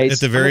think which that case, at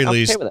the very I'm okay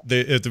least, with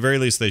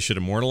it. they should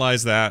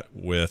immortalize that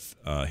with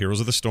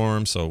Heroes of the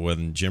Storm. So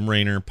when Jim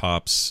Raynor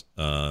pops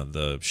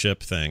the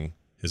ship thing,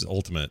 his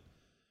ultimate,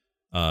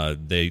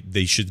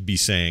 they should be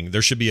saying,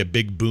 there should be a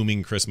big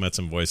booming Chris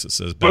Metzen voice that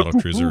says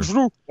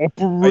Battlecruiser.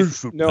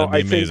 That'd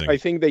be amazing. I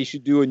think they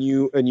should do a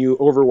new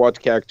Overwatch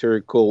character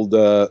called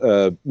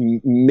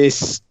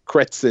Miss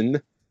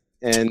Kretzen.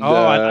 And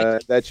I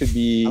like that should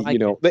be, I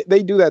like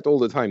they do that all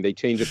the time. They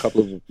change a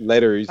couple of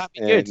letters. That'd be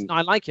good. and- No,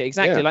 I like it.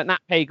 Exactly. Yeah. Like Nat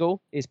Pagel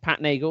is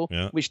Pat Nagel,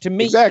 Yeah. which to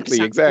me Exactly,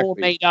 sounds more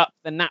exactly. made up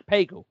than Nat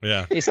Pagel.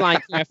 Yeah. It's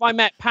like, if I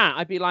met Pat,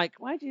 I'd be like,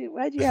 why'd you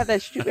have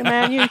that stupid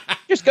man? You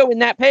just go with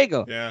Nat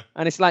Pagel. Yeah.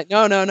 And it's like,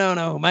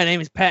 no. My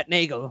name is Pat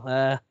Nagel.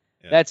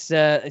 That's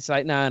it's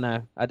like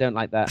no, I don't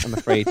like that. I'm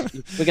afraid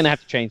we're gonna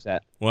have to change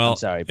that. Well, I'm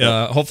sorry.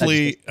 But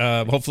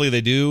hopefully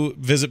they do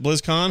visit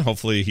BlizzCon.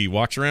 Hopefully he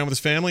walks around with his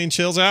family and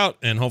chills out,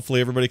 and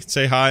hopefully everybody can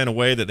say hi in a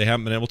way that they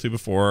haven't been able to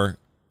before.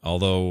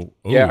 Although,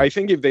 yeah, I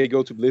think if they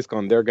go to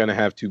BlizzCon, they're gonna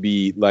have to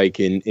be like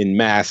in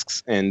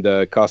masks and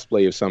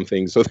cosplay of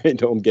something, so they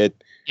don't get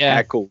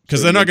tackled.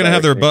 Because they're not gonna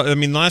have their. I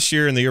mean, last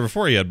year and the year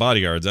before, you had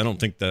bodyguards. I don't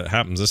think that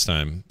happens this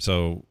time.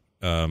 So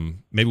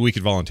maybe we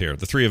could volunteer.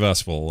 The three of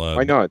us will.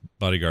 Why not?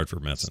 Bodyguard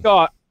for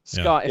Metzen.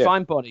 Scott, if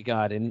I'm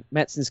bodyguarding,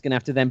 Metzen's gonna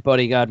have to then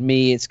bodyguard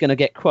me. It's gonna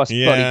get cross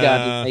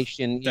bodyguard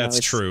relation. That's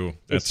true.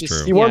 That's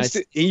true. He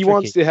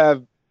wants to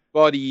have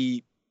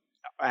body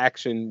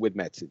action with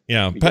Metzen.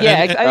 Yeah,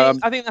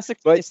 I think that's the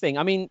clearest thing.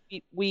 I mean,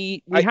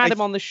 we had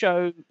him on the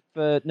show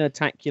for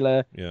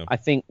Nerdtacular. Yeah. I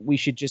think we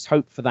should just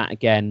hope for that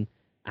again,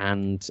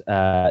 and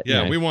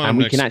we want, and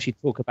we can actually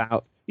talk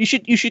about. You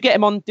should get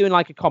him on doing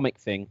like a comic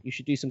thing. You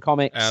should do some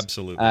comics,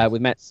 absolutely,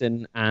 with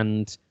Metzen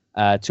and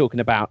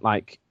talking about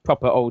like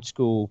proper old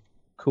school,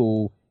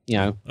 cool,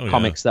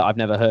 comics that I've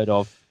never heard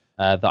of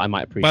that I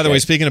might appreciate. By the way,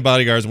 speaking of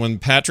bodyguards, when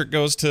Patrick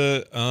goes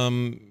to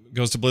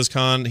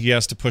BlizzCon, he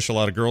has to push a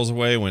lot of girls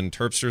away. When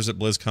Terpster's at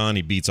BlizzCon,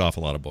 he beats off a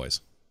lot of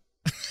boys.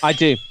 I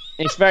do.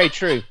 It's very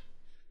true.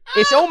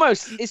 It's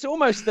almost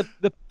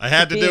the. I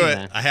had to do it.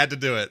 There. I had to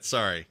do it.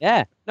 Sorry.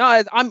 Yeah.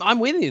 No, I'm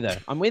with you though.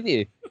 I'm with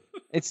you.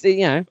 It's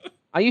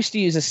I used to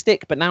use a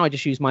stick, but now I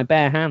just use my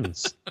bare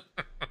hands.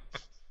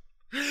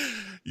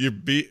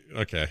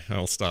 Okay,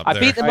 I'll stop. I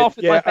beat them off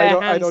with my bare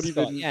hands.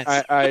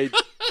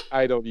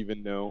 I don't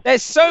even know.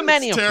 There's so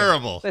many of them.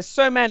 Terrible. There's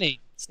so many.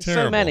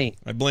 So many.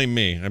 I blame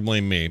me.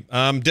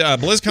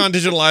 BlizzCon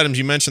digital items.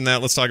 You mentioned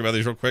that. Let's talk about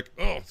these real quick.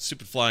 Oh,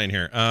 stupid fly in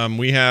here.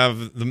 We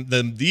have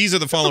these are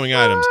the following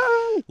items: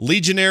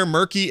 Legionnaire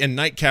Murky and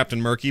Knight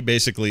Captain Murky.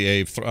 Basically,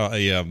 a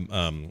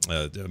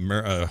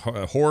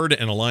Horde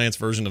and Alliance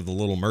version of the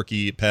little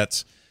Murky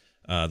pets.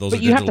 Those but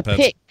are you have to pets.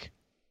 Pick.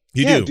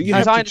 You do.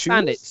 As I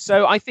understand it.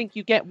 So I think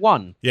you get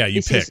one. Yeah,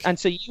 you pick, and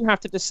so you have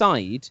to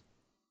decide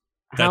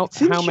how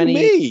many.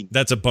 many.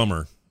 That's a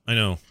bummer. I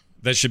know.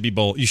 That should be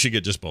both. You should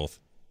get just both.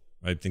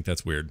 I think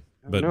that's weird.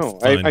 But no,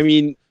 I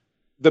mean,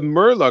 the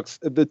Murlocs,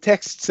 the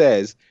text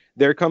says,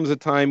 there comes a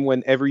time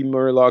when every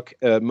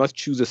Murloc must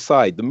choose a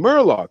side. The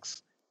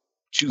Murlocs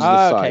choose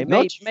the side.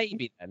 Okay,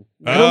 maybe then.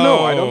 I don't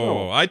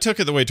know. I took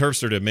it the way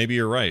Terpster did. Maybe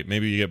you're right.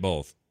 Maybe you get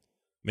both.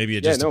 Maybe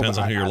it just depends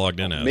on who you're logged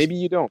in as. Maybe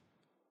you don't.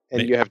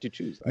 And you have to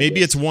choose.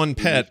 Maybe it's one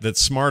pet that's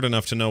smart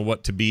enough to know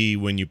what to be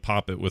when you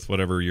pop it with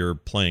whatever you're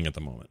playing at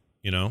the moment.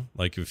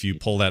 Like if you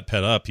pull that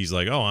pet up, he's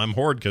like, "Oh, I'm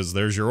Horde because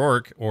there's your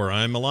Orc," or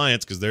 "I'm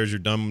Alliance because there's your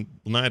dumb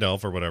Night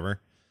Elf," or whatever.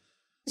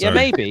 Sorry. Yeah,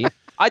 maybe.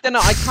 I don't know.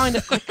 I kind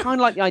of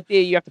like the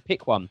idea you have to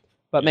pick one,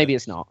 but maybe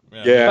it's not.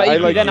 Yeah, but I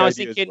like then the I was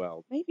idea thinking, as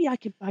well. maybe I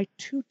could buy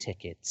 2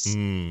 tickets.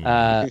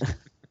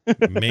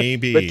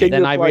 Maybe. But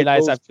then I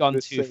realized I've gone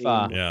too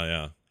far.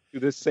 Yeah. To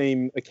the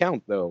same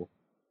account though.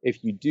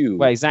 If you do.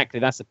 Well, exactly.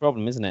 That's the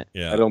problem, isn't it?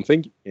 Yeah. I don't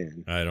think you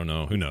can. I don't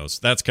know. Who knows?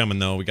 That's coming,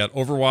 though. We got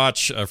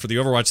Overwatch. For the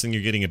Overwatch thing,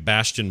 you're getting a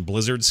Bastion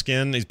Blizzard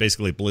skin. He's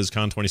basically a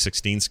BlizzCon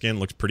 2016 skin.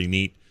 Looks pretty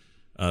neat.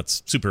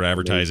 It's super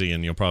advertising,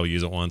 and you'll probably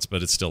use it once,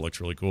 but it still looks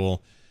really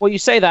cool. Well, you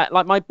say that.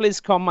 Like my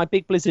BlizzCon, my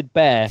big Blizzard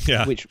bear,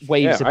 which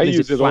waves a Blizzard I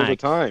use it flag. all the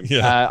time.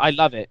 Yeah. I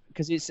love it.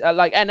 Because it's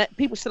and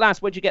people still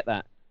ask, where'd you get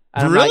that?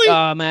 And I'm really? like,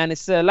 oh man,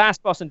 it's the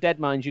last boss on Dead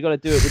Mines. You got to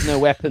do it with no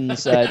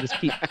weapons. Just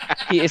keep.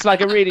 It's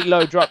like a really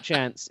low drop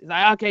chance. It's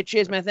like, okay,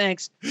 cheers, man,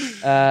 thanks.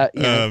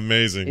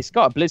 Amazing. It's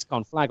got a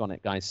BlizzCon flag on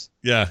it, guys.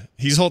 Yeah,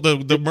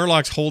 the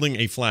Murloc's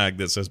holding a flag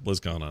that says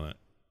BlizzCon on it.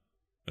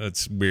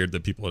 It's weird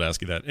that people would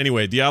ask you that.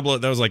 Anyway, Diablo,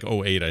 that was like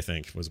 2008, I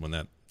think, was when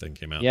that thing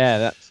came out. Yeah,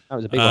 that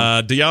was a big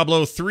one.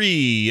 Diablo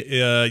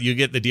 3, you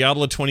get the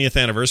Diablo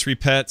 20th anniversary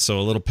pet,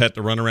 so a little pet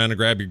to run around and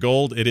grab your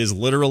gold. It is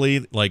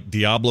literally like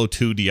Diablo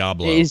 2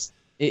 Diablo.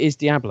 It is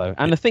Diablo.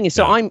 And the thing is,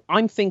 so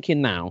I'm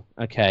thinking now,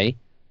 okay,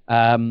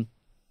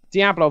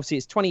 Diablo, obviously,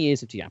 it's 20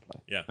 years of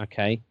Diablo. Yeah.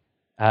 Okay.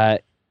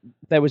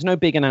 There was no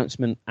big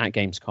announcement at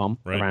Gamescom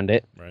around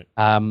it. Right.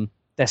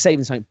 They're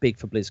saving something big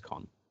for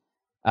BlizzCon.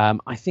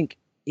 I think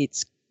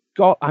it's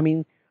got,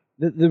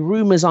 the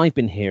rumors I've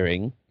been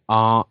hearing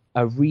are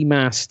a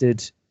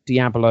remastered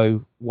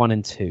Diablo 1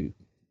 and 2,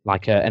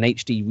 like an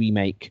HD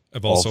remake.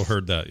 I've also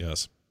heard that,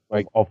 yes.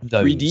 Like of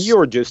those. 3D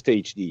or just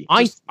HD?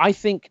 I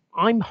think,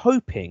 I'm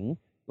hoping,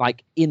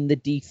 like in the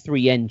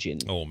D3 engine.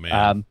 Oh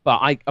man! But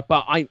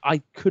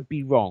I could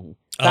be wrong.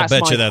 I'll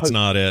bet you that's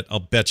not it. I'll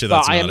bet you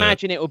that's not it. But I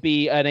imagine it will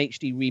be an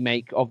HD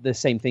remake of the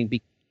same thing.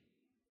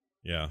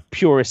 Yeah.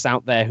 Purists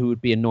out there who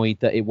would be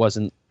annoyed that it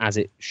wasn't as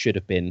it should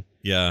have been.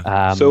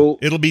 Yeah. So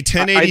it'll be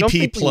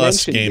 1080p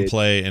plus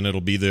gameplay, and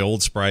it'll be the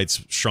old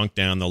sprites shrunk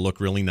down. They'll look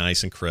really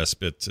nice and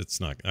crisp. It's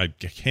not. I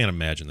can't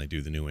imagine they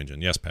do the new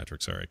engine. Yes,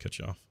 Patrick. Sorry, I cut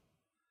you off.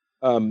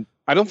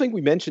 I don't think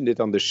we mentioned it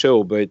on the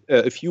show, but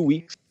a few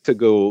weeks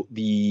ago,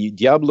 the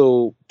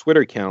Diablo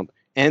Twitter account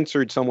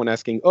answered someone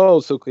asking, "Oh,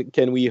 so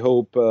can we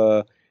hope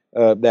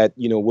that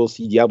we'll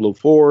see Diablo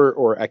 4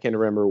 or I can't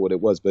remember what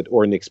it was,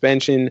 or an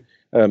expansion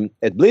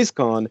at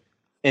BlizzCon?"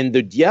 And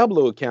the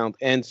Diablo account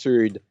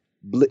answered,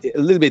 a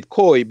little bit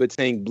coy, but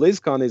saying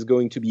BlizzCon is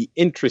going to be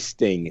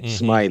interesting,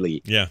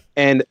 smiley. Yeah.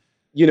 And,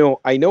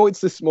 I know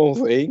it's a small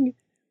thing,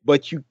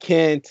 but you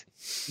can't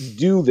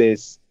do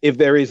this if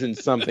there isn't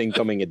something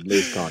coming at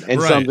BlizzCon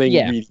and something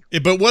really.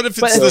 But what if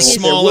it's as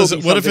small as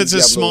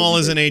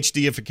an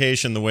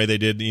HDification, the way they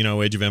did,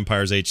 Age of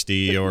Empires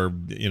HD, or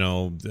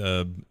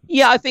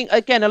I think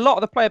again a lot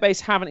of the player base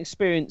haven't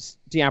experienced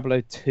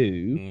Diablo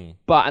 2,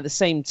 but at the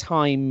same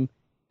time,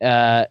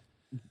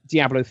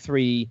 Diablo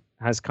 3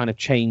 has kind of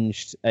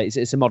changed.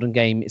 It's a modern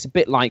game. It's a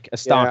bit like a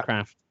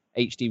StarCraft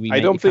HD remake. I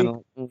don't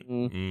think.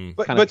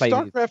 But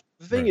StarCraft.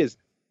 The thing is,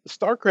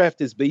 StarCraft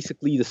is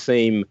basically the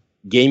same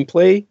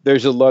gameplay.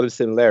 There's a lot of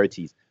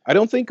similarities. I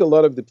don't think a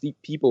lot of the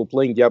people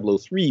playing Diablo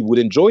 3 would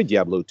enjoy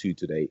Diablo 2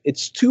 today.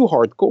 It's too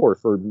hardcore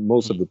for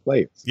most of the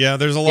players. Yeah,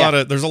 there's a lot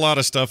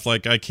of stuff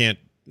like I can't.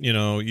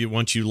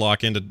 Once you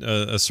lock into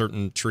a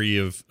certain tree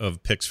of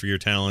picks for your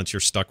talents, you're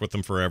stuck with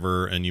them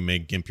forever, and you may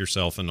gimp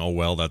yourself, and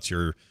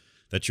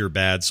that's your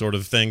bad sort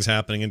of things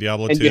happening in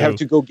Diablo 2. And you have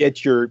to go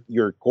get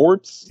your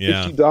corpse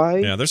if you die.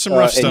 Yeah, there's some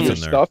rough stuff in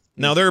there.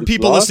 Now, there are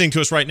people listening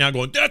to us right now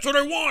going, that's what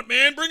I want,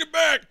 man, bring it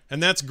back.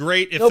 And that's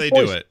great if they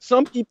do it.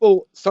 Some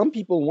people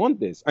want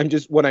this.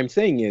 What I'm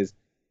saying is,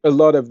 a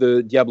lot of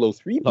the Diablo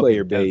 3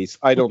 player base,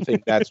 I don't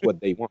think that's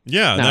what they want.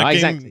 Yeah,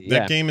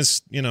 that game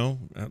is,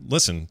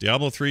 listen,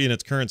 Diablo 3 in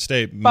its current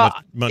state, but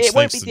much it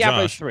won't be to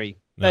Diablo Josh. 3.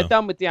 No. They're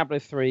done with Diablo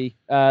 3.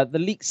 The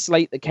leaked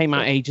slate that came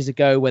out ages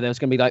ago, where there was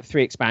going to be like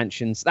 3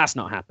 expansions, that's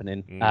not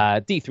happening.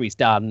 D3's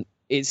done.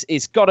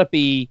 It's got to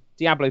be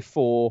Diablo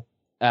 4,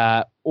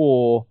 or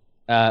all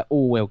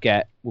we'll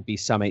get will be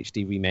some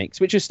HD remakes,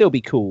 which will still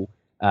be cool.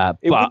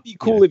 It would be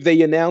cool if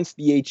they announced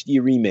the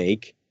HD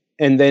remake,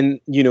 and then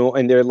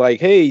and they're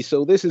like, hey,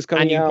 so this is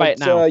coming out. Play it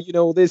now.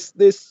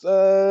 This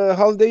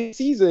holiday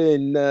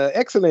season.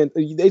 Excellent.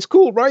 It's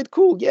cool, right?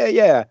 Cool.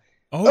 Yeah.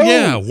 Oh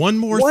yeah, one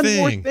more thing.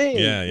 More thing.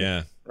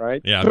 Yeah.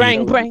 Right? Yeah.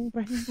 Brang.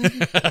 And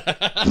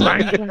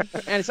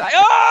it's like,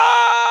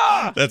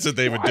 oh! That's what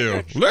they would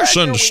do.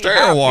 Listen, stay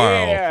a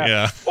while.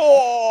 Yeah.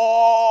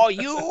 For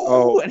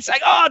you. And it's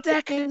like, oh,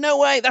 Deckard, no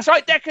way. That's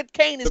right, Deckard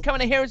Cain is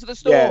coming to Heroes of the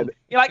Storm. Yeah,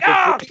 you're like,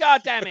 oh,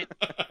 God damn it.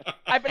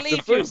 I believe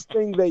the first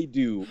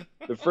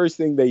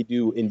thing they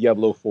do in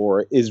Diablo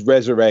 4 is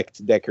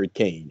resurrect Deckard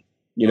Cain.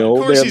 Of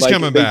course he's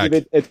coming back.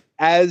 Give it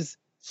as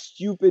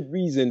stupid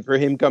reason for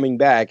him coming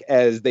back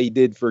as they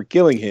did for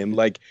killing him.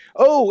 Like,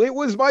 oh, it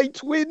was my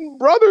twin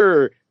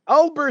brother,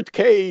 Albert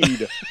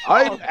Cade.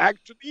 I'm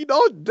actually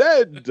not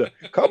dead.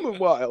 Come a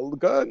while,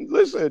 gun.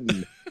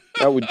 Listen.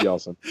 That would be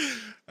awesome.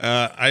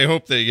 I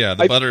hope that,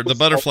 the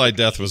butterfly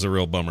death was a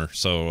real bummer.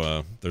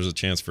 So there's a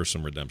chance for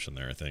some redemption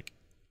there, I think.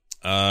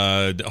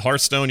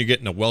 Hearthstone, you're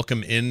getting a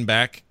welcome in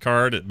back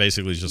card. It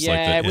basically is just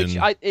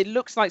it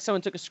looks like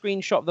someone took a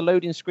screenshot of the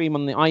loading screen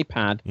on the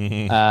iPad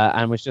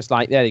and was just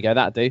like, there you go,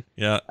 that'll do.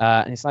 Yeah.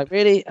 And it's like,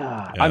 really?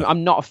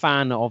 I'm not a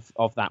fan of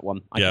that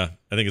one. I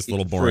think it's a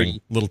little boring,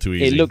 a little too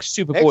easy. It looks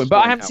super boring, but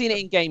I haven't seen it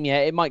in game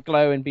yet. It might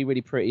glow and be really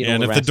pretty. Yeah,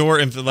 and if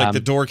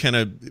the door kind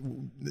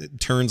of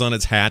turns on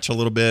its hatch a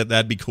little bit,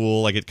 that'd be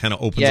cool. Like it kind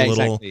of opens a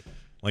little. Exactly.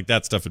 Like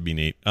that stuff would be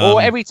neat.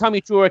 Or every time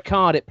you draw a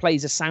card, it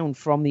plays a sound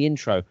from the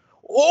intro.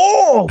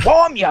 Oh,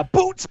 warm your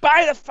boots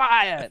by the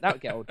fire. That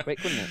would get old quick,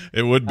 wouldn't it?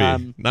 It would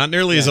be. Not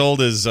nearly as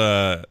old as,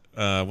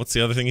 what's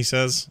the other thing he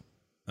says?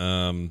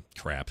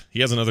 Crap.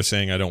 He has another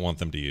saying I don't want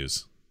them to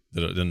use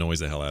that annoys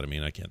the hell out of me,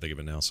 and I can't think of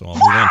it now, so I'll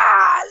move on.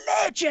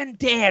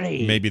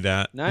 Legendary. Maybe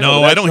that.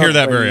 No, I don't hear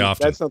that very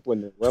often. That's not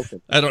when they're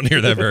welcome. I don't hear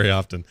that very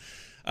often.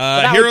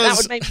 That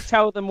would make you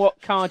tell them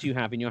what card you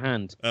have in your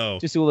hand. Oh.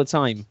 Just all the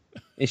time.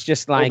 It's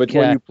just like... but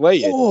when you play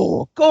it...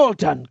 Oh,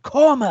 golden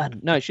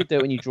common. No, it should do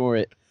it when you draw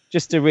it.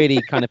 Just to really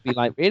kind of be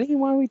like, really?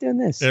 Why are we doing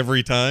this?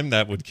 Every time?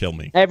 That would kill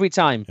me. Every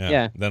time,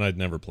 yeah. Then I'd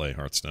never play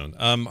Hearthstone.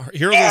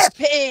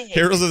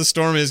 Heroes of the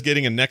Storm is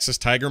getting a Nexus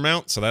Tiger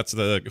mount, so that's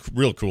the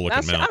real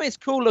cool-looking mount. I mean, it's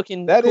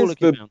cool-looking That is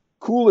the mount.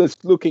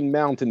 coolest-looking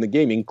mount in the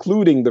game,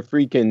 including the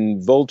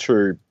freaking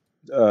vulture...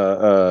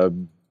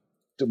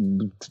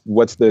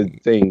 what's the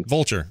thing?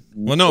 Vulture.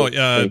 Well,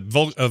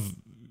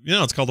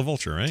 no, it's called the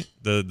Vulture, right?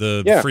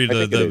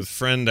 The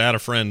friend add a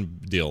friend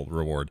deal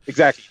reward.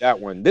 Exactly, that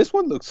one. This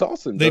one looks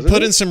awesome. They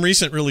put in some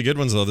recent really good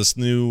ones though. This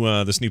new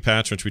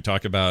patch, which we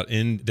talk about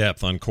in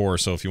depth on Core.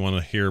 So if you want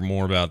to hear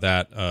more about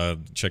that,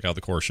 check out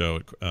the Core show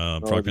at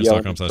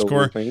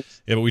frogpants.com/core.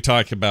 Yeah, but we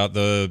talk about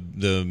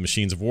the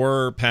Machines of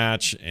War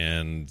patch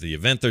and the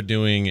event they're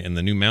doing, and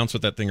the new mounts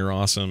with that thing are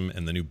awesome,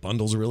 and the new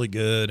bundles are really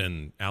good,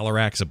 and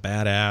Alarak's a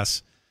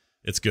badass.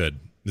 It's good.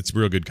 It's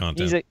real good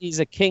content. He's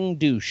a king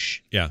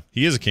douche. Yeah,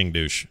 he is a king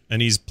douche,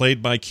 and he's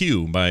played by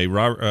Q, by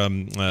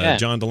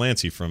John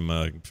Delancey from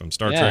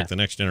Star Trek: The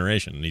Next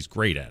Generation, and he's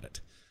great at it.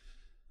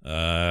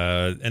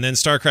 And then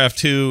StarCraft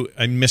 2,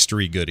 a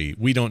mystery goodie.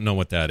 We don't know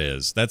what that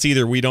is. That's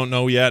either we don't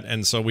know yet,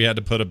 and so we had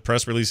to put a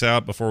press release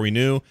out before we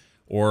knew,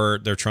 or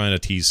they're trying to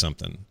tease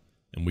something,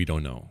 and we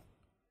don't know.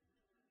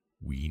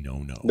 We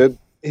don't know.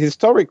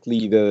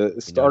 Historically, the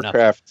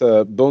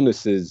StarCraft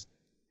bonuses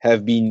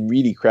have been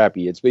really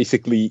crappy. It's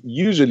basically,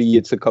 usually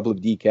it's a couple of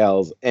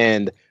decals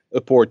and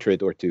a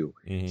portrait or two.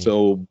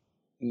 So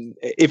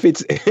if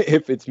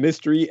it's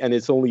mystery and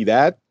it's only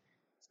that,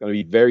 it's going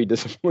to be very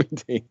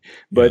disappointing.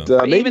 But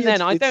maybe even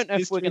then, I don't know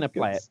if we're going to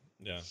play it.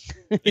 Yeah.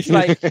 It's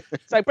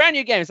like brand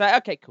new game. It's like,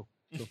 okay, cool.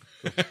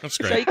 That's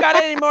great. So you got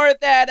any more of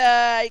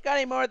that? You got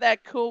any more of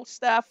that cool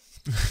stuff?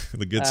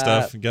 The good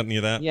stuff. You got any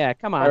of that? Yeah,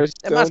 come on.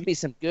 There must be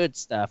some good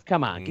stuff.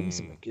 Come on, give me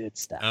some good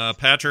stuff.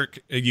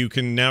 Patrick, you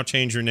can now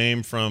change your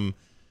name from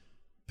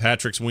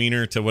Patrick's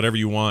Wiener to whatever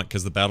you want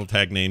because the battle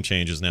tag name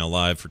change is now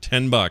live for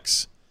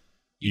 $10.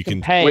 You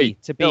can pay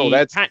to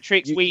be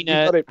Patrick's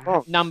Wiener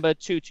number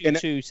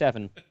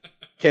 2227.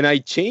 Can I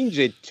change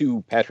it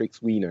to Patrick's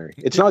Wiener?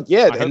 It's not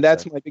yet, and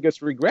that's my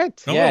biggest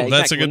regret. Oh, yeah,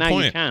 that's exactly. a good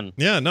point. You can.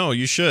 Yeah, no,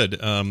 you should.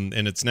 And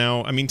it's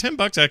now, I mean,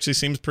 $10 actually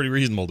seems pretty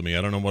reasonable to me.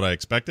 I don't know what I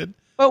expected.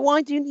 But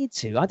why do you need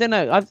to? I don't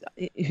know.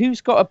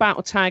 Who's got a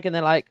battle tag and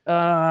they're like,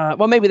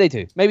 well, maybe they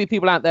do. Maybe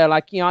people out there are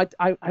like,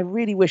 I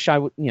really wish I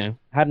would,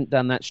 hadn't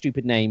done that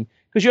stupid name,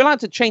 because you're allowed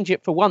to change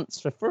it for once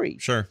for free.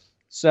 Sure.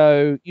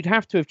 So you'd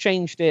have to have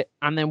changed it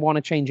and then want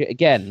to change it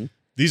again.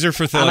 These are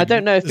for and I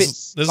don't know if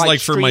this is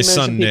like for my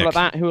son people Nick. Like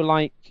that who are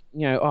like,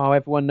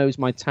 everyone knows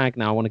my tag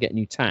now. I want to get a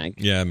new tag.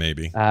 Yeah,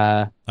 maybe.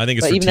 I think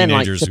it's for even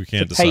teenagers then, who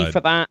can't to pay decide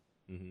for that.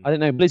 I don't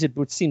know. Blizzard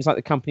seems like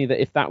the company that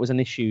if that was an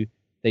issue,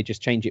 they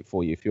just change it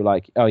for you. If you're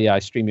like, oh yeah, I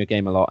stream your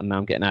game a lot and now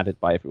I'm getting added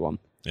by everyone.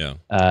 Yeah.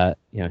 I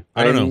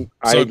don't know.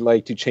 I'd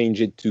like to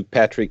change it to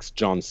Patrick's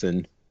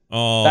Johnson.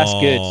 Oh, that's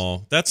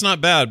good. That's not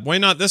bad. Why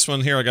not this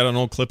one here? I got an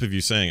old clip of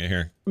you saying it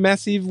here.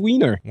 Massive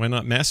Wiener. Why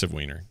not Massive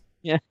Wiener?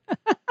 Yeah.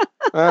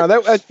 I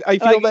feel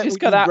like that just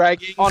got that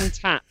bragging on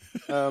tap.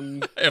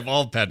 I have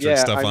all Patrick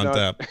stuff on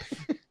tap.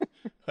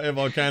 I have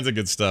all kinds of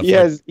good stuff.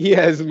 He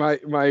has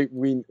my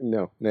wiener.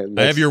 No,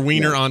 I have your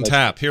wiener on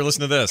tap. Here,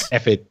 listen to this.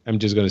 F it. I'm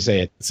just going to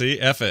say it. See,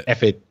 F it.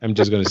 F it. I'm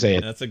just going to say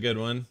it. That's a good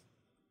one.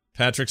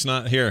 Patrick's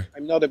not here.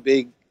 I'm not a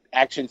big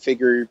action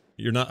figure.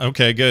 You're not?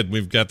 Okay, good.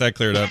 We've got that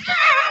cleared up.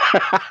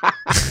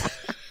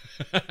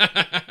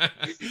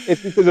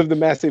 It's because of the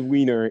massive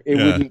wiener. It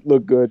wouldn't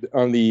look good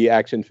on the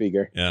action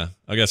figure. Yeah,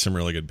 I got some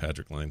really good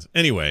Patrick lines.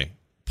 Anyway,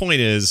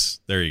 point is,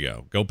 there you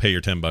go. Go pay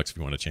your $10 if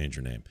you want to change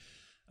your name.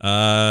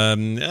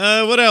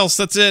 What else?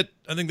 That's it.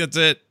 I think that's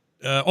it.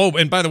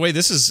 And by the way,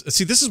 this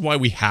is why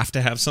we have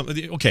to have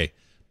something. Okay,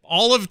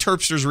 all of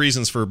Terpster's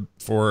reasons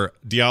for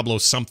Diablo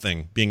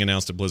something being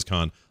announced at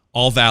BlizzCon,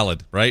 all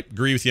valid, right?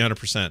 Agree with you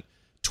 100%.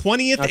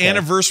 20th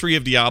anniversary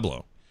of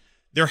Diablo.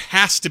 There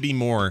has to be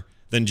more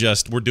than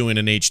just we're doing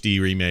an HD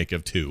remake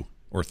of 2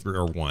 or 3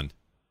 or 1.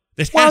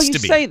 It has to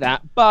be. Well, you say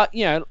that, but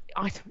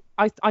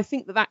I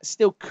think that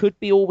still could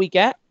be all we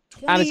get.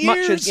 20 and as years?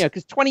 much as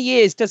because 20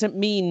 years doesn't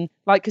mean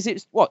because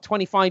it's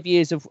 25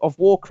 years of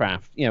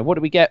Warcraft. What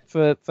do we get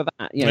for that?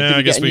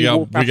 I guess we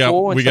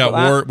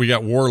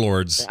got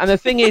Warlords. And the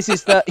thing is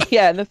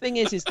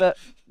that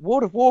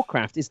World of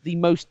Warcraft is the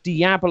most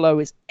Diablo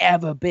it's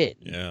ever been.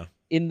 Yeah.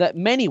 In that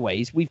many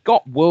ways, we've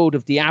got World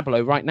of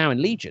Diablo right now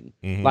in Legion.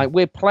 Mm-hmm. Like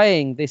we're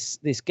playing this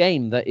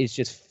game that is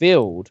just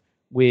filled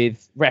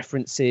with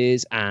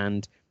references,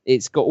 and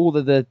it's got all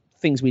of the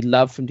things we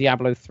love from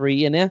Diablo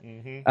 3 in it.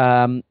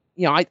 Mm-hmm.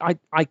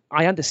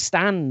 I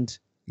understand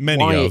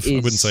many why of. it is I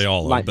wouldn't say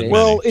all like of, but this.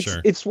 many, Well,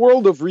 sure. it's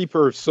World of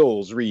Reaper of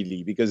Souls,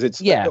 really, because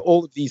it's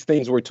all of these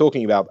things we're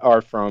talking about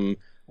are from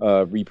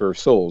Reaper of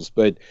Souls.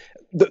 But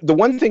the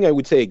one thing I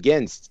would say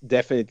against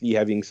definitely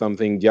having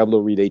something Diablo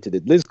related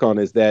at BlizzCon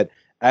is that,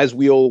 as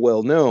we all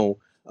well know,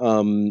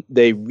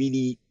 they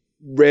really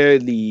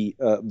rarely,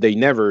 they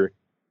never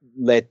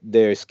let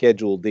their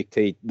schedule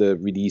dictate the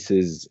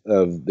releases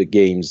of the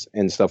games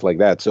and stuff like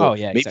that. So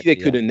maybe they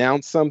could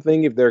announce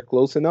something if they're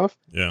close enough,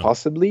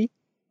 possibly.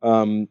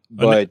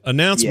 But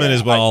announcement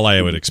is all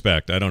I would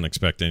expect. I don't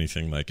expect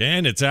anything like,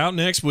 and it's out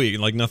next week,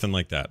 like nothing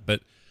like that.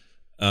 But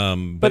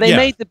they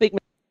made the big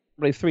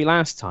Diablo 3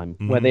 last time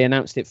where they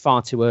announced it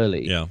far too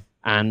early. Yeah,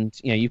 and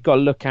you've got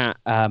to look at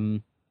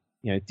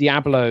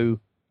Diablo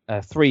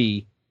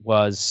 3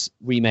 was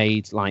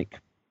remade like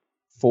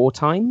 4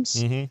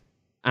 times.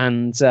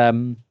 And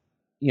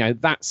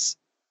that's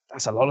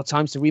a lot of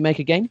times to remake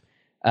a game.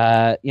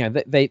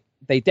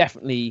 They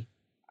definitely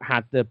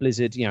had the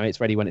Blizzard.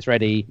 It's ready when it's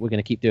ready. We're going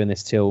to keep doing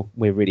this till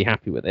we're really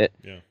happy with it.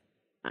 Yeah.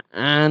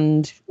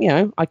 And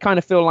I kind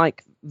of feel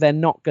like they're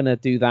not going to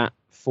do that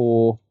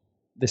for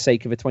the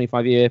sake of a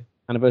 25-year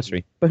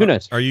anniversary. But who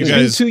knows? Are you It's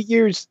guys? been 2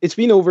 years. It's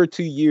been over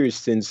 2 years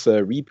since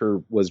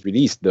Reaper was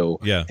released, though.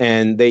 Yeah.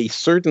 And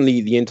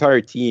the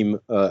entire team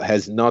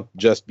has not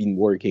just been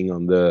working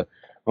on the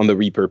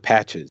Reaper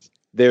patches.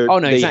 They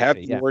have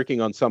been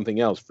working on something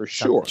else for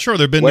sure. Sure,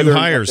 there've been new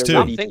hires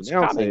too.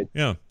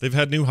 Yeah, they've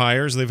had new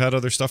hires. They've had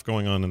other stuff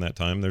going on in that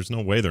time. There's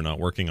no way they're not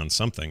working on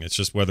something. It's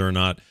just whether or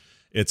not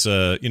it's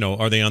are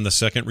they on the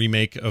second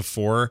remake of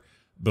 4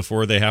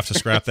 before they have to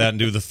scrap that and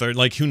do the third?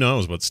 Like, who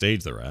knows what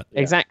stage they're at?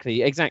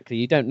 Exactly.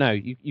 You don't know.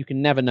 You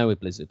can never know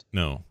with Blizzard.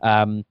 No.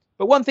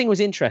 But one thing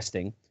was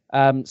interesting.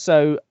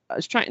 So I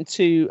was chatting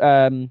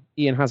to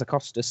Ian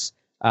Hazakostas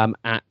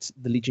at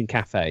the Legion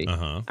Cafe,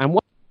 and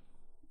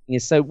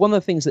one of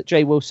the things that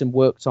Jay Wilson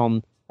worked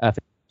on for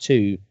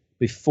 2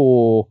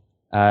 before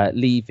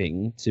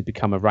leaving to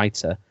become a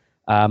writer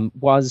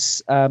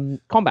was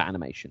combat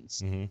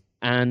animations. Mm-hmm.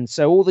 And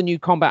so all the new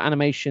combat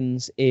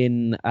animations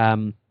in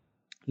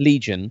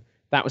Legion,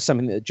 that was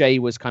something that Jay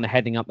was kind of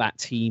heading up that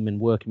team and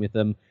working with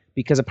them,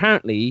 because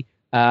apparently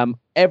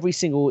every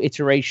single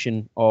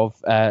iteration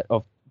of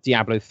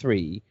Diablo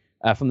 3,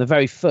 from the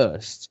very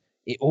first,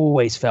 it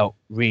always felt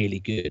really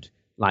good.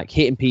 Like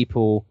hitting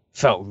people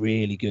felt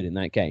really good in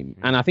that game.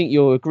 And I think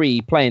you'll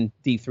agree, playing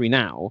D3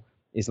 now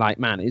is like,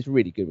 man, it's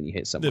really good when you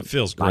hit someone. It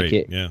feels like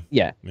great.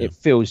 Yeah, it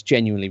feels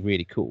genuinely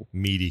really cool.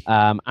 Meaty.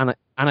 And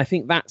I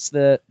think that's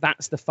the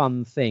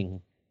fun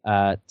thing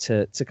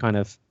to kind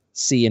of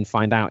see and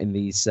find out in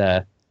these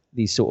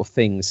sort of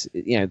things.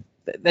 You know,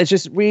 there's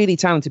just really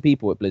talented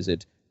people at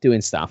Blizzard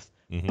doing stuff,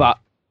 but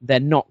they're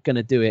not going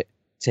to do it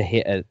to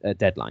hit a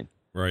deadline.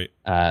 Right.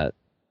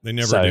 They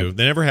never do.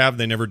 They never have.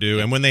 They never do.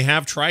 And when they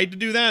have tried to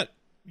do that,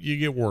 you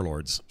get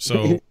warlords.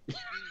 So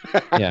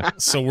yeah.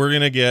 So we're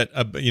gonna get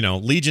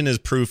Legion is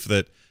proof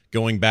that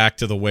going back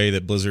to the way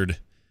that Blizzard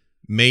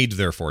made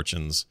their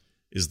fortunes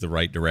is the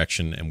right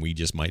direction, and we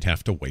just might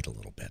have to wait a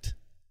little bit.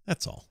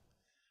 That's all.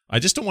 I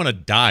just don't want to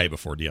die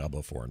before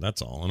Diablo 4.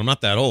 That's all. And I'm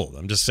not that old.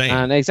 I'm just saying.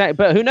 And exactly.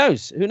 But who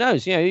knows? Who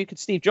knows? You know, you could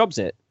Steve Jobs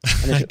it.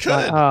 And it's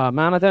like, oh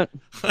man, I don't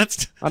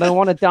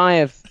want to die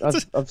of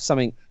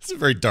something. It's a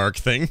very dark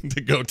thing to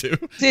go to.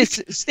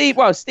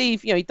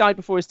 Steve, you know, he died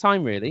before his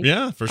time, really.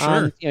 Yeah, for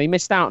sure. You know, he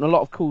missed out on a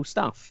lot of cool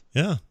stuff.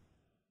 Yeah.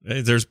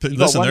 There's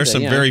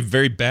some very,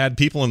 very bad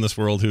people in this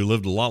world who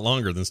lived a lot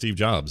longer than Steve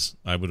Jobs.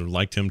 I would have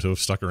liked him to have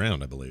stuck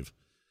around, I believe.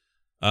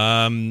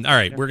 All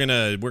right, we're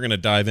gonna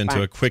dive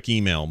into a quick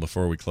email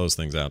before we close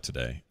things out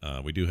today.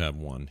 We do have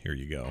one. Here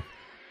you go.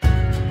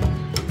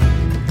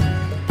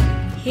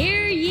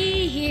 Hear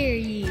ye, hear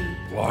ye.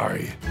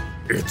 Why,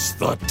 it's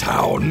the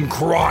town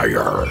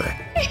crier.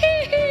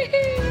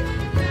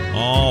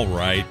 All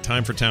right,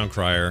 time for town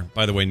crier.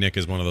 By the way, Nick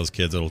is one of those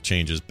kids that'll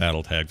change his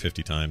battle tag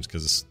 50 times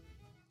because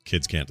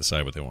kids can't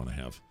decide what they want to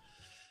have.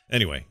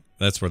 Anyway.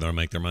 That's where they'll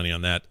make their money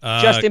on that.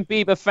 Justin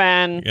Bieber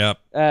fan. Yep.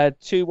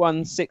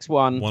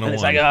 2161. And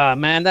it's like, oh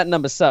man, that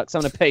number sucks.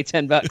 I'm gonna pay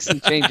 $10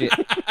 and change it.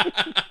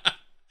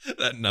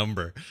 That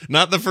number,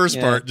 not the first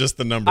part, just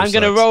the number. I'm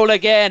gonna roll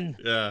again.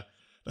 Yeah,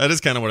 that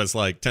is kind of what it's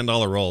like.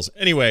 $10 rolls.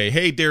 Anyway,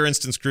 hey, Dear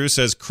Instance Crew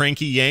says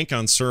Cranky Yank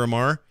on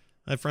Suramar.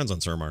 I have friends on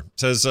Suramar.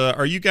 Says,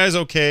 are you guys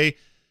okay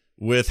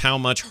with how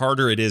much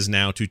harder it is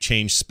now to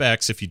change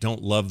specs if you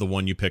don't love the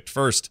one you picked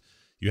first?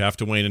 You have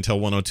to wait until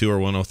 102 or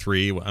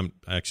 103. I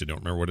actually don't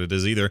remember what it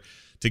is either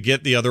to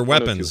get the other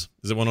weapons.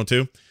 102. Is it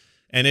 102?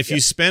 And if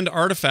you spend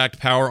artifact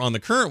power on the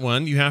current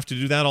one, you have to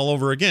do that all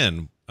over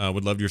again.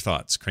 Would love your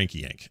thoughts,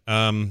 Cranky Yank.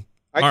 I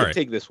can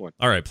take this one.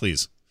 All right,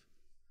 please.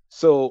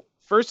 So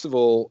first of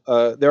all,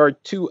 there are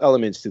two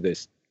elements to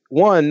this.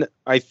 One,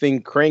 I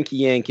think Cranky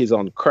Yank is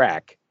on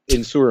crack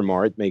in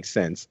Suramar. It makes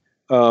sense.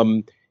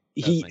 How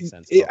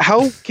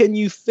can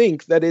you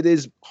think that it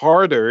is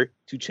harder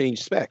to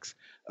change specs?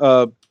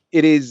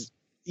 It is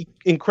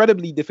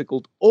incredibly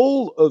difficult.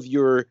 All of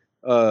your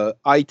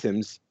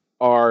items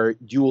are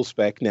dual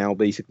spec now,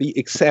 basically,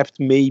 except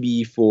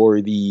maybe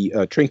for the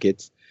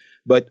trinkets.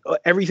 But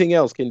everything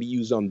else can be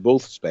used on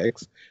both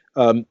specs.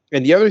 And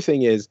the other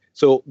thing is,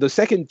 so the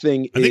second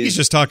thing I think he's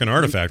just talking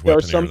artifact weapon. There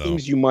are some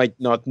things you might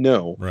not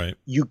know. Right.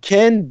 You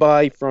can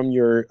buy from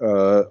your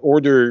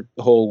order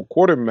hole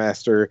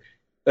quartermaster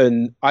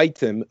an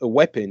item, a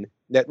weapon,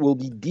 that will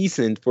be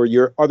decent for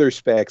your other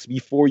specs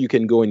before you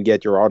can go and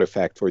get your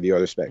artifact for the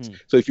other specs.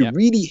 So if you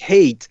really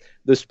hate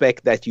the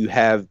spec that you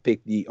have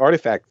picked the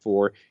artifact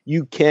for,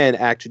 you can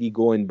actually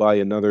go and buy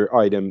another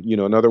item,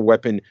 another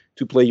weapon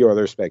to play your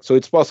other specs. So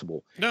it's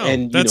possible. No,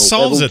 and, that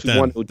solves it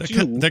then.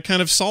 That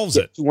kind of solves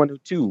it.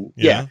 102.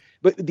 Yeah.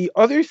 But the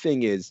other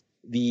thing is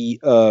the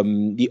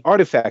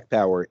artifact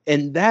power,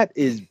 and that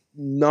is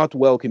not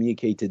well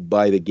communicated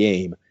by the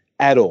game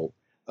at all.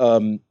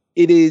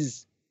 It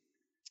is...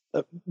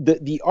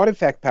 the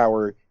artifact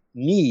power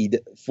need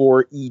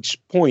for each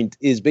point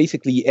is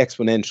basically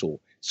exponential.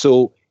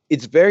 So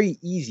it's very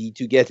easy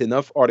to get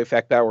enough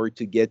artifact power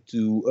to get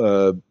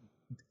to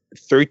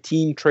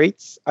 13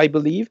 traits, I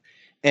believe.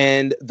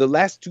 And the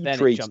last two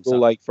traits go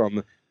like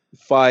from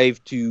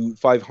 5 to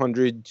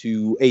 500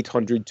 to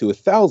 800 to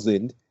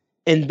 1,000.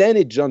 And then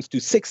it jumps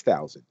to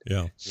 6,000.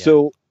 Yeah.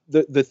 So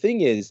the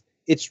thing is,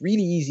 it's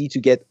really easy to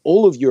get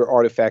all of your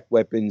artifact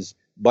weapons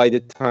by the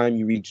time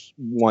you reach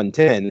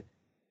 110.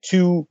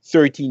 To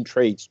 13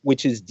 traits,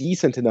 which is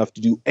decent enough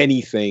to do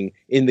anything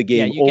in the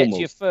game. Yeah, you get to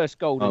your first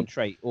golden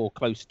trait or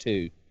close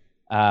to.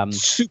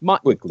 Super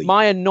quickly.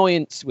 My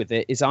annoyance with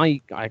it is I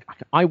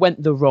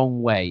went the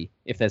wrong way,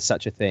 if there's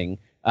such a thing.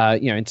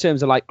 In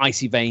terms of like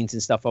icy veins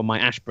and stuff on my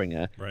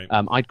Ashbringer, right.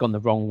 I'd gone the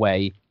wrong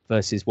way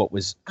versus what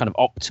was kind of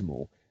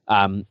optimal.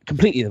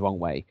 Completely the wrong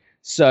way.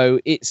 So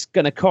it's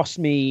going to cost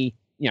me,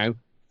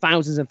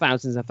 thousands and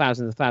thousands and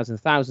thousands and thousands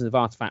and thousands of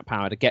artifact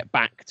power to get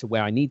back to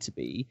where I need to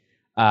be.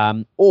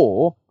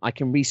 Or I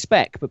can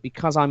respec, but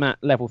because I'm at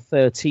level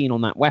 13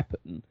 on that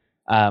weapon,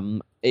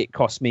 it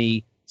costs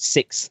me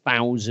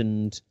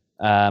 6,000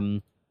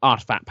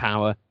 artifact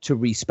power to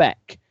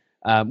respec.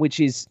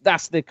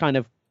 That's the kind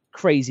of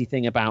crazy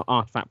thing about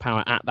artifact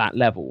power at that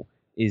level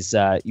is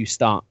you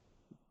start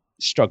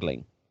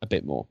struggling a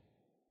bit more.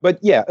 But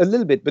yeah, a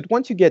little bit. But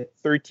once you get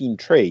 13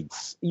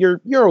 traits,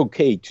 you're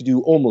okay to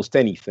do almost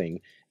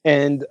anything.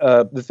 And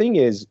the thing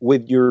is,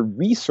 with your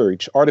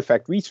research,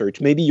 artifact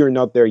research, maybe you're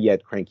not there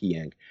yet, Cranky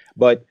Yank,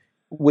 but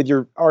with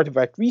your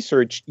artifact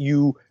research,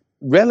 you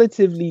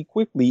relatively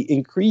quickly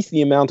increase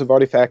the amount of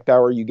artifact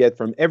power you get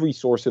from every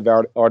source of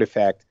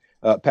artifact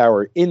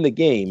power in the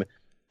game.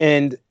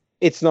 And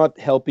it's not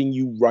helping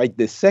you right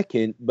this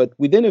second, but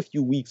within a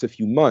few weeks, a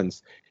few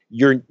months,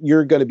 you're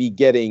going to be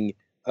getting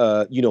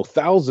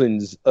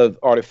thousands of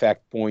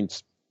artifact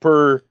points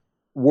per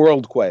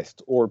world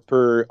quest or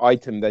per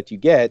item that you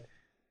get.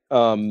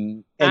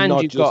 And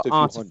not you've just got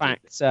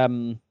artifact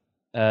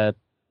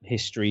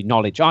history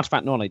knowledge,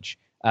 artifact knowledge,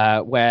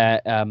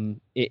 where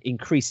it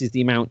increases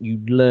the amount you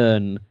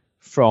learn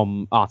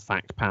from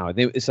artifact power.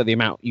 So the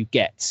amount you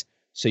get.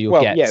 So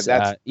you'll get.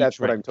 Yeah, that's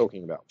what I'm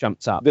talking about.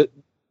 Jumps up.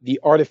 The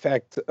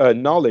artifact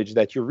knowledge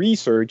that you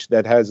research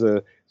that has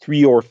a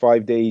 3 or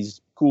 5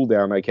 days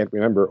cooldown, I can't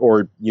remember,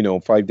 or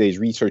 5 days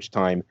research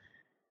time,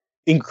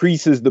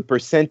 increases the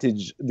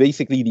percentage,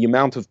 basically the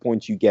amount of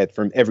points you get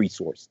from every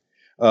source.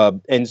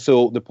 And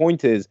so the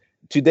point is,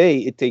 today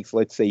it takes,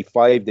 let's say,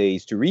 5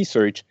 days to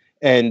research,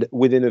 and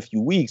within a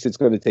few weeks it's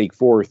going to take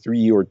 4,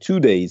 3, or 2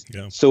 days.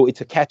 Yeah. So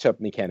it's a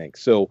catch-up mechanic.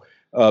 So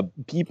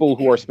people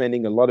who are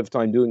spending a lot of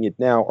time doing it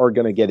now are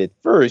going to get it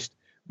first,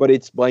 but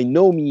it's by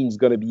no means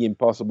going to be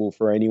impossible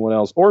for anyone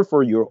else, or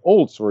for your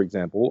ults, for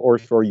example, or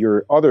for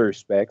your other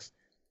specs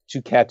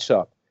to catch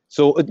up.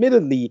 So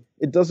admittedly,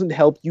 it doesn't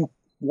help you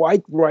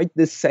quite right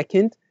this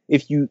second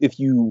if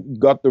you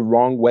got the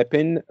wrong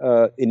weapon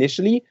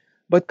initially.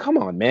 But come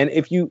on, man,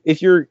 if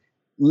you're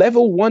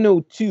level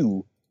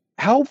 102,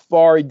 how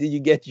far did you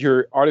get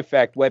your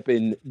artifact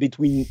weapon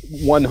between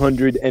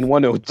 100 and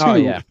 102? Oh,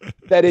 yeah.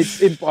 That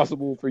it's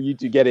impossible for you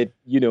to get it,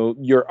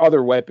 your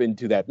other weapon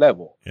to that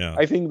level. Yeah.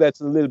 I think that's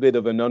a little bit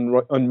of an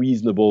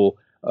unreasonable,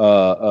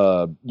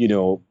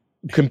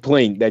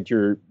 complaint that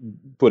you're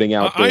putting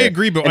out there. I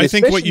agree, but and I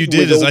think what you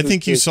did is I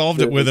think you solved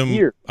it with him.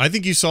 Gear. I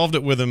think you solved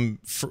it with him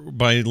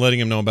by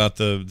letting him know about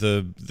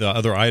the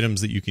other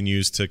items that you can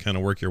use to kind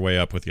of work your way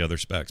up with the other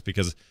specs,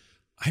 because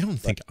I don't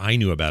think I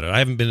knew about it. I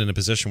haven't been in a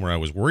position where I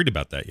was worried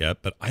about that yet,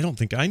 but I don't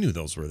think I knew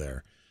those were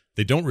there.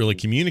 They don't really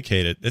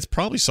communicate it. It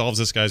probably solves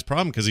this guy's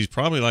problem, because he's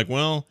probably like,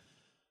 well,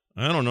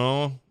 I don't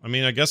know. I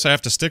mean, I guess I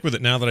have to stick with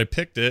it now that I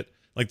picked it.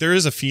 Like, there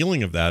is a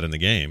feeling of that in the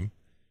game.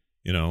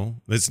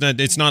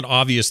 It's not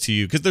obvious to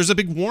you, because there's a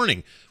big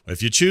warning.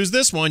 If you choose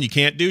this one, you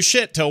can't do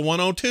shit till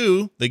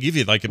 102. They give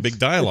you like a big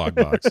dialogue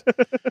box.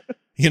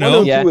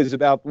 102 is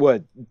about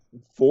what,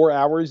 4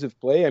 hours of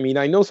play? I mean,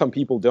 I know some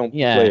people don't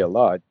play a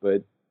lot,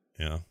 but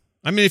yeah.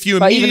 I mean, if you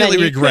immediately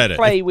regret it,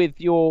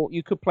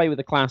 you could play with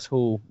the class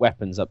hall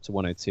weapons up to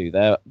 102.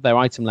 Their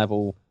item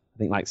level, I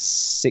think, like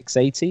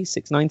 680,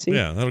 690.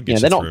 Yeah, that'll get you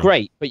they're through. not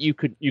great, but you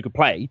could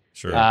play.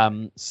 Sure.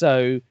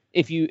 So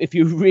if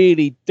you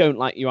really don't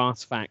like your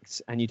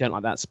artifacts and you don't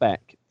like that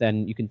spec,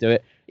 then you can do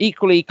it.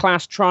 Equally,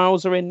 class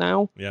trials are in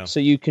now. Yeah. So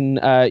you can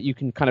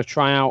kind of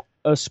try out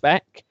a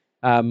spec,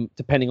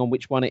 depending on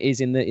which one it is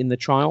in the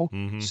trial.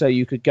 Mm-hmm. So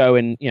you could go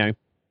and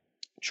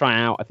try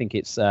out. I think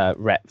it's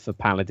Rep for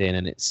Paladin,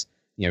 and it's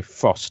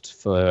Frost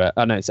for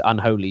it's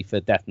Unholy for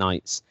Death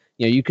Knights.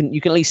 You can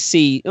at least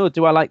see,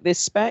 do I like this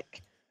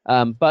spec?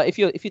 But if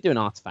you're doing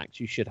artifacts,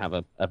 you should have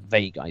a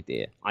vague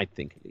idea, I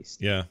think, at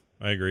least. Yeah,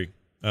 I agree.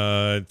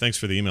 Thanks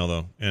for the email,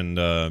 though. And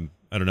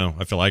I don't know.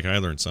 I feel like I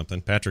learned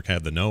something. Patrick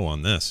had the no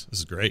on this. This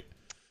is great.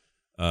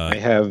 I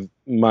have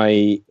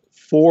my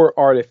 4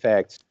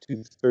 artifacts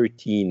to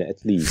 13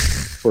 at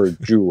least for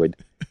Druid.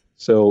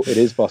 So it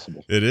is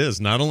possible. It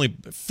is. Not only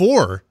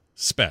 4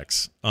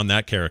 specs on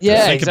that character.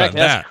 Yeah, Think exactly.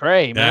 about That's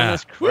cray, man.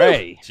 That's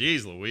cray.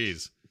 Jeez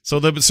Louise. So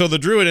the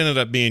Druid ended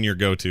up being your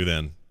go-to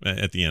then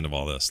at the end of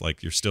all this.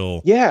 Like, you're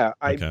still... Yeah,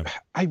 okay.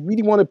 I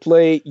really want to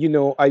play,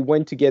 I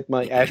went to get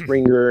my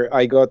Ashbringer,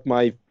 I got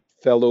my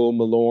fellow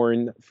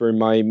Malorn for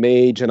my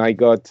mage, and I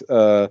got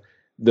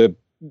the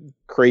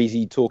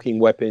crazy talking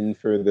weapon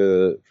for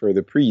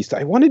the priest.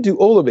 I want to do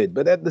all of it,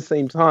 but at the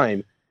same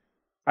time,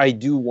 I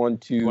do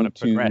want to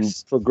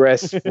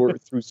progress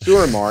through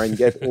Suramar and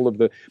get all of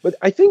the... But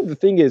I think the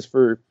thing is,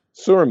 for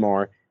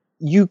Suramar,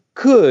 you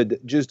could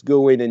just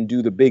go in and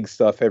do the big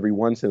stuff every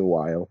once in a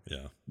while.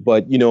 Yeah.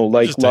 But,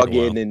 like, log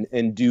in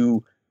and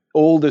do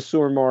all the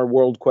Suramar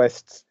world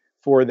quests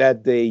for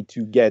that day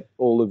to get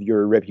all of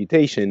your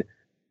reputation.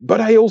 But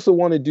I also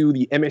want to do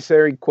the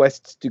emissary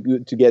quests to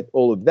get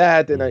all of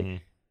that. And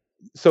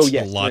So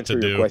yes, to answer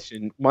your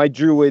question, my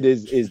Druid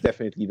is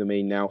definitely the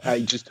main now.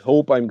 I just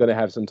hope I'm going to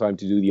have some time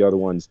to do the other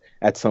ones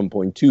at some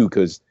point too,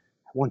 because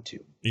I want to.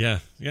 Yeah,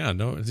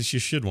 no, you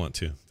should want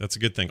to. That's a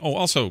good thing. Oh,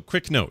 also,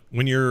 quick note: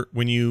 when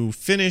you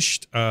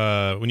finished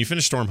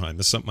Stormheim,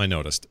 this is something I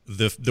noticed.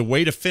 The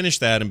way to finish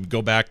that and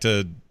go back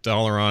to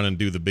Dalaran and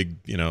do the big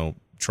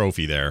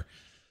trophy there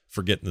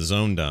for getting the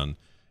zone done.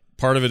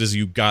 Part of it is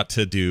you got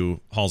to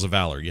do Halls of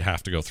Valor. You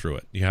have to go through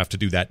it. You have to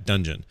do that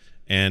dungeon.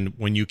 And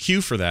when you queue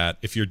for that,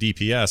 if you're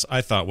DPS,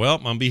 I thought, well,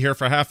 I'm going to be here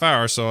for a half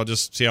hour, so I'll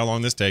just see how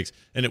long this takes.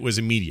 And it was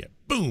immediate.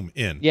 Boom,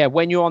 in. Yeah,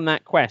 when you're on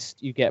that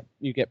quest, you get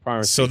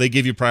priority. So they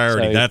give you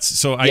priority. I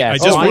just Oh,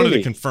 wanted really?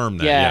 to confirm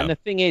that. Yeah, and the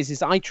thing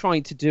is I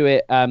tried to do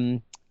it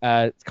kind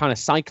of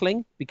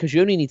cycling, because you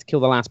only need to kill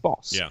the last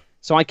boss. Yeah.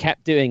 So I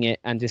kept doing it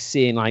and just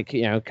seeing, like,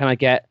 can I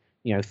get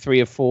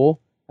 3 or 4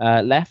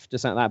 left,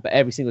 just like that. But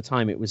every single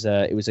time it was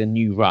a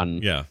new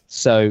run. Yeah.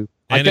 So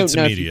I And don't it's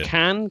know immediate. if you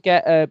can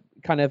get a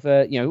kind of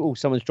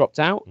someone's dropped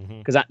out, Mhm.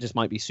 because that just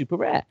might be super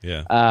rare.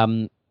 Yeah.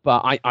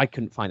 But I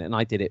couldn't find it, and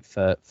I did it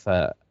for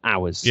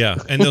hours. Yeah,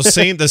 and the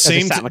sat in my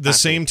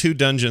same castle. 2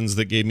 dungeons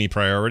that gave me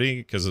priority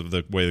because of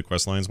the way the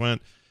quest lines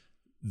went.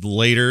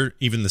 Later,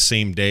 even the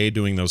same day,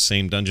 doing those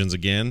same dungeons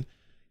again,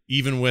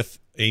 even with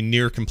a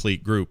near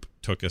complete group,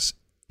 took us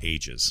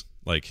ages.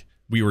 Like,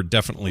 we were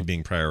definitely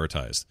being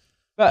prioritized.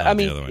 But I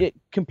the other way.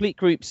 complete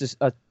groups is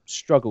a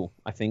struggle.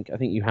 I think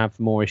you have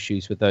more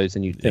issues with those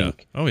than you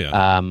think. Yeah. Oh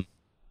yeah.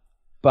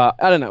 But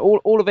I don't know.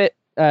 All of it.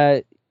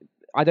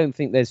 I don't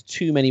think there's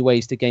too many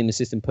ways to game the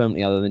system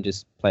permanently other than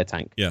just play a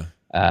tank. Yeah.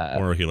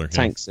 Or a healer.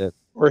 Tanks are,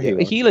 Or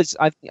healer. healers.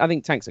 I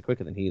think tanks are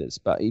quicker than healers,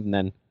 but even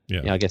then,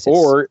 Yeah. I guess.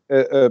 Or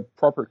a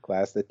proper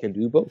class that can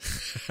do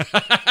both.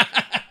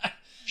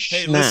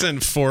 Hey, Snap. listen,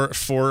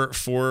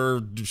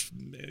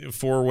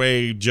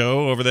 four-way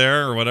Joe over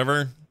there or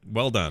whatever.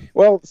 Well done.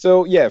 Well,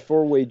 so yeah,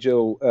 4-way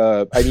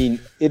Joe. I mean,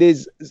 it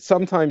is.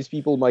 Sometimes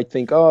people might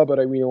think, "Oh, but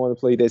I really want to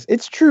play this."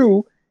 It's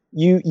true.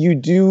 You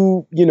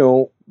do. You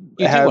do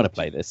have- want to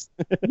play this.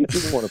 You do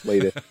want to play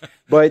this,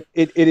 but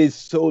it is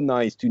so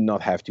nice to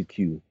not have to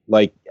queue.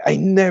 Like, I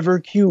never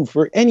queue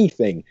for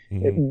anything.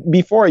 Mhm.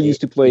 Before I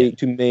used to play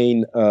to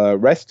main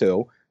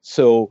Resto,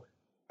 so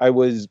I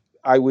was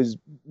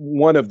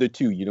one of the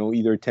two,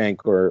 either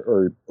tank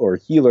or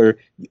healer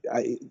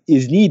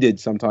is needed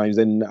sometimes,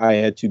 and I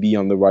had to be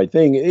on the right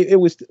thing. It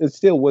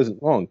still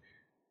wasn't long,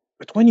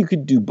 but when you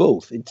could do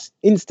both, it's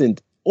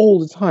instant all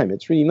the time.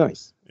 It's really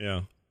nice.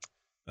 Yeah.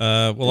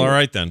 Well, all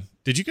right then.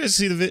 Did you guys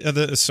see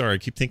the sorry, I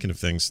keep thinking of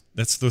things.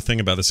 That's the thing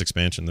about this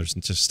expansion. There's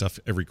just stuff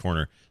every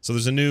corner. So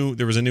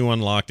there was a new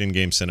unlocked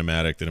in-game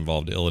cinematic that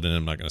involved Illidan.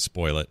 I'm not going to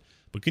spoil it.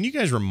 But can you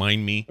guys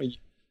remind me,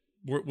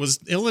 was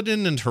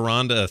Illidan and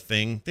Tyrande a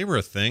thing? They were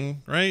a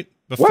thing, right?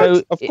 Before? What?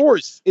 So Of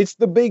course, it's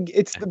the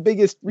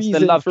biggest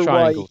reason love for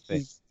triangle why.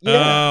 thing.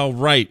 Yeah. Oh,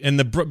 right. And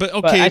but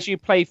okay. But as you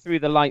play through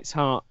the Light's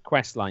Heart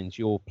quest lines,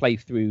 you'll play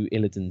through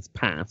Illidan's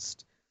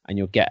past, and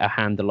you'll get a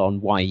handle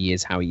on why he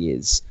is how he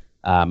is.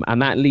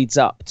 And that leads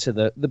up to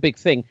the big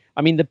thing.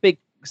 I mean, the big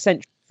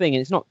central thing,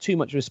 and it's not too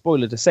much of a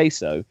spoiler to say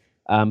so,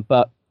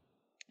 but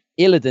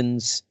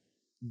Illidan's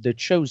the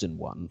chosen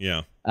one.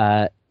 Yeah.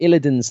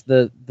 Illidan's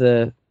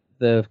the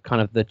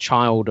kind of the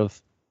child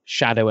of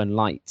shadow and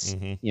light.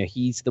 Mhm.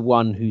 He's the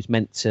one who's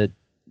meant to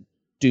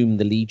doom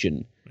the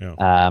Legion.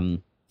 Yeah.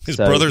 His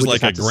So brother's we'll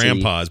like just a have to see.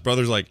 grandpa. His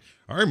brother's like,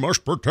 I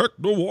must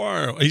protect the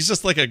wild. He's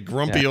just like a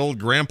grumpy old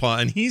grandpa,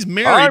 and he's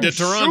married to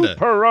Tyrande.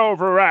 super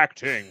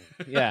overacting.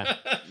 Yeah,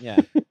 yeah.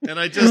 And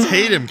I just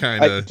hate him,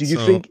 kind of. Do you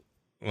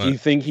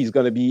think he's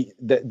gonna be?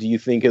 Do you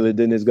think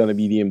Illidan is gonna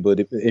be the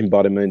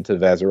embodiment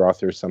of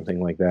Azeroth or something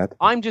like that?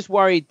 I'm just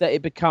worried that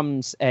it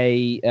becomes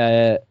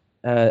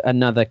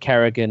another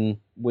Kerrigan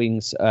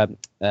Wings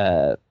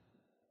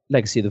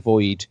Legacy of the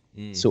Void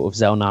sort of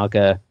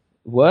Zelnaga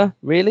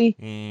really.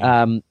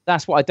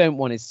 That's what I don't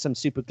want, is some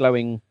super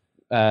glowing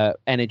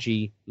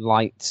energy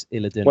light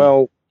Illidan.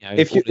 Well, all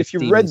if this you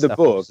demon read the stuff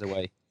book, washes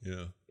away.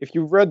 Yeah. if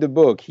you read the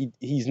book,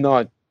 he's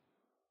not.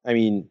 I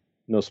mean,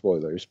 no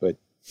spoilers, but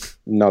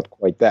not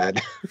quite that.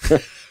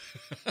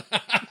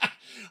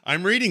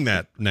 I'm reading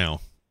that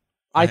now.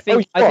 I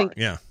think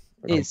Yeah.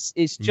 it's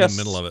I'm just in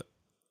the middle of it.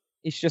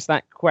 it's just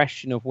that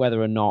question of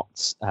whether or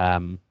not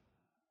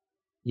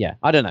yeah,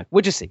 I don't know.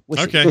 We'll just see. We'll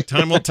see. Okay,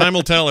 time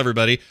will tell,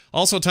 everybody.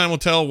 Also, time will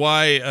tell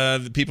why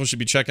the people should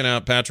be checking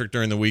out Patrick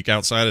during the week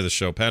outside of the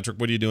show. Patrick,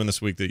 what are you doing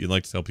this week that you'd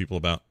like to tell people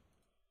about?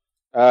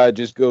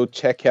 Just go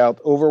check out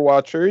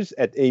Overwatchers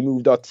at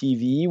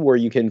amove.tv, where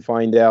you can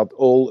find out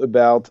all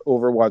about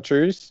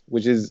Overwatchers,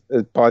 which is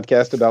a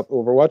podcast about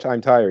Overwatch. I'm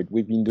tired.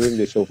 We've been doing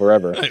this show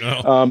forever. I know.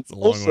 It's a long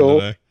one Also,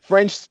 today.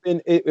 French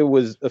Spin, it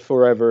was a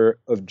forever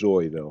of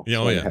joy, though. Yeah,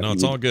 So oh I'm yeah. No, happy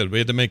it's with all good. We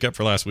had to make up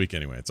for last week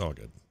anyway. It's all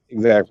good.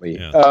 Exactly.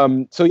 Yeah.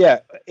 So yeah,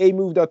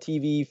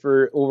 amove.tv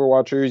for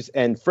Overwatchers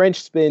and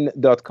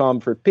FrenchSpin.com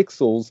for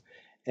Pixels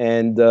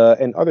and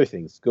other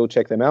things. Go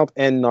check them out.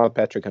 And Not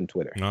Patrick on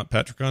Twitter. Not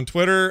Patrick on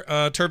Twitter.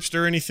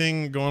 Terpster,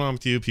 anything going on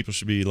with you people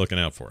should be looking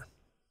out for?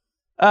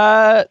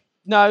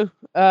 No.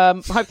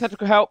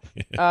 Hypothetical help,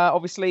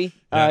 obviously,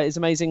 is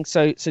amazing.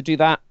 So do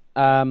that.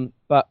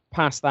 But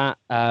past that,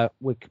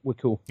 we're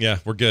cool. Yeah,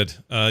 we're good.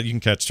 You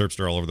can catch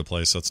Terpster all over the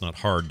place, so it's not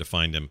hard to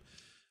find him.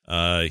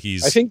 I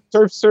think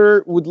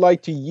Surfster would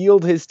like to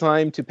yield his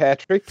time to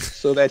Patrick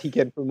so that he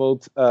can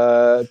promote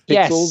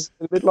Pixels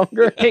a bit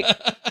longer.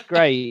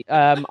 Great.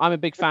 I'm a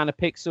big fan of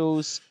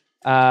Pixels.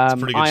 I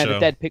had a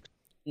dead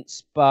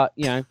Pixels, but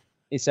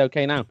it's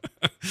okay now.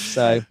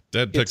 So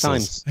Dead good Pixels.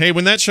 times. Hey,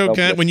 when that show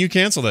when you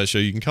cancel that show,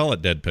 you can call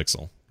it Dead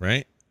Pixel,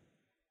 right?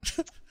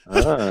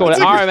 Call it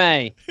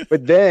RMA.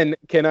 But then,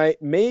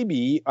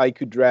 maybe I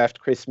could draft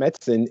Chris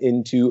Metzen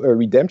into a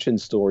redemption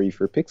story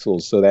for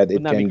Pixels so that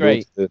it Wouldn't that be can go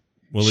great? to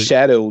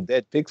shadow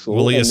dead Pixel.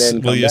 Will you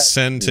back.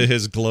 send to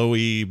his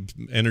glowy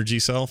energy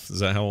self? Is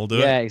that how we'll do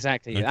it? Yeah,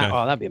 exactly. Okay.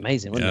 That'd be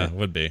amazing, wouldn't Yeah, it? it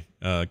would be.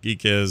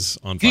 Geek is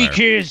on fire. Geek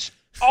is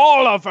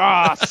all of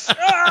us. He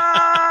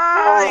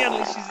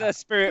unleashes a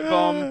spirit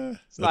bomb.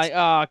 It's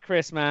like,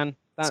 Chris, man,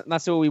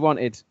 that's all we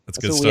wanted. That's That's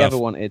good all stuff. we ever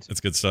wanted.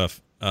 That's good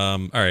stuff.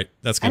 All right,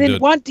 that's I gonna do didn't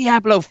it. want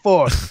Diablo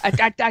 4. I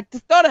thought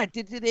I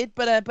did it,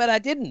 but I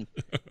didn't.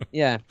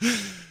 Yeah.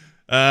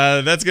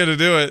 That's going to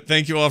do it.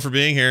 Thank you all for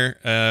being here.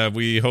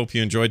 We hope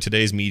you enjoyed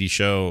today's meaty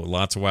show.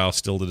 Lots of WoW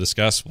still to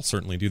discuss. We'll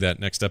certainly do that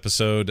next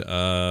episode.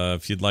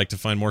 If you'd like to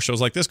find more shows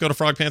like this, go to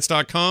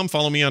frogpants.com.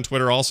 Follow me on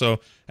Twitter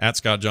also, at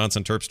Scott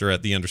Johnson, Terpster,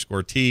 at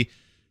 @_T.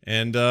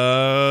 And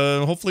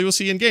hopefully we'll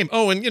see you in game.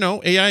 Oh, and,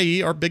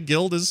 AIE, our big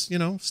guild, is,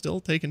 still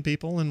taking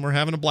people, and we're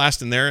having a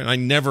blast in there. And I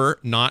never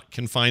not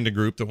can find a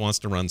group that wants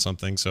to run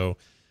something. So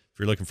if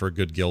you're looking for a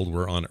good guild,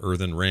 we're on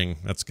Earthen Ring.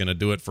 That's going to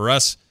do it for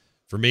us.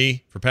 For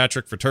me, for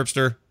Patrick, for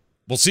Terpster,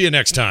 we'll see you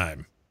next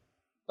time.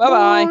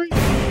 Bye-bye.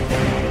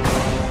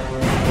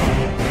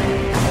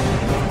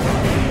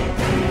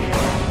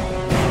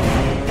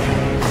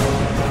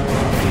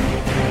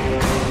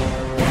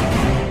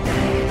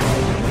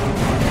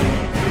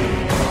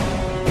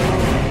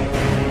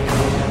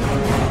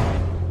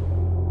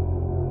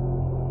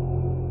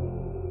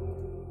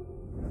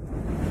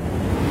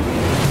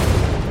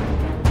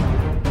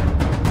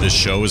 This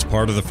show is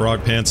part of the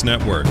Frog Pants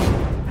Network.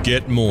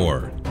 Get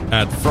more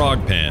at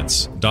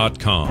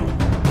frogpants.com.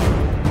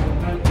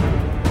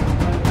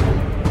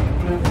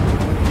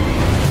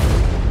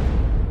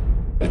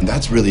 And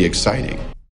that's really exciting.